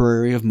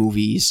library of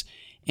movies,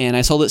 and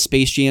I saw that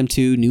Space Jam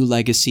 2 New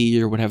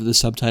Legacy, or whatever the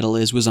subtitle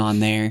is, was on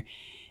there.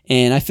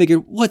 And I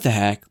figured, what the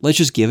heck? Let's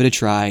just give it a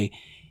try.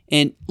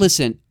 And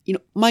listen,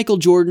 Michael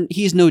Jordan,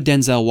 he's no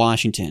Denzel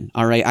Washington,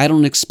 all right? I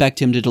don't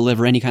expect him to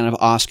deliver any kind of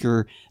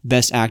Oscar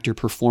Best Actor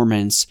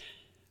performance,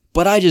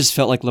 but I just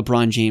felt like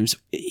LeBron James,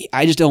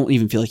 I just don't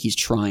even feel like he's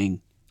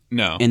trying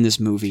No. in this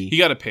movie. He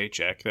got a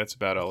paycheck. That's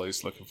about all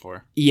he's looking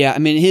for. Yeah, I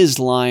mean, his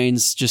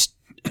lines just...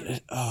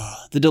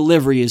 the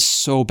delivery is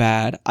so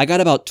bad. I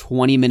got about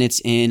 20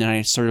 minutes in and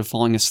I started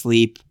falling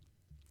asleep.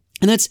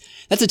 And that's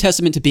a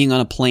testament to being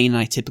on a plane, and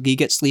I typically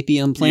get sleepy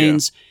on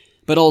planes,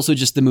 but also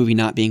just the movie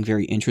not being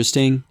very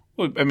interesting.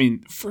 Well, I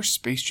mean, first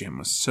Space Jam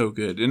was so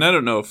good. And I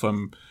don't know if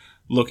I'm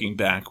looking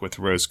back with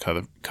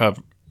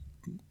rose-covered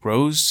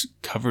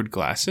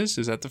glasses.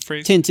 Is that the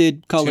phrase?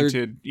 Tinted, colored,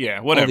 Tinted, yeah,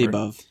 all whatever. the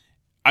above.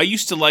 I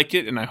used to like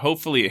it, and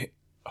hopefully it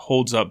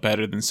holds up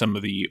better than some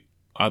of the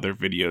other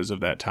videos of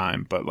that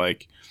time. But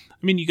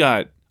you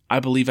got I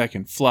Believe I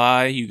Can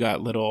Fly. You got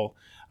little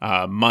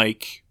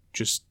Mike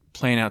just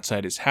playing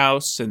outside his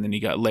house, and then you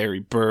got Larry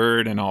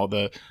Bird and all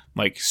the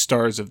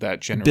stars of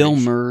that generation. Bill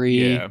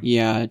Murray,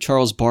 yeah,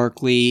 Charles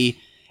Barkley,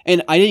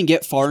 And I didn't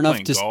get far enough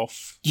Playing to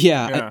golf.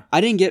 Yeah.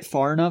 I didn't get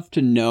far enough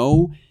to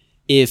know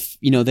if,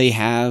 they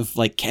have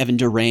like Kevin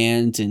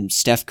Durant and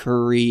Steph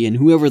Curry and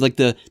whoever like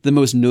the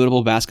most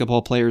notable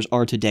basketball players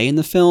are today in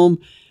the film.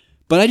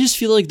 But I just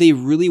feel like they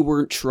really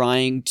weren't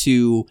trying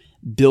to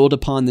build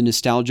upon the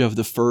nostalgia of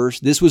the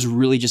first. This was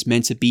really just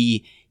meant to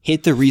be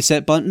hit the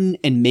reset button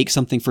and make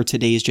something for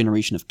today's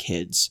generation of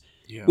kids,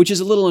 which is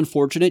a little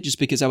unfortunate just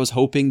because I was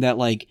hoping that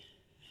like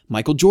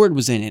Michael Jordan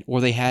was in it or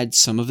they had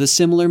some of the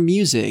similar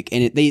music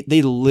and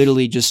they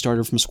literally just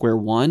started from square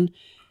one.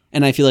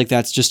 And I feel like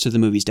that's just to the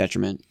movie's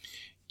detriment.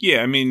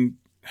 Yeah, I mean,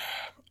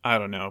 I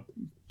don't know.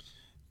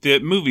 The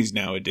movies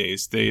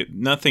nowadays,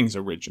 nothing's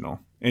original.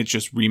 It's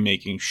just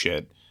remaking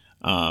shit.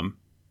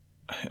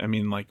 I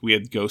mean, like we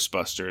had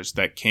Ghostbusters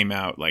that came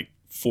out like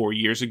 4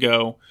 years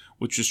ago,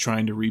 which was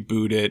trying to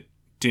reboot it,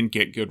 didn't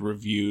get good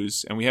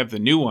reviews, and we have the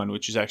new one,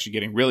 which is actually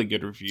getting really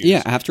good reviews.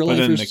 Yeah, Afterlife.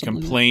 But then the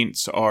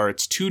complaints are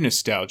it's too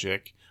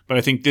nostalgic. But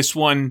I think this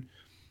one,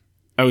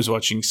 I was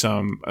watching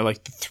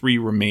like the 3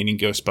 remaining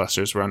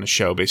Ghostbusters were on the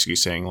show, basically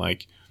saying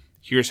like,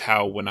 here's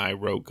how when I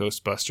wrote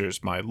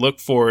Ghostbusters, my look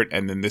for it,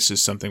 and then this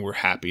is something we're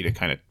happy to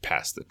kind of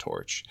pass the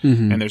torch.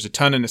 Mm-hmm. And there's a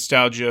ton of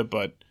nostalgia,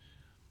 but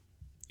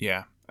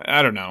yeah,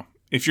 I don't know.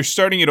 If you're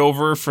starting it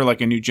over for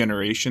like a new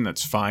generation,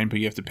 that's fine, but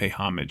you have to pay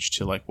homage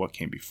to like what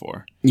came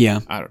before.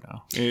 Yeah. I don't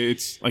know.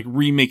 It's like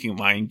remaking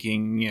Lion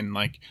King and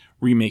like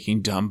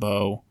remaking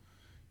Dumbo.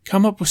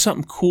 Come up with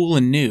something cool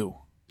and new.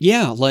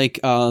 Yeah, like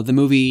the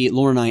movie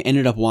Lauren and I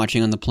ended up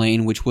watching on the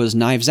plane, which was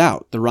Knives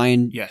Out, the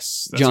Rian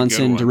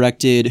Johnson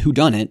directed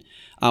whodunit,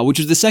 which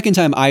was the second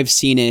time I've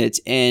seen it.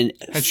 And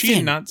had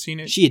she not seen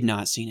it? She had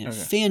not seen it. Okay.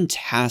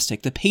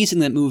 Fantastic. The pace in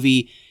that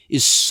movie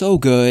is so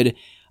good.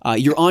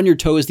 You're on your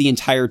toes the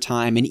entire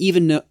time. And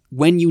even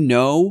when you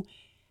know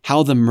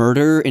how the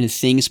murder and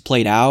things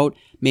played out,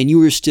 man, you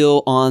were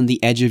still on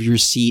the edge of your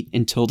seat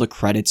until the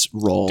credits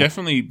roll.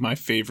 Definitely my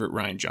favorite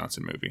Rian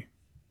Johnson movie.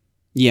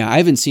 Yeah, I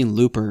haven't seen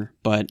Looper,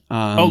 but...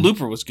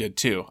 Looper was good,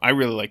 too. I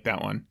really like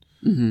that one.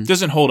 Mm-hmm.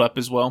 Doesn't hold up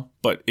as well,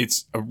 but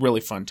it's a really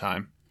fun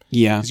time.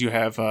 Yeah. Because you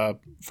have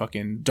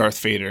fucking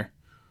Darth Vader.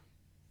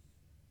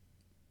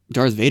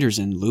 Darth Vader's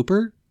in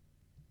Looper?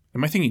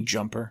 Am I thinking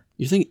Jumper?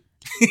 You're thinking...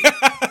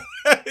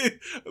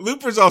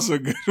 Looper's also a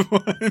good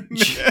one.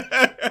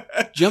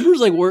 Jumper's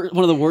like one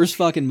of the worst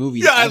fucking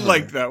movies ever. I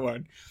like that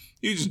one.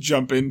 You just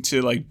jump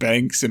into like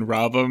banks and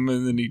rob them,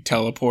 and then you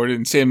teleport,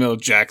 and Samuel L.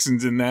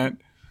 Jackson's in that.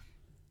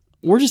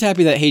 We're just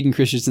happy that Hayden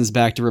Christensen's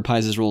back to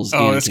reprise his role as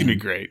Anakin. That's going to be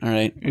great. All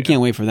right. Yeah. We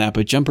can't wait for that.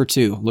 But Jumper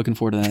 2, looking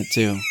forward to that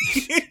too.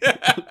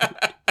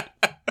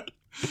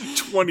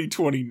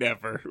 2020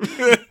 never.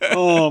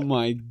 Oh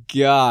my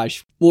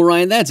gosh. Well,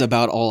 Ryan, that's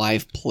about all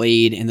I've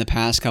played in the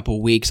past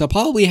couple weeks. I'll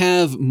probably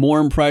have more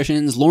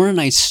impressions. Lauren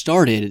and I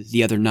started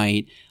the other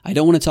night. I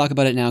don't want to talk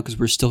about it now because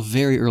we're still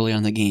very early on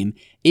in the game.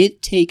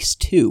 It Takes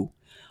Two.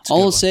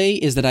 All I'll say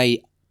is that I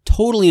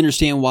totally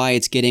understand why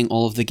it's getting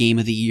all of the Game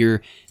of the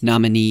Year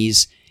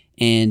nominees.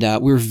 And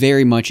we're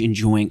very much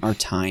enjoying our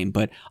time.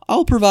 But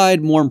I'll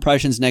provide more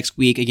impressions next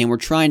week. Again, we're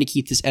trying to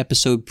keep this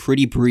episode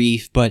pretty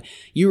brief, but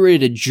you're ready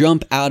to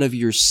jump out of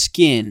your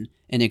skin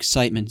in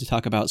excitement to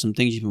talk about some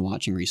things you've been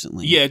watching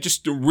recently. Yeah,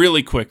 just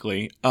really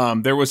quickly.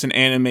 There was an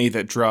anime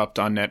that dropped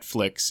on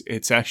Netflix.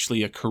 It's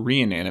actually a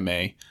Korean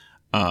anime.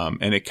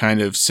 And it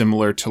kind of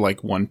similar to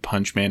like One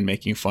Punch Man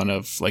making fun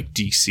of like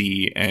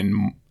DC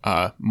and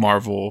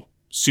Marvel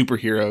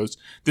superheroes.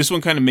 This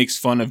one kind of makes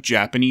fun of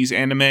Japanese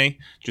anime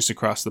just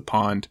across the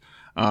pond.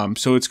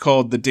 So it's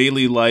called The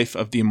Daily Life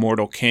of the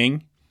Immortal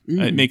King.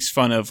 It makes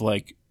fun of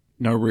like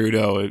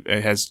Naruto.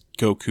 It has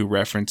Goku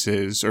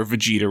references or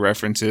Vegeta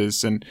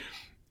references, and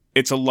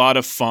it's a lot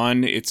of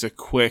fun. It's a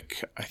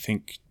quick, I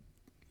think,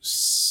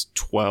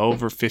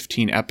 12 or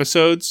 15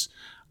 episodes.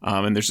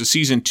 And there's a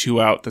season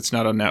 2 out that's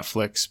not on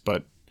Netflix,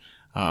 but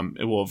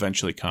it will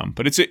eventually come.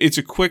 But it's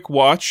a quick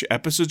watch.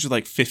 Episodes are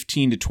like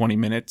 15 to 20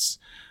 minutes.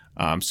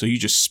 So you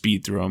just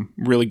speed through them.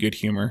 Really good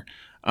humor.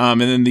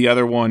 And then the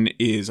other one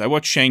is I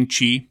watched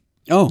Shang-Chi.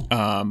 Oh,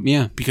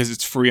 yeah. Because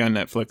it's free on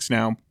Netflix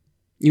now.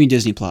 You mean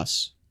Disney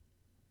Plus?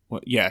 Well,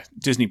 yeah,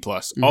 Disney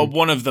Plus. Mm-hmm.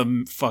 One of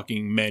the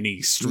fucking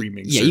many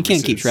streaming services. You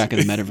can't keep track of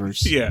the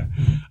metaverse. Yeah.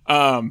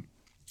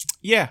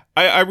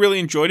 I really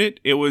enjoyed it.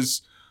 It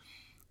was,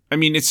 I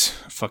mean, it's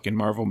a fucking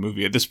Marvel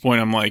movie. At this point,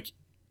 I'm like,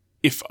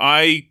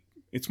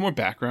 it's more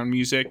background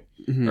music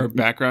or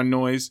background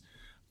noise,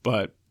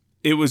 but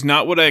it was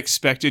not what I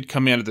expected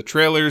coming out of the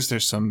trailers.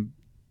 There's some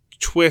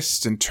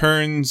twists and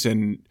turns,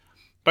 and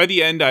by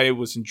the end, I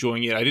was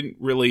enjoying it. I didn't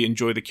really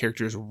enjoy the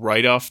characters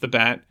right off the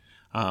bat,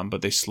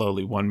 but they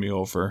slowly won me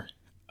over.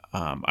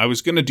 I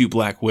was going to do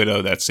Black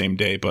Widow that same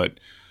day, but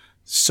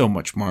so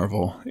much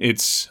Marvel.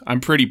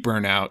 I'm pretty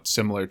burnt out,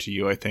 similar to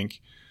you, I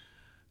think.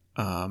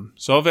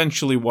 So I'll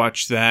eventually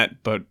watch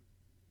that, but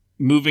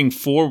moving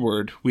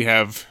forward, we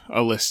have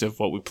a list of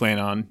what we plan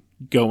on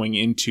going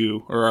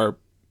into, or our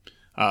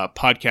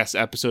podcast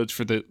episodes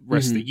for the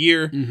rest of the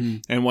year,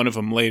 and one of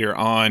them later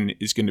on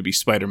is going to be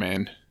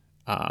Spider-Man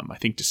I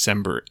think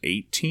December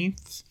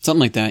 18th. Something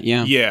like that,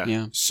 yeah.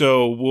 Yeah.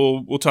 So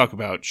we'll talk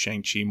about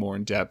Shang-Chi more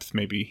in depth,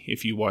 maybe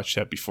if you watch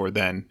that before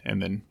then,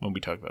 and then when we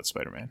talk about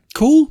Spider-Man.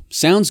 Cool.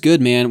 Sounds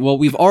good, man. Well,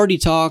 we've already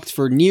talked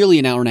for nearly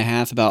an hour and a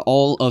half about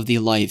all of the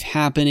life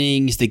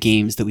happenings, the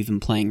games that we've been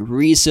playing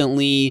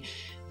recently,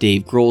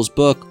 Dave Grohl's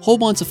book, whole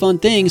bunch of fun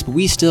things, but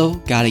we still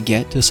got to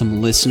get to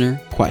some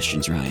listener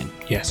questions, Ryan.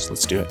 Yes,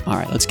 let's do it. All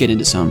right, let's get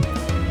into some.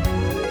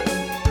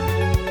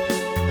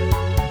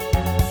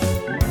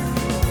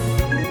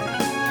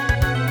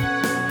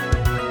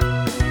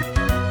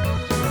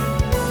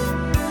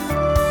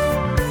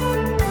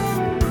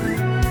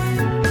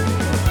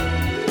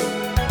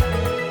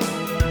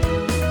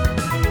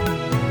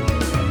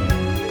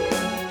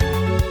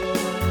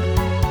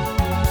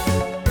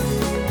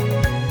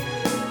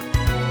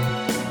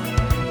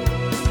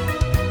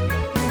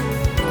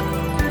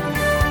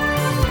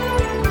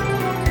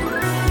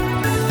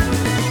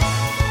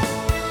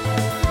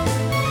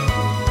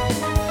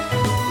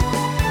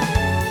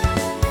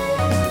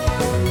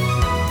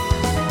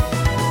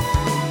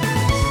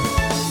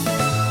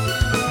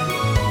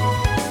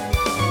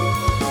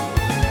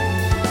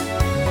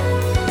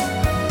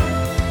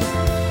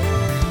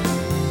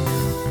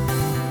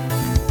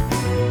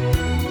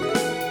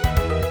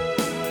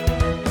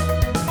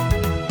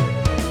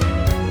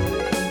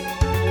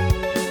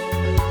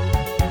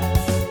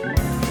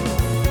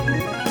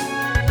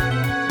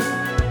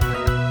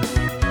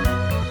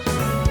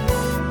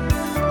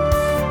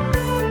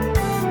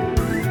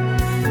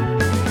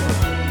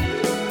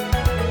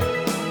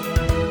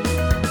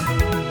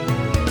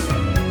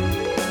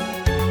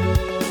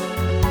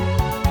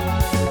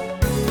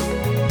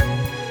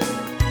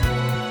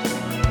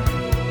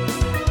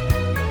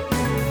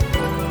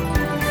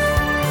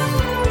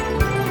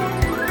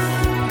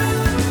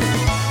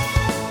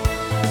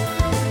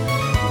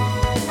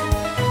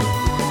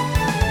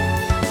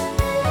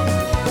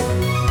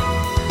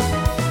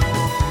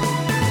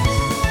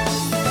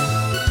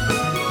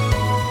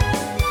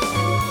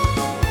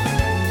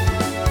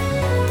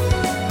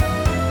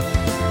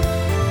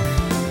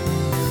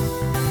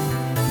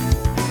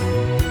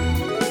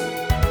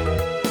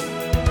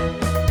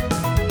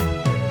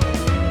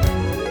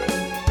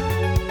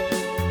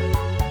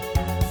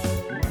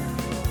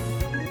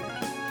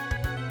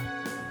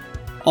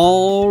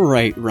 All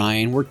right,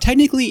 Ryan, we're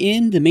technically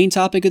in the main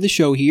topic of the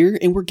show here,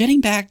 and we're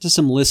getting back to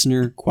some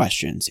listener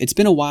questions. It's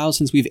been a while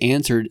since we've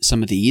answered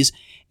some of these,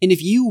 and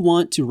if you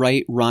want to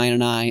write Ryan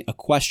and I a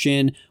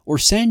question or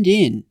send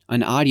in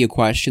an audio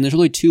question, there's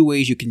really two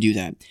ways you can do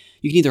that.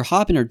 You can either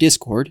hop in our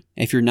Discord.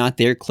 If you're not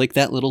there, click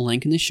that little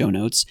link in the show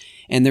notes,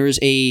 and there's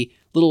a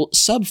little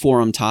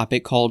sub-forum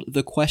topic called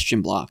the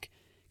question block.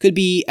 Could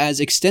be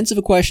as extensive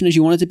a question as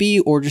you want it to be,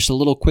 or just a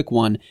little quick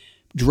one.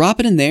 Drop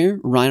it in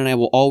there. Ryan and I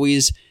will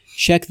always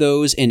check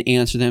those and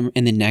answer them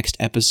in the next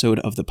episode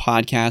of the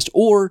podcast,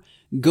 or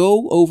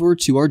go over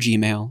to our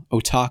Gmail,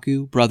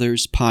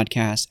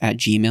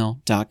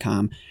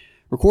 otakubrotherspodcast@gmail.com.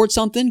 Record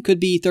something, could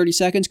be 30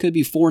 seconds, could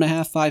be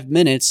 4.5, 5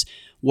 minutes,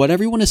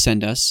 whatever you want to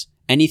send us,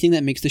 anything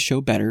that makes the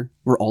show better,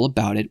 we're all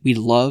about it. We'd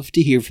love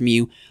to hear from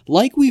you,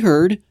 like we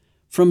heard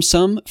from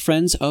some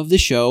friends of the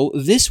show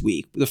this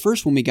week. The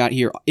first one we got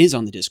here is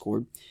on the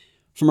Discord,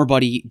 from our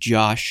buddy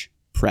Josh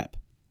Prep.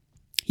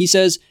 He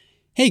says,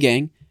 "Hey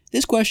gang,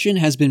 this question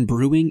has been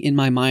brewing in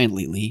my mind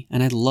lately,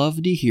 and I'd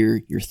love to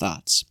hear your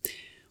thoughts.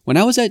 When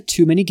I was at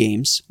Too Many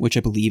Games, which I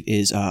believe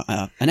is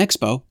an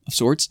expo of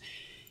sorts,"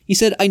 he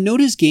said, "I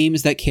noticed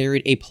games that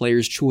carried a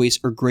Player's Choice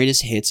or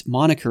Greatest Hits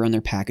moniker on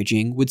their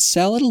packaging would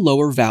sell at a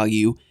lower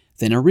value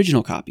than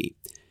original copy.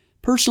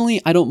 Personally,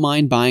 I don't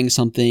mind buying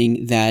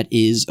something that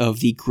is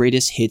of the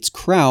Greatest Hits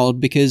crowd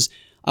because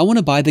I want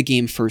to buy the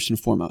game first and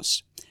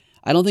foremost.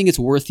 I don't think it's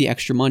worth the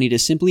extra money to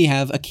simply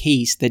have a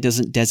case that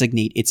doesn't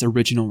designate its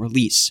original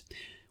release.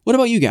 What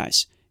about you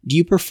guys? Do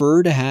you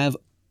prefer to have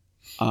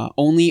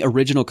only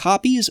original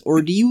copies,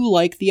 or do you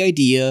like the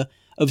idea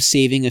of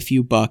saving a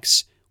few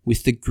bucks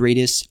with the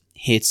Greatest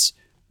Hits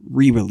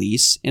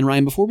re-release?" And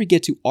Ryan, before we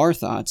get to our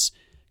thoughts,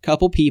 a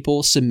couple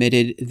people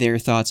submitted their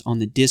thoughts on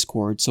the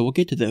Discord, so we'll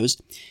get to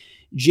those.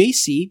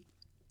 JC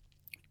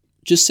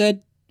just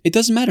said, "It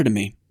doesn't matter to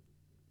me."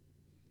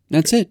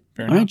 That's it.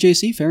 Fair All right, enough.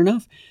 JC, fair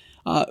enough.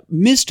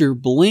 Mr.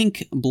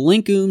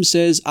 Blinkoom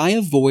says, "I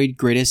avoid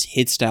Greatest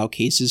Hit style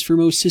cases for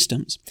most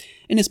systems,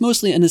 and it's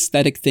mostly an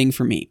aesthetic thing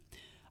for me.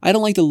 I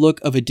don't like the look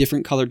of a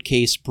different colored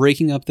case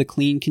breaking up the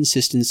clean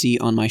consistency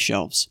on my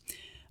shelves.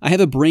 I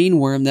have a brain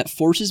worm that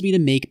forces me to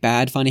make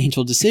bad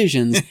financial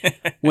decisions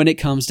when it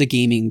comes to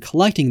gaming and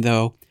collecting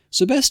though,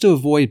 so best to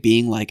avoid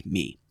being like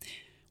me.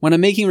 When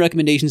I'm making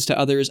recommendations to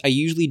others, I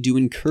usually do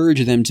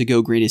encourage them to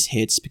go Greatest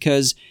Hits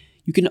because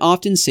you can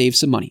often save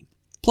some money.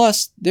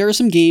 Plus, there are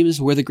some games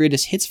where the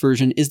Greatest Hits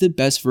version is the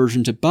best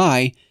version to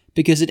buy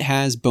because it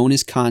has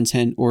bonus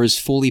content or is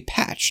fully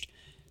patched.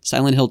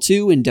 Silent Hill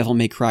 2 and Devil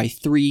May Cry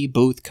 3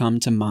 both come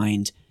to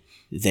mind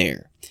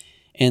there."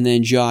 And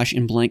then Josh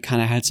and Blank kind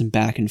of had some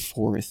back and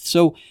forth.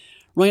 So,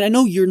 Ryan, I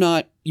know you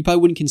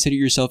probably wouldn't consider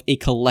yourself a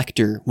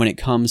collector when it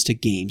comes to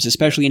games,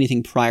 especially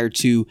anything prior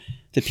to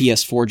the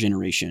PS4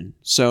 generation.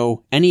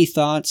 So any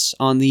thoughts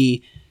on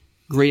the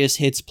greatest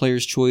hits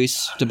player's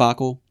choice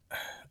debacle?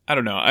 I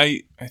don't know.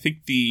 I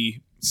think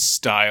the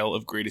style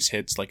of greatest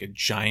hits, like a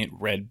giant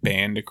red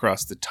band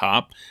across the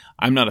top,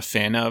 I'm not a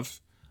fan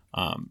of.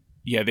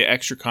 Yeah, the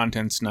extra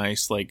content's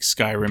nice, like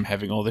Skyrim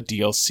having all the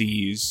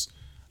DLCs.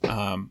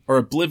 Or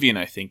Oblivion,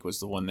 I think, was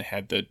the one that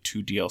had the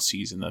 2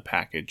 DLCs in the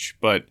package.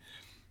 But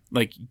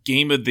like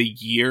game of the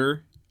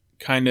year,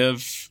 kind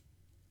of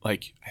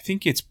like, I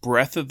think it's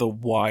Breath of the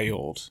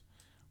Wild,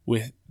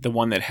 with the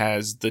one that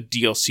has the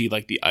DLC,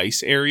 like the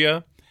ice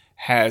area,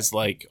 has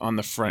like on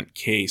the front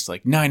case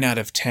like 9 out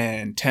of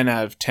 10, 10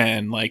 out of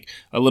 10, like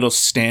a little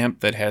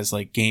stamp that has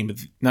like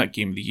not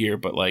game of the year,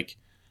 but like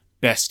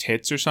best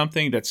hits or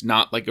something, that's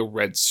not like a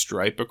red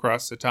stripe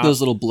across the top.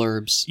 Those little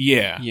blurbs.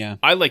 Yeah.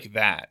 I like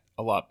that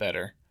a lot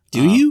better.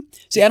 Do you?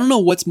 See, I don't know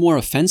what's more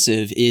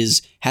offensive,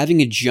 is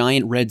having a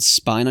giant red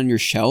spine on your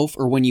shelf,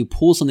 or when you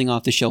pull something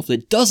off the shelf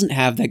that doesn't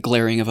have that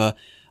glaring of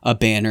a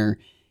banner.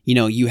 You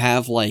know, you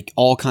have like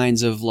all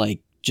kinds of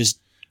like just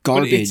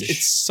garbage. But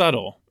it's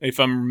subtle. If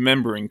I'm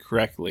remembering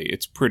correctly,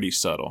 it's pretty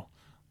subtle.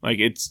 Like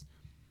it's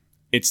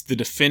the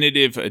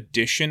definitive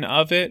edition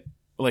of it.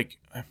 Like,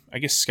 I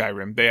guess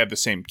Skyrim, they have the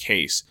same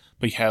case,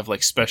 but you have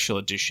like special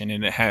edition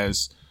and it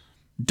has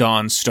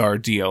Dawnstar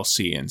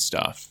DLC and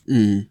stuff.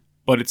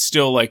 But it's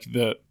still like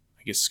I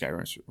guess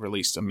Skyrim's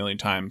released a million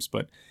times,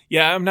 but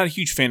yeah, I'm not a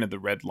huge fan of the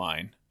red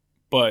line,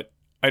 but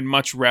I'd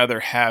much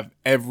rather have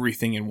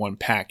everything in one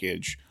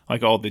package,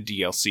 like all the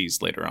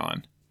DLCs later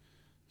on.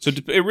 So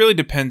it really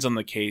depends on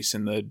the case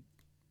and the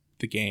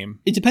game.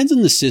 It depends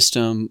on the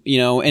system, you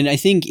know, and I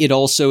think it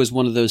also is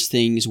one of those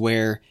things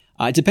where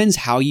it depends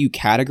how you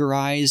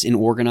categorize and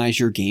organize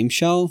your game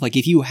shelf. Like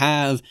if you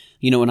have,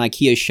 you know, an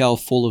IKEA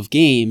shelf full of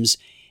games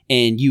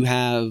and you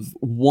have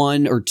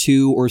 1 or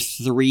 2 or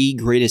 3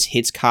 greatest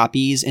hits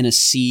copies and a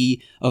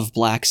sea of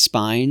black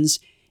spines,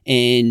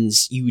 and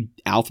you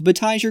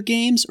alphabetize your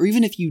games, or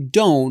even if you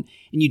don't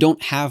and you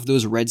don't have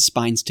those red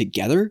spines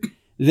together,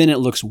 then it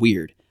looks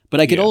weird. But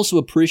I could also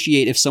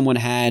appreciate if someone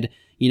had,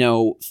 you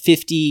know,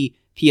 50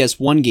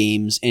 PS1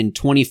 games and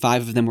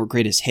 25 of them were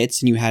greatest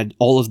hits, and you had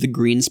all of the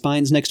green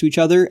spines next to each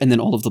other and then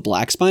all of the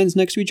black spines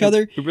next to each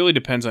other. It really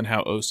depends on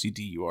how OCD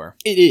you are.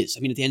 It is. I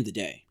mean, at the end of the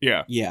day.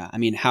 Yeah. Yeah. I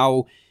mean,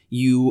 how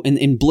you,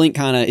 and Blink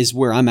kind of is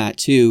where I'm at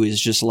too, is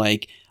just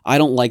like, I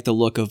don't like the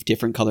look of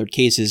different colored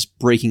cases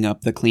breaking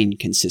up the clean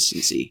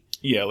consistency.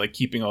 Yeah, like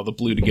keeping all the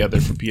blue together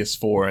for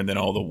PS4 and then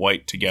all the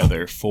white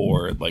together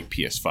for like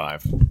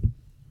PS5.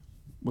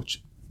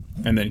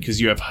 And then because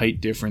you have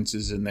height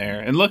differences in there.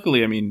 And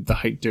luckily, I mean, the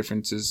height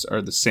differences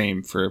are the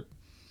same for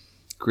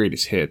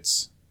greatest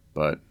hits.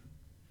 But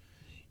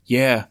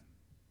yeah,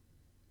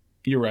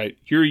 you're right.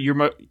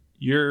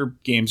 Your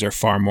games are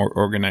far more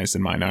organized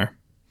than mine are.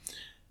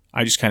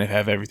 I just kind of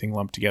have everything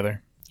lumped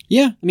together.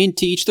 Yeah, I mean,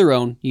 to each their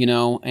own, you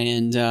know,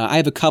 and I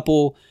have a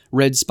couple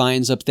red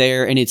spines up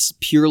there, and it's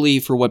purely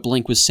for what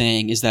Blink was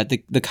saying, is that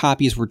the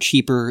copies were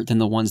cheaper than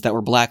the ones that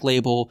were Black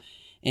Label,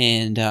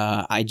 and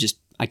I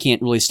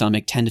can't really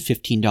stomach $10 to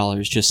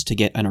 $15 just to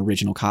get an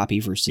original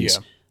copy versus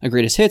a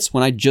greatest hits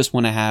when I just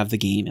want to have the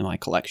game in my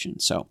collection.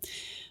 So,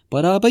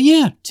 but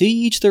yeah, to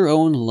each their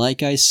own,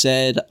 like I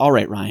said. All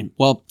right, Ryan.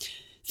 Well,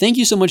 thank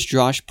you so much,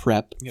 Josh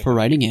Prep, for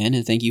writing in,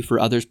 and thank you for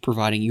others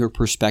providing your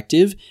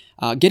perspective.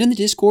 Get in the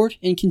Discord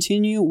and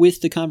continue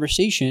with the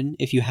conversation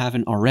if you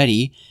haven't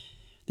already.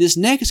 This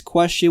next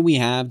question we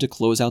have to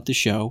close out the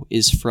show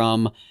is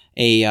from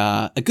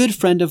a good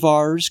friend of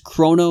ours,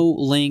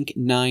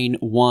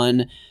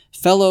 ChronoLink91,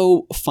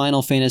 fellow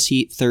Final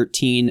Fantasy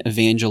 13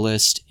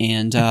 evangelist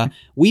and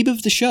weeb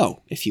of the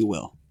show, if you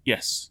will.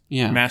 Yes.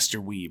 Yeah.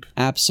 Master weeb.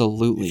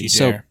 Absolutely.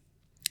 So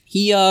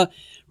he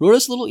wrote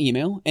us a little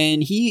email,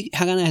 and he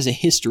kind of has a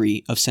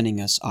history of sending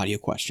us audio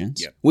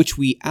questions, which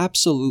we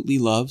absolutely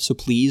love. So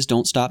please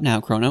don't stop now,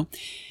 Chrono.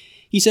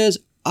 He says,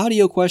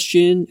 audio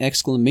question, !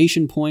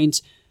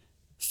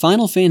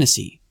 Final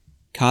Fantasy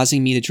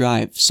causing me to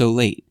drive so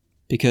late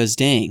because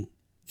dang,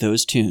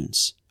 those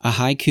tunes. A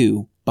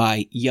haiku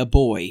by ya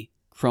boy,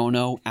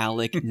 Chrono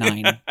Alec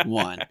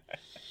 91.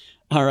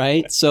 All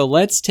right, so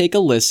let's take a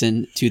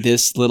listen to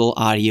this little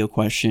audio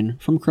question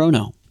from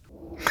Chrono.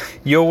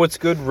 Yo, what's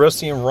good,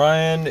 Rusty and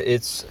Ryan?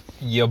 It's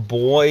ya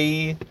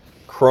boy,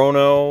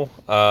 Chrono.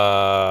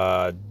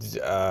 Calling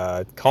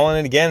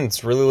it again.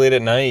 It's really late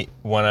at night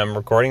when I'm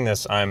recording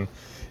this. I'm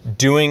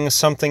doing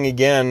something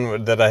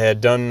again that I had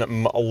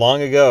done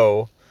long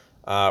ago,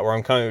 where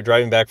I'm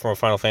driving back from a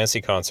Final Fantasy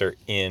concert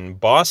in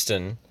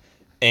Boston.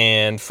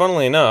 And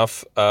funnily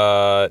enough,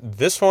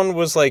 this one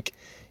was like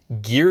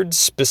geared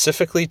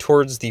specifically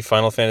towards the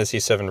Final Fantasy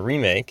VII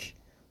Remake,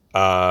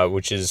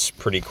 which is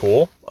pretty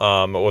cool.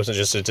 It wasn't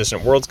just a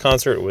Distant Worlds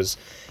concert, it was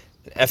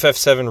an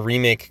FF7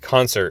 Remake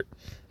concert,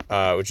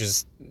 which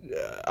is,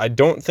 I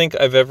don't think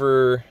I've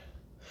never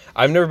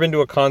been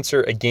to a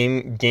concert, a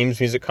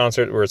games music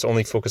concert where it's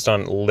only focused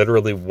on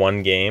literally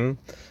one game.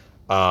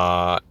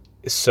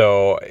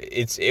 So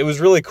it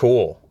was really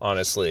cool,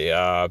 honestly,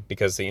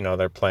 because, you know,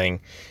 they're playing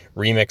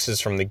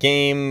remixes from the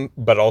game,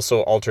 but also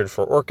altered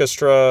for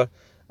orchestra.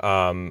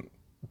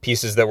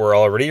 pieces that were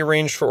already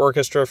arranged for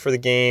orchestra for the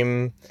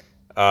game.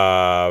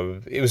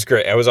 It was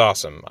great. It was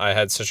awesome. I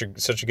had such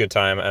a good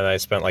time, and I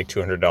spent like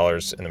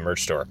 $200 in the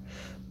merch store.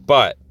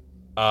 But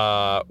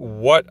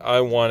what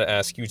I want to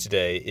ask you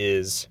today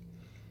is,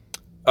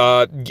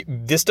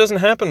 this doesn't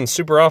happen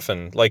super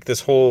often, like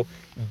this whole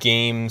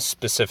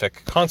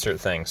game-specific concert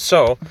thing.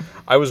 So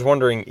I was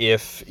wondering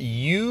if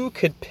you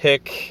could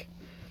pick...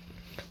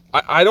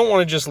 I don't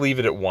want to just leave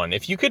it at one.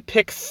 If you could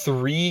pick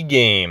three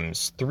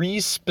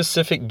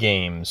specific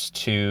games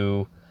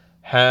to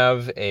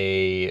have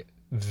a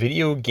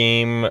video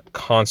game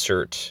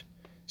concert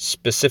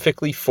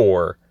specifically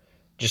for,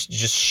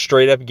 just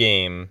straight up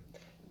game,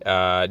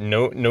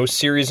 no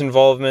series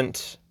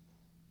involvement.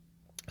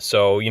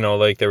 So,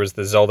 like there was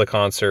the Zelda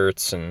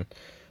concerts, and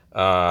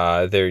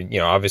there,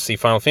 obviously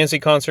Final Fantasy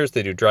concerts.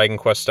 They do Dragon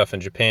Quest stuff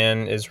in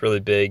Japan is really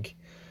big.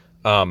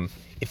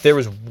 If there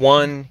was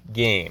one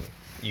game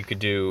you could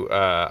do,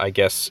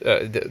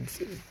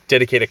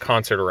 dedicate a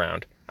concert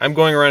around. I'm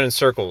going around in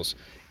circles.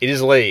 It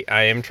is late.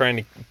 I am trying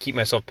to keep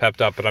myself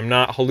pepped up, but I'm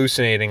not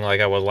hallucinating like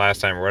I was last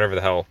time or whatever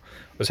the hell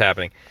was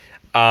happening.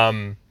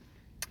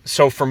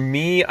 So for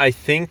me, I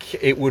think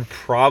it would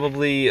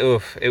probably,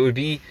 it would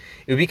be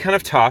kind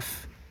of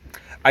tough.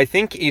 I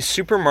think a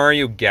Super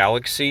Mario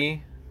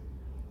Galaxy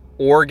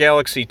or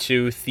Galaxy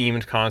 2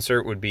 themed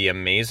concert would be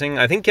amazing.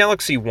 I think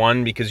Galaxy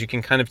 1, because you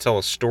can kind of tell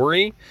a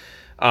story.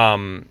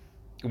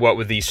 What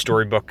with these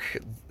storybook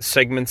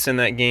segments in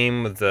that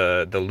game with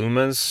the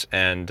Lumas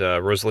and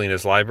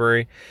Rosalina's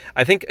Library.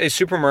 I think a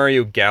Super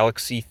Mario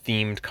Galaxy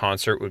themed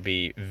concert would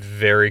be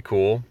very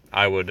cool.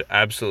 I would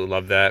absolutely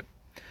love that.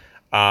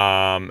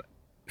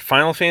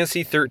 Final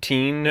Fantasy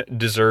 13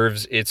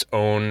 deserves its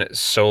own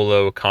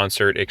solo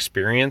concert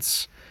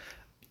experience.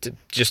 To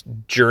just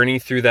journey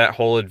through that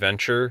whole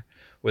adventure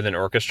with an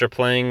orchestra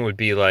playing would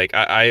be like,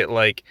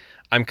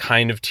 I'm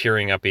kind of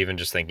tearing up even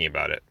just thinking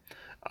about it.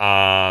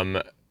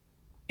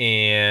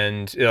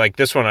 And like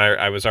this one,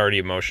 I was already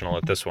emotional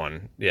at this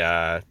one.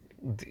 Yeah,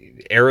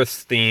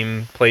 Aerith's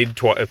theme played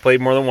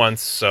more than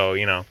once,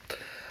 so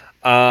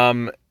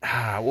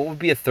what would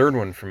be a third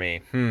one for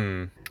me?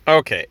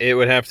 Okay, it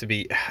has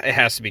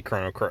to be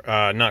Chrono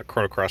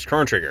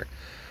Trigger.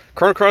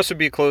 Chrono Cross would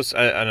be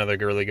another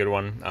really good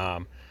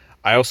one.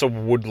 I also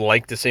would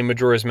like to say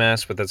Majora's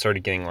Mask, but that's already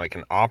getting like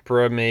an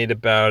opera made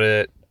about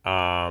it.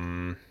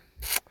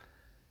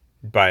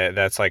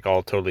 That's like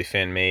all totally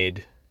fan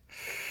made.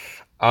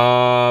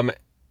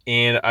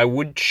 And I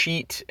would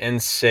cheat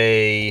and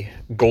say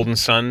Golden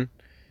Sun,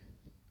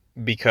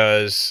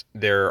 because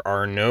there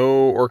are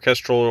no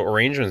orchestral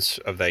arrangements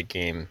of that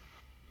game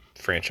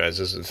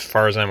franchises as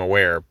far as I'm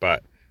aware,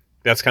 but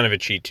that's kind of a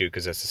cheat too,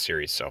 because that's a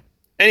series. So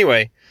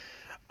anyway,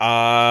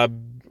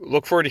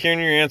 look forward to hearing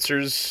your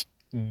answers.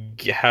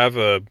 Have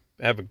a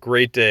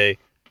great day.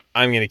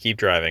 I'm going to keep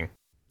driving.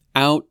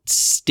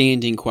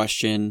 Outstanding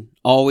question.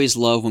 Always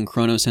love when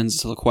Chrono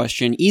sends us a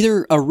question,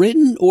 either a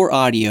written or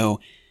audio.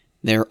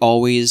 They're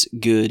always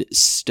good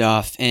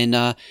stuff. And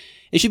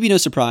it should be no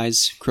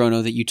surprise,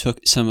 Chrono, that you took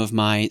some of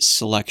my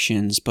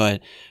selections.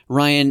 But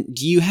Ryan,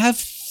 do you have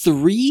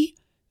 3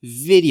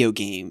 video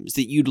games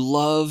that you'd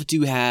love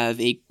to have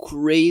a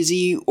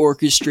crazy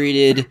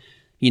orchestrated,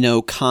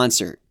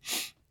 concert?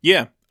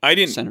 Yeah, I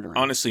didn't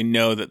honestly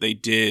know that they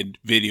did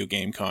video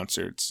game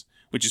concerts,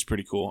 which is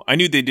pretty cool. I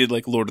knew they did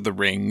like Lord of the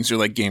Rings or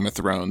like Game of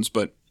Thrones,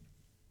 but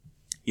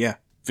yeah,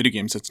 video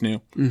games, that's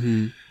new.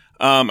 Mm-hmm.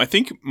 I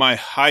think my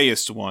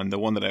highest one, the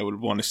one that I would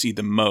want to see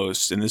the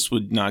most, and this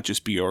would not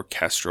just be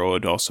orchestral, it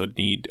would also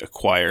need a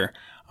choir,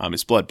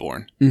 is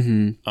Bloodborne.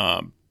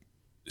 Mm-hmm.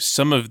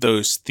 Some of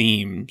those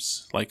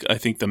themes, like I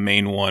think the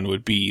main one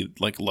would be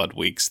like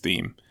Ludwig's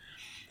theme.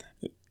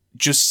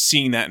 Just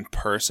seeing that in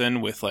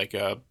person with like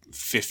a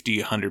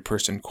 50-100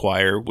 person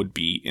choir would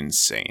be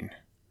insane.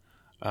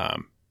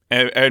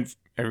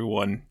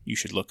 Everyone, you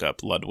should look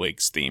up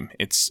Ludwig's theme.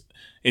 It's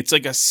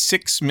like a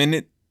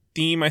 6-minute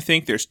theme. I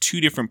think there's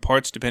 2 different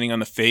parts depending on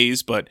the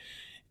phase, but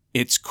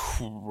it's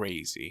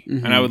crazy.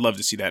 Mm-hmm. And I would love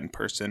to see that in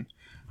person.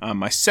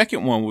 My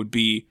second one would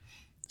be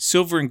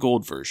Silver and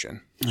Gold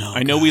version.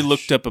 I know we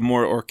looked up a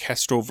more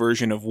orchestral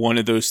version of one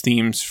of those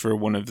themes for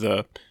one of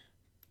the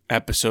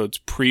episodes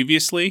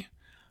previously.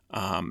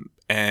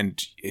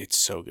 And it's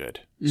so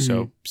good. Mm-hmm.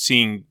 So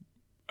seeing,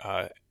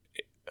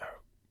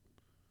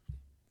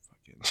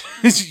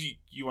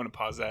 you want to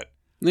pause that?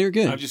 They're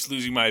good. I'm just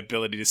losing my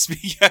ability to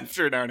speak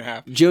after an hour and a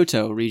half.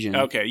 Johto region.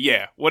 Okay,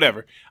 yeah,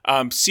 whatever.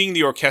 Seeing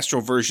the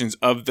orchestral versions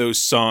of those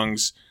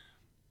songs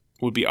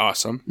would be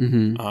awesome.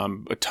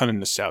 Mm-hmm. A ton of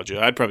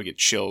nostalgia. I'd probably get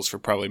chills for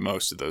probably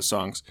most of those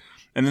songs.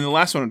 And then the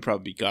last one would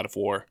probably be God of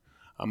War.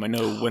 I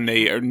know when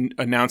they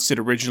announced it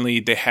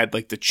originally, they had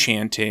like the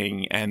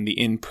chanting and the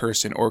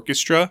in-person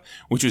orchestra,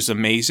 which was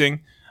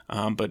amazing.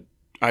 But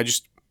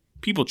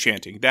people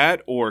chanting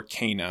that, or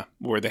Kena,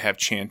 where they have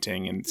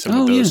chanting and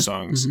some of those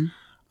songs.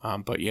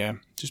 Mm-hmm. But yeah,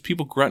 just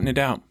people grunting it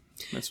out.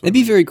 That's what That'd I be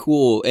mean. very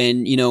cool.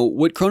 And,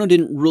 what Chrono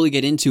didn't really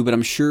get into, but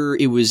I'm sure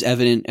it was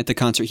evident at the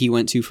concert he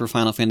went to for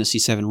Final Fantasy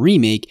VII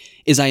Remake,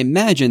 is I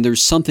imagine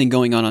there's something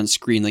going on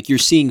screen. Like you're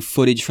seeing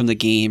footage from the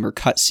game or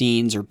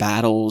cutscenes or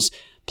battles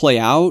play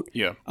out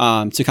Yeah.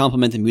 to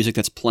complement the music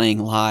that's playing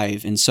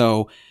live. And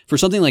so for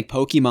something like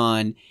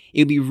Pokemon,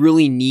 it would be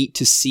really neat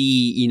to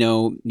see,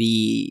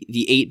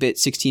 the 8-bit,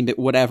 16-bit,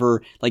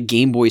 whatever, like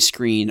Game Boy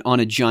screen on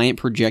a giant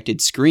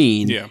projected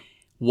screen. Yeah.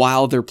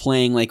 While they're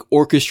playing like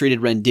orchestrated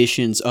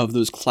renditions of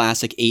those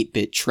classic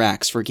 8-bit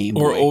tracks for Game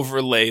Boy. Or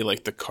overlay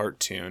like the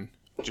cartoon,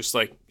 just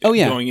like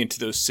going into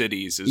those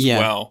cities as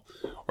well,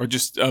 or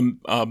just a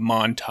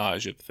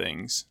montage of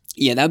things.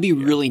 Yeah, that'd be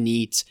really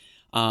neat.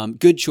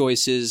 Good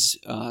choices,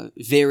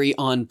 very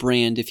on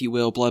brand, if you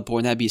will.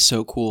 Bloodborne, that'd be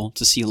so cool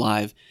to see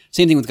live.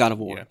 Same thing with God of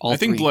War. Yeah. All I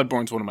think three.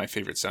 Bloodborne's one of my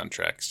favorite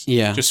soundtracks.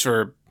 Yeah. Just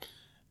for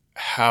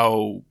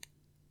how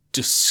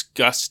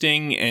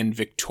disgusting and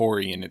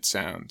Victorian it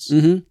sounds.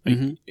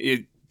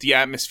 The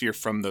atmosphere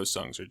from those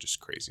songs are just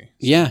crazy.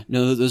 Yeah,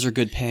 no, those are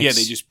good picks. Yeah,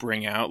 they just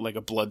bring out like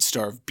a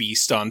blood-starved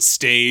beast on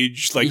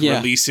stage,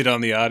 release it on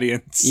the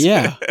audience.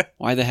 Yeah,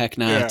 why the heck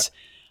not?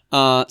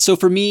 So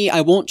for me, I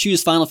won't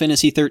choose Final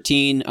Fantasy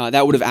 13.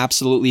 That would have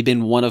absolutely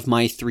been one of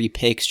my 3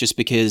 picks just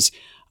because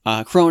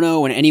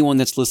Chrono and anyone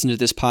that's listened to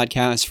this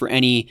podcast for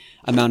any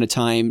amount of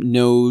time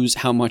knows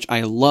how much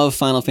I love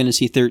Final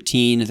Fantasy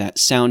 13, that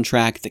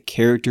soundtrack, the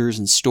characters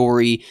and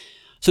story.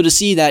 So to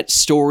see that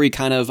story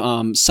kind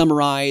of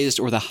summarized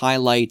or the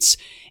highlights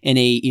in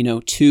a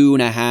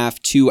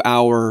 2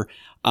 hour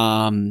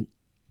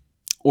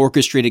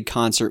orchestrated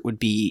concert would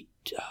be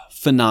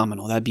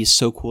phenomenal. That'd be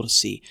so cool to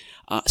see.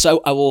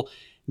 So I will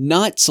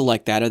not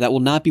select that, or that will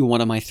not be one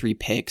of my 3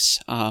 picks.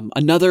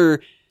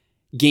 Another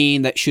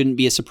game that shouldn't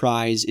be a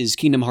surprise is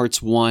Kingdom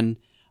Hearts 1.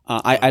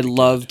 I'd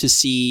love to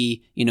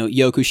see,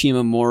 Yoko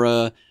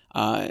Shimomura,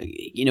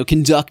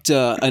 conduct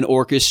an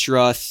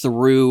orchestra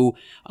through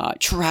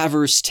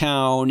Traverse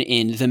Town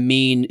and the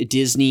main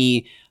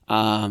Disney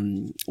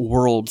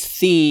world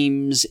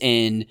themes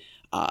and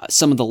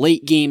some of the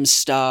late game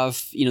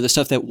stuff, the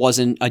stuff that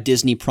wasn't a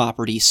Disney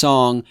property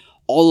song.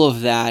 All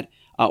of that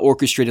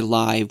orchestrated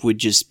live would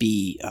just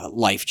be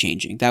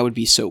life-changing. That would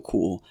be so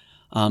cool.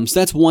 So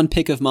that's one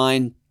pick of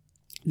mine.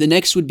 The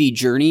next would be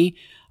Journey,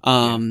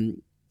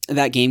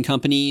 that game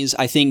company's.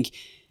 I think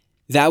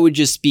that would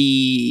just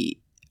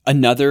be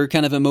another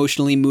kind of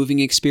emotionally moving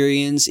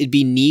experience. It'd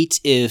be neat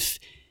if,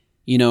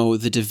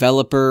 the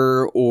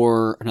developer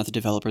or not the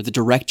developer, the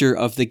director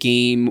of the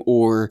game,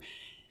 or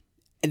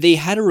they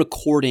had a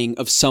recording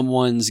of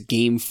someone's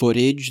game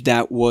footage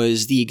that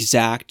was the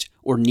exact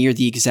or near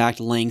the exact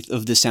length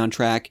of the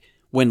soundtrack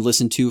when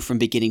listened to from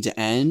beginning to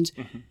end.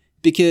 Mm-hmm.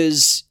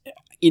 Because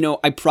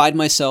I pride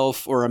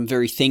myself, or I'm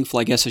very thankful,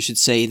 I guess I should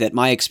say, that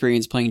my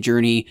experience playing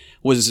Journey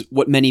was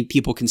what many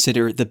people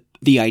consider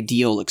the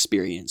ideal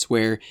experience,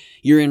 where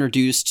you're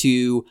introduced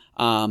to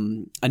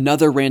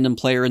another random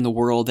player in the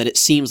world that it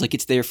seems like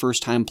it's their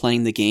first time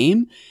playing the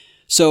game.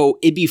 So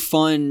it'd be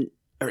fun,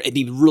 or it'd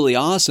be really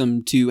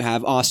awesome to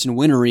have Austin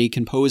Wintory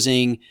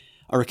composing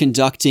or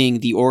conducting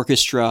the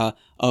orchestra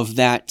of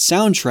that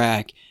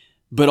soundtrack,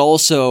 but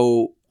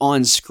also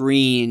on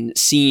screen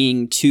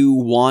seeing 2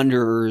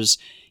 wanderers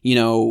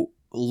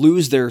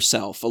lose their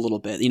self a little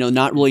bit,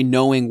 not really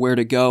knowing where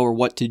to go or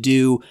what to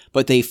do,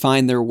 but they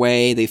find their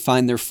way, they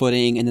find their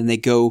footing, and then they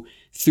go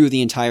through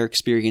the entire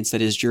experience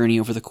that is Journey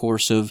over the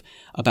course of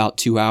about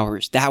 2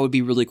 hours. That would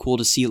be really cool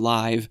to see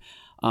live.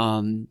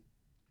 Oh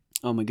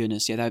my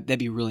goodness. Yeah, that'd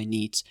be really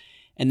neat.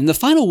 And then the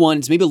final one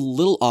is maybe a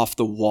little off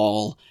the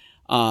wall.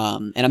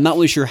 And I'm not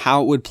really sure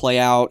how it would play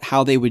out,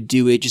 how they would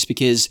do it, just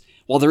because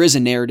while there is a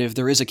narrative,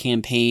 there is a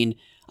campaign,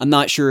 I'm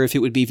not sure if it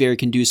would be very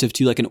conducive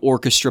to like an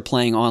orchestra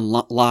playing on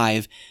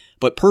live,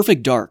 but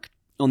Perfect Dark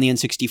on the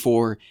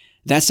N64,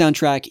 that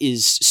soundtrack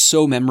is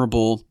so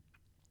memorable.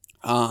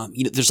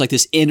 There's like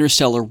this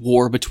interstellar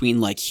war between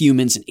like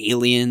humans and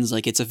aliens.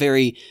 Like it's a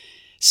very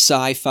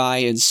sci-fi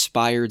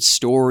inspired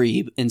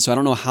story. And so I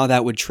don't know how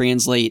that would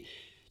translate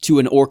to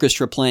an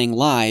orchestra playing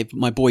live.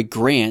 My boy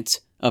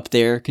Grant up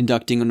there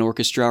conducting an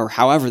orchestra, or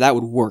however that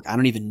would work, I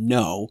don't even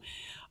know,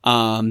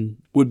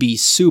 would be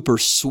super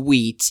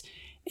sweet.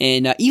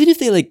 And even if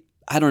they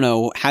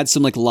had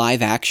some like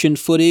live action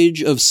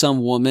footage of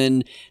some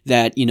woman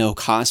that,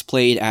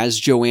 cosplayed as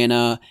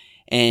Joanna,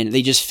 and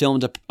they just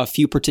filmed a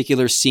few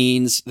particular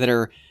scenes that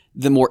are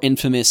the more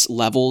infamous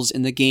levels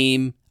in the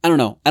game. I don't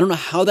know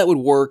how that would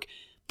work,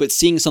 but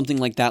seeing something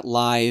like that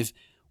live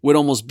would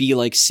almost be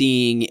like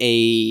seeing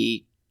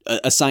a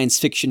science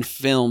fiction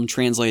film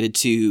translated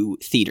to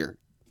theater.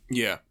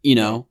 Yeah.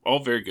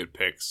 All very good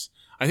picks.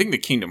 I think the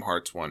Kingdom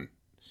Hearts one,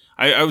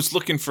 I was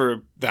looking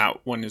for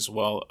that one as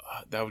well.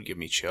 That would give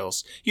me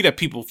chills. You'd have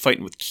people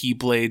fighting with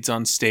keyblades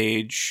on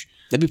stage.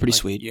 That'd be pretty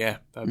sweet. Yeah,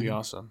 that'd be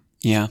awesome.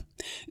 Yeah.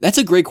 That's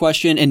a great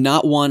question, and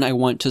not one I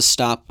want to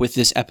stop with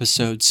this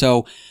episode.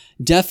 So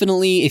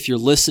definitely, if you're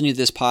listening to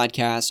this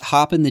podcast,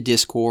 hop in the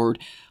Discord,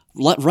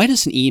 write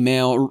us an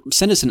email, or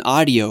send us an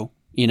audio,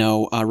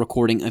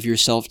 recording of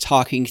yourself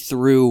talking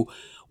through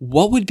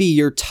what would be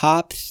your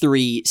top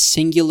 3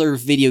 singular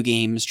video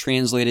games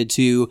translated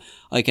to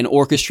like an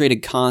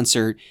orchestrated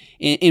concert,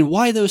 and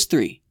why those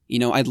 3? You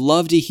know, I'd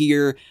love to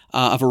hear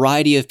a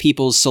variety of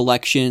people's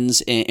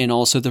selections and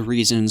also the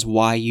reasons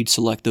why you'd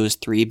select those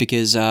 3,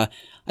 because I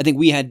think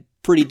we had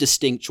pretty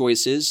distinct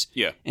choices,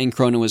 and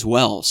Chrono as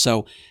well.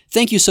 So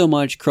thank you so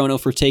much, Chrono,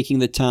 for taking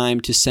the time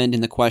to send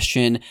in the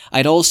question.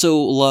 I'd also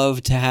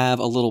love to have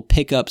a little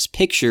pickups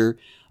picture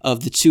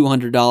of the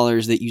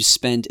 $200 that you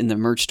spent in the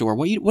merch store.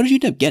 What did you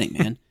end up getting,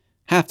 man?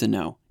 Have to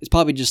know. It's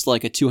probably just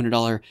like a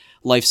 $200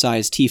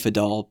 life-size Tifa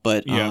doll,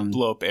 but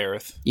blow up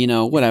Aerith. You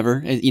know,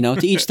 whatever. You know,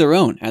 to each their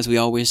own, as we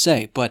always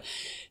say. But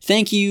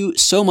thank you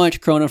so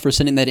much, Chrono, for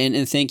sending that in,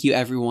 and thank you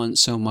everyone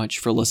so much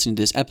for listening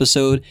to this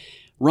episode.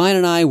 Ryan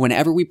and I,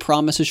 whenever we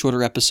promise a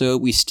shorter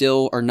episode, we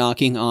still are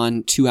knocking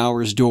on 2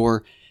 hours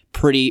door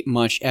pretty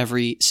much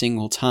every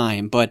single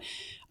time. But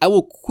I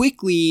will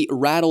quickly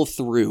rattle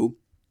through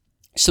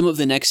some of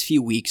the next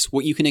few weeks,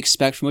 what you can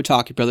expect from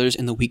Otaku Brothers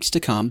in the weeks to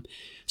come.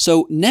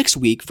 So next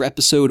week, for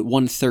episode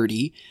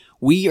 130,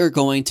 we are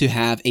going to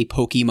have a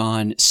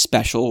Pokemon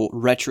special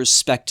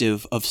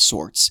retrospective of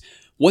sorts.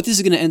 What this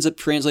is going to end up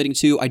translating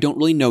to, I don't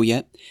really know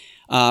yet.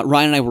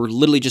 Ryan and I were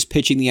literally just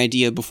pitching the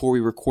idea before we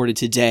recorded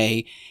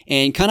today,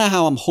 and kind of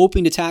how I'm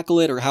hoping to tackle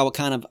it, or how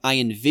I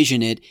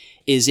envision it,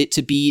 is it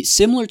to be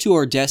similar to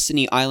our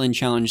Destiny Island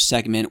Challenge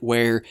segment,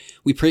 where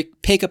we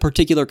pick a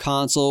particular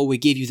console, we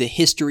give you the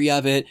history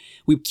of it,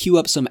 we queue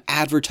up some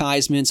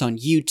advertisements on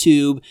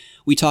YouTube,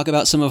 we talk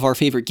about some of our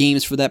favorite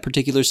games for that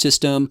particular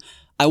system.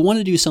 I want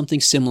to do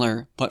something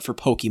similar, but for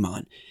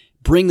Pokemon.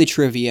 Bring the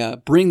trivia,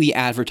 bring the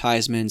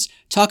advertisements,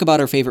 talk about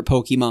our favorite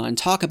Pokemon,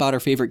 talk about our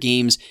favorite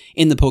games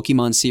in the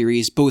Pokemon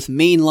series, both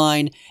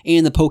mainline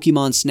and the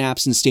Pokemon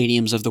Snaps and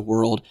Stadiums of the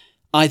world.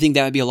 I think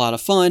that would be a lot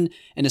of fun,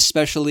 and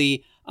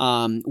especially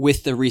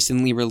with the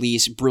recently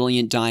released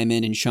Brilliant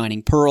Diamond and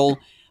Shining Pearl,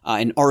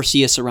 and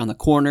Arceus around the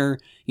corner.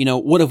 You know,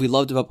 what have we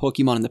loved about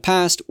Pokemon in the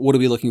past? What are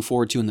we looking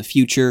forward to in the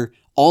future?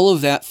 All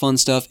of that fun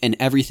stuff and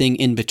everything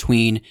in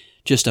between.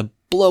 Just a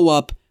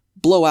blow-out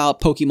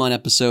Pokemon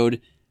episode.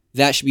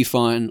 That should be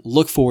fun.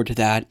 Look forward to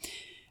that.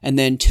 And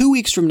then 2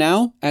 weeks from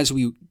now, as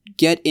we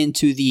get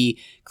into the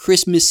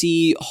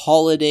Christmassy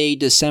holiday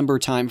December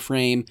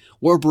timeframe,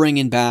 we're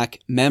bringing back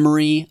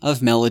Memory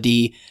of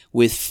Melody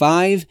with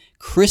 5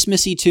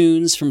 Christmassy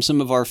tunes from some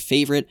of our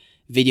favorite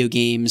video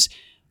games.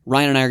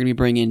 Ryan and I are going to be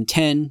bringing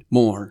 10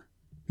 more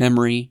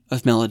Memory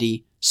of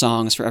Melody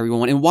songs for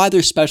everyone, and why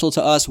they're special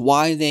to us,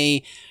 why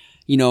they,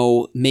 you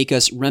know, make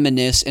us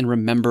reminisce and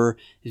remember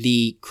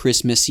the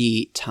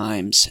Christmassy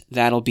times.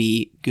 That'll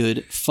be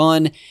good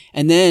fun.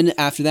 And then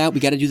after that, we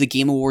got to do the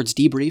Game Awards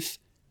debrief.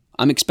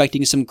 I'm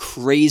expecting some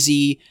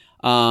crazy,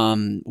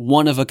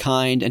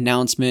 one-of-a-kind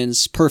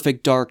announcements.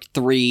 Perfect Dark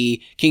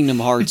 3, Kingdom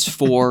Hearts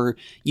 4,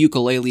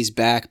 Ukulele's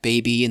back,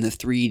 baby, in the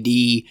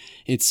 3D.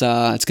 It's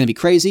going to be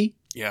crazy.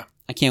 Yeah.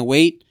 I can't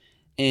wait.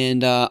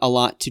 And a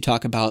lot to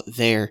talk about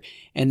there.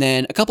 And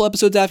then a couple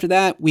episodes after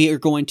that, we are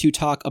going to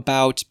talk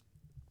about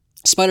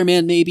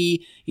Spider-Man,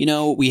 maybe. You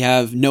know, we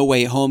have No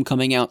Way Home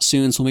coming out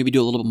soon, so we'll maybe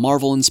do a little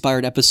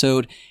Marvel-inspired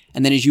episode.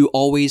 And then, as you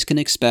always can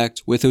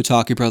expect with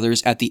Otaku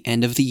Brothers, at the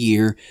end of the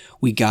year,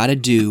 we gotta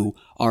do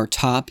our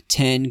top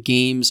 10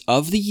 games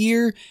of the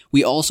year.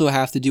 We also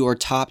have to do our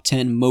top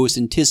 10 most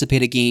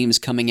anticipated games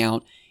coming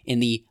out in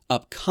the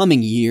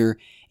upcoming year.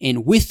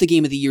 And with the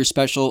Game of the Year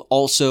special,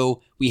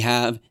 also, we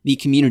have the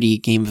Community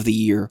Game of the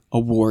Year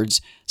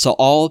awards. So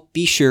I'll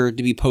be sure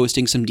to be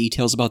posting some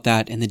details about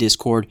that in the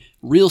Discord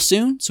real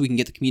soon, so we can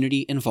get the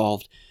community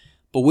involved.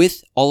 But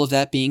with all of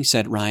that being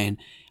said, Ryan,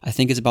 I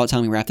think it's about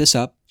time we wrap this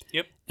up.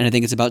 Yep. And I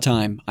think it's about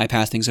time I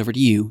pass things over to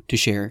you to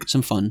share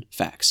some fun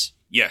facts.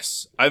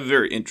 Yes, I have a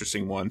very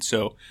interesting one.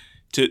 So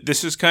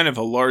this is kind of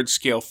a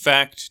large-scale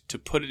fact to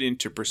put it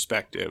into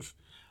perspective.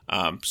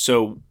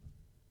 So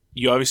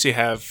you obviously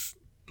have...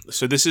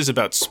 So this is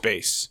about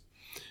space.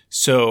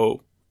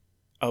 So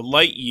a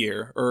light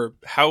year, or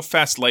how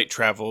fast light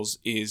travels,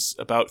 is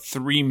about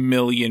 3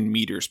 million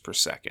meters per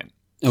second.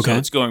 Okay. So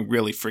it's going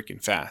really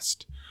freaking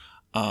fast.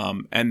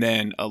 And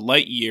then a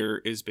light year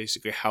is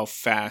basically how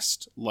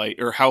fast light,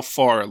 or how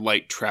far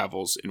light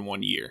travels in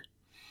 1 year.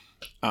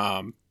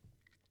 And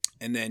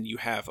then you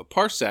have a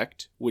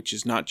parsec, which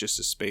is not just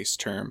a space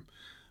term,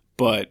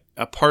 but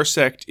a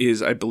parsec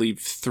is, I believe,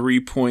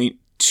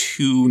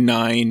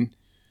 3.29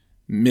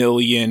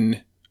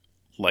 million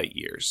light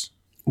years.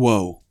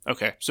 Whoa.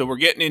 Okay, so we're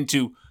getting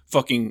into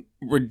fucking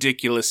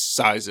ridiculous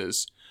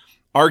sizes.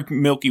 Our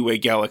Milky Way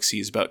galaxy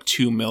is about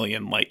 2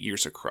 million light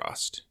years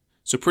across.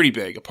 So pretty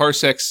big. A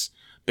parsec's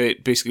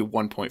basically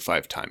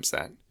 1.5 times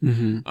that.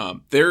 Mm-hmm.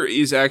 There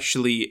is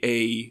actually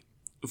a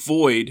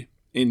void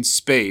in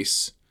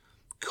space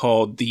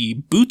called the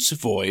Boots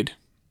Void,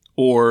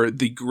 or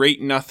the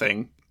Great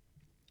Nothing,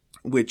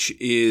 which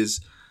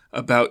is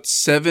about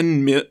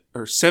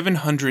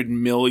 700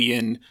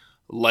 million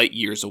light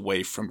years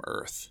away from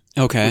Earth.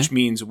 Okay. Which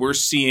means we're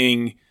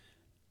seeing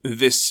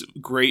this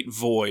great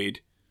void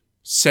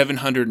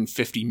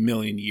 750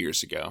 million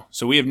years ago.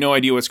 So we have no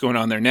idea what's going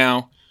on there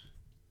now,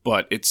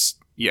 but it's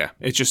Yeah,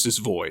 it's just this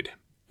void.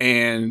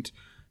 And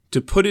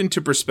to put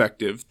into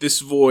perspective,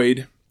 this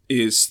void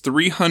is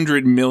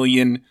 300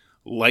 million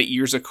light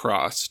years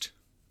across.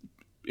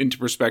 Into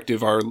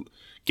perspective, our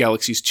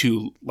galaxy's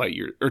 2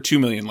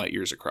 million light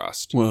years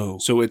across. Whoa.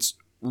 So it's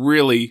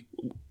really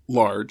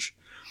large.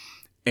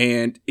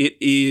 And it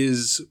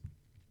is,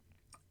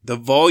 the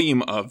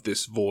volume of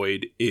this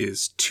void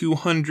is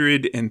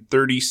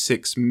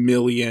 236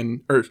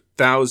 million or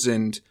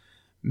 1,000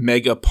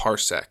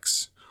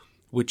 megaparsecs,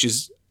 which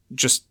is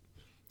just,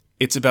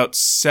 it's about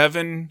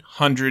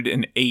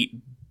 708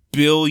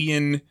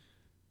 billion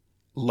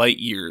light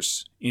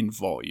years in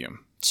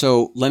volume.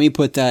 So let me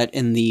put that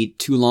in the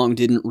too long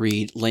didn't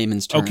read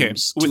layman's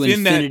terms. Okay, to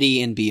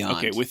infinity and beyond.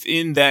 Okay,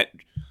 within that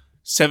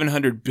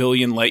 700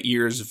 billion light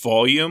years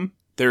volume,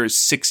 there is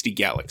 60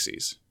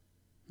 galaxies.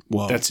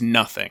 Whoa. That's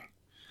nothing.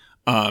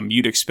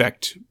 You'd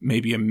expect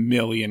maybe 1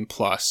 million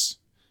plus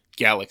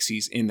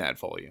galaxies in that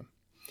volume.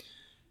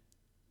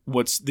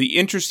 What's the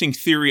interesting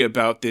theory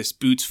about this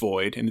Boots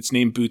Void, and it's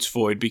named Boots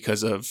Void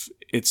because of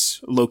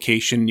its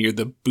location near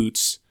the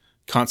Boots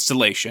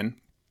constellation,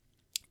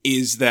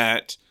 is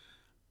that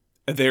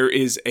there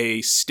is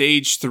a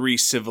stage 3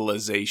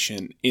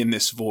 civilization in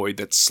this void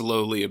that's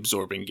slowly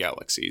absorbing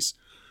galaxies.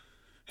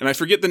 And I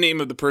forget the name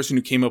of the person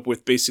who came up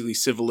with basically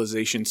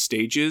civilization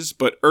stages,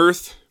 but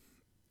Earth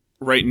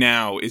right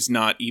now is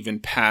not even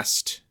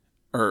past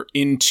or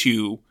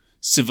into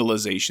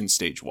civilization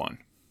stage 1.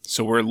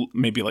 So we're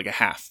maybe like a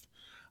half.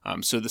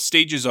 So the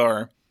stages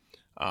are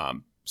a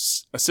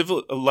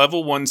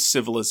level 1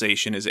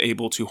 civilization is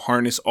able to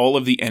harness all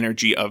of the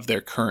energy of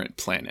their current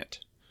planet.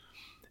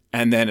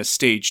 And then a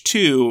stage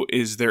 2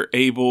 is they're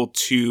able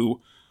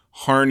to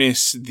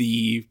harness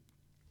the,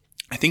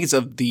 I think it's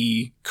of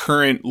the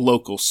current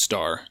local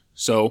star.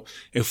 So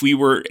if we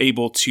were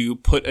able to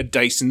put a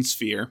Dyson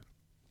sphere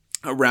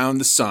around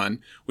the sun,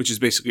 which is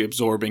basically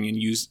absorbing and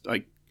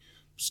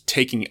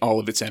taking all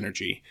of its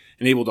energy,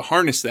 and able to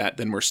harness that,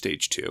 then we're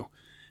stage 2.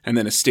 And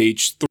then a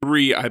stage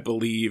 3, I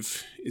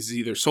believe, is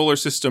either solar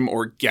system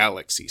or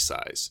galaxy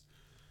size.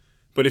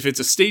 But if it's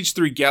a stage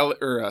 3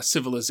 a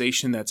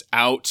civilization that's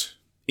out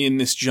in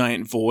this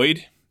giant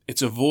void,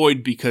 it's a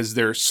void because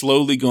they're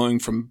slowly going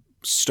from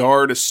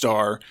star to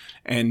star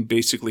and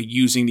basically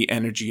using the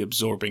energy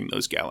absorbing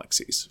those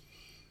galaxies.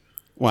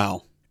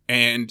 Wow.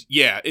 And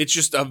yeah, it's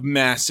just a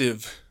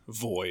massive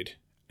void.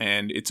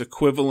 And it's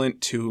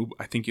equivalent to,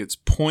 I think it's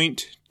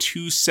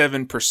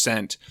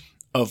 0.27%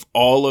 of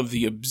all of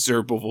the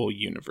observable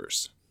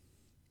universe.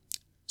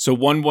 So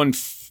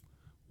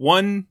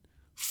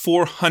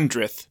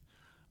 1/400th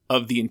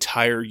of the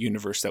entire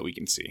universe that we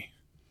can see.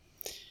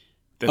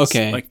 That's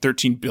okay. Like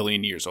 13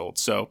 billion years old.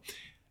 So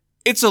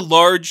it's a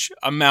large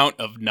amount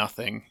of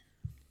nothing.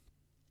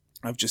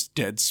 Of just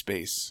dead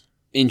space.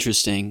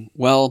 Interesting.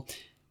 Well,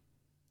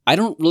 I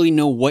don't really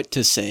know what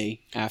to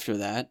say after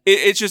that.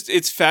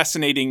 It's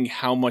fascinating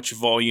how much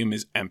volume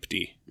is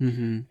empty.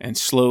 Mm-hmm. And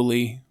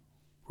slowly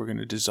we're going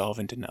to dissolve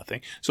into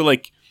nothing. So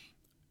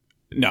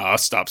no, I'll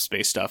stop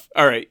space stuff.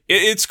 All right.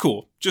 It's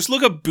cool. Just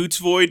look up Boots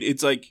Void.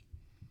 It's like,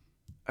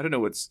 I don't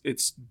know, it's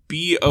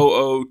BOOTES,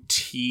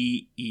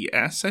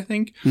 I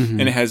think. Mm-hmm.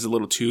 And it has the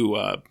little 2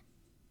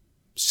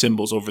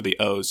 symbols over the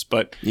O's.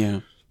 But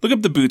yeah, look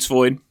up the Boots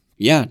Void.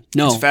 Yeah,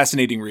 no. It's a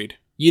fascinating read.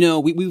 You know,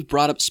 we've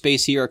brought up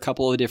space here a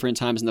couple of different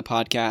times in the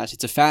podcast.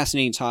 It's a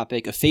fascinating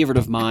topic, a favorite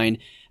of mine.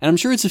 And I'm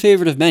sure it's a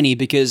favorite of many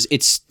because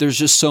there's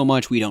just so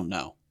much we don't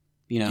know.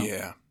 You know?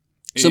 Yeah.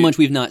 So much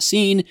we've not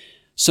seen,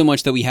 so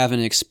much that we haven't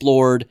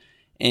explored.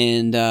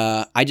 And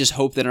I just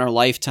hope that in our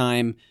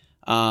lifetime,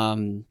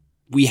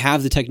 we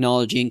have the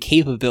technology and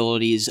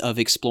capabilities of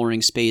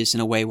exploring space in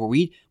a way where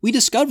we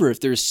discover if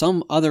there's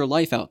some other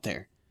life out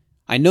there.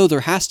 I know there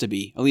has to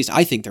be. At least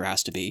I think there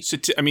has to be. So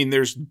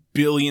there's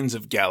billions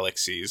of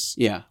galaxies.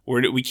 Yeah.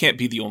 We can't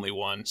be the only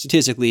one.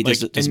 Statistically,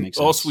 it doesn't make sense.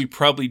 Also, we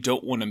probably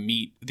don't want to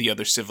meet the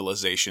other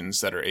civilizations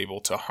that are able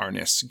to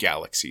harness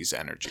galaxies'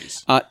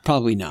 energies.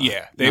 Probably not.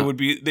 Yeah.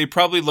 They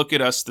probably look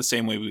at us the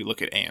same way we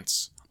look at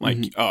ants.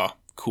 Like, oh,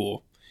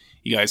 cool.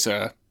 You guys,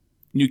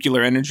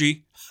 nuclear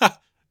energy?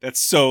 That's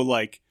so,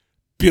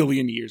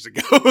 billion years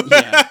ago.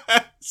 Yeah.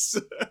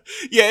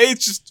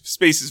 It's just,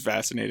 space is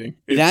fascinating.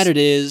 That it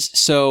is.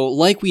 So,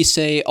 like we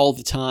say all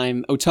the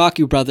time,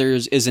 Otaku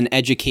Brothers is an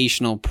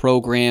educational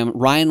program.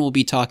 Ryan will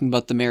be talking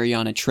about the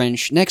Mariana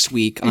Trench next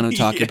week on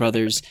Otaku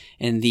Brothers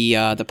and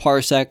the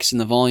parsecs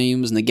and the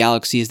volumes and the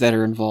galaxies that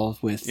are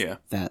involved with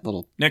that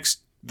little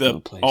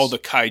place. All the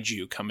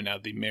kaiju coming out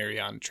of the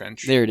Mariana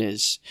Trench. There it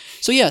is.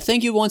 So yeah,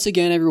 thank you once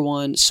again,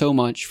 everyone, so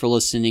much for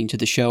listening to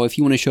the show. If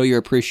you want to show your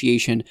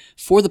appreciation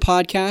for the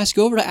podcast,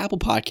 go over to Apple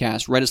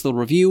Podcasts, write us a little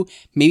review,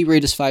 maybe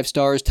rate us 5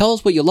 stars, tell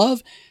us what you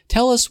love,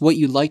 tell us what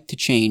you'd like to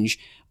change,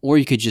 or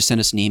you could just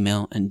send us an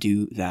email and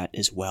do that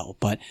as well.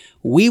 But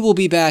we will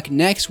be back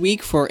next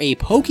week for a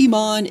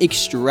Pokemon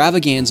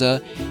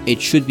extravaganza. It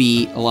should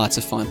be lots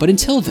of fun. But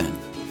until then,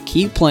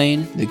 keep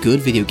playing the good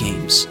video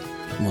games,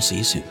 and we'll see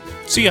you soon.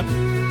 See ya.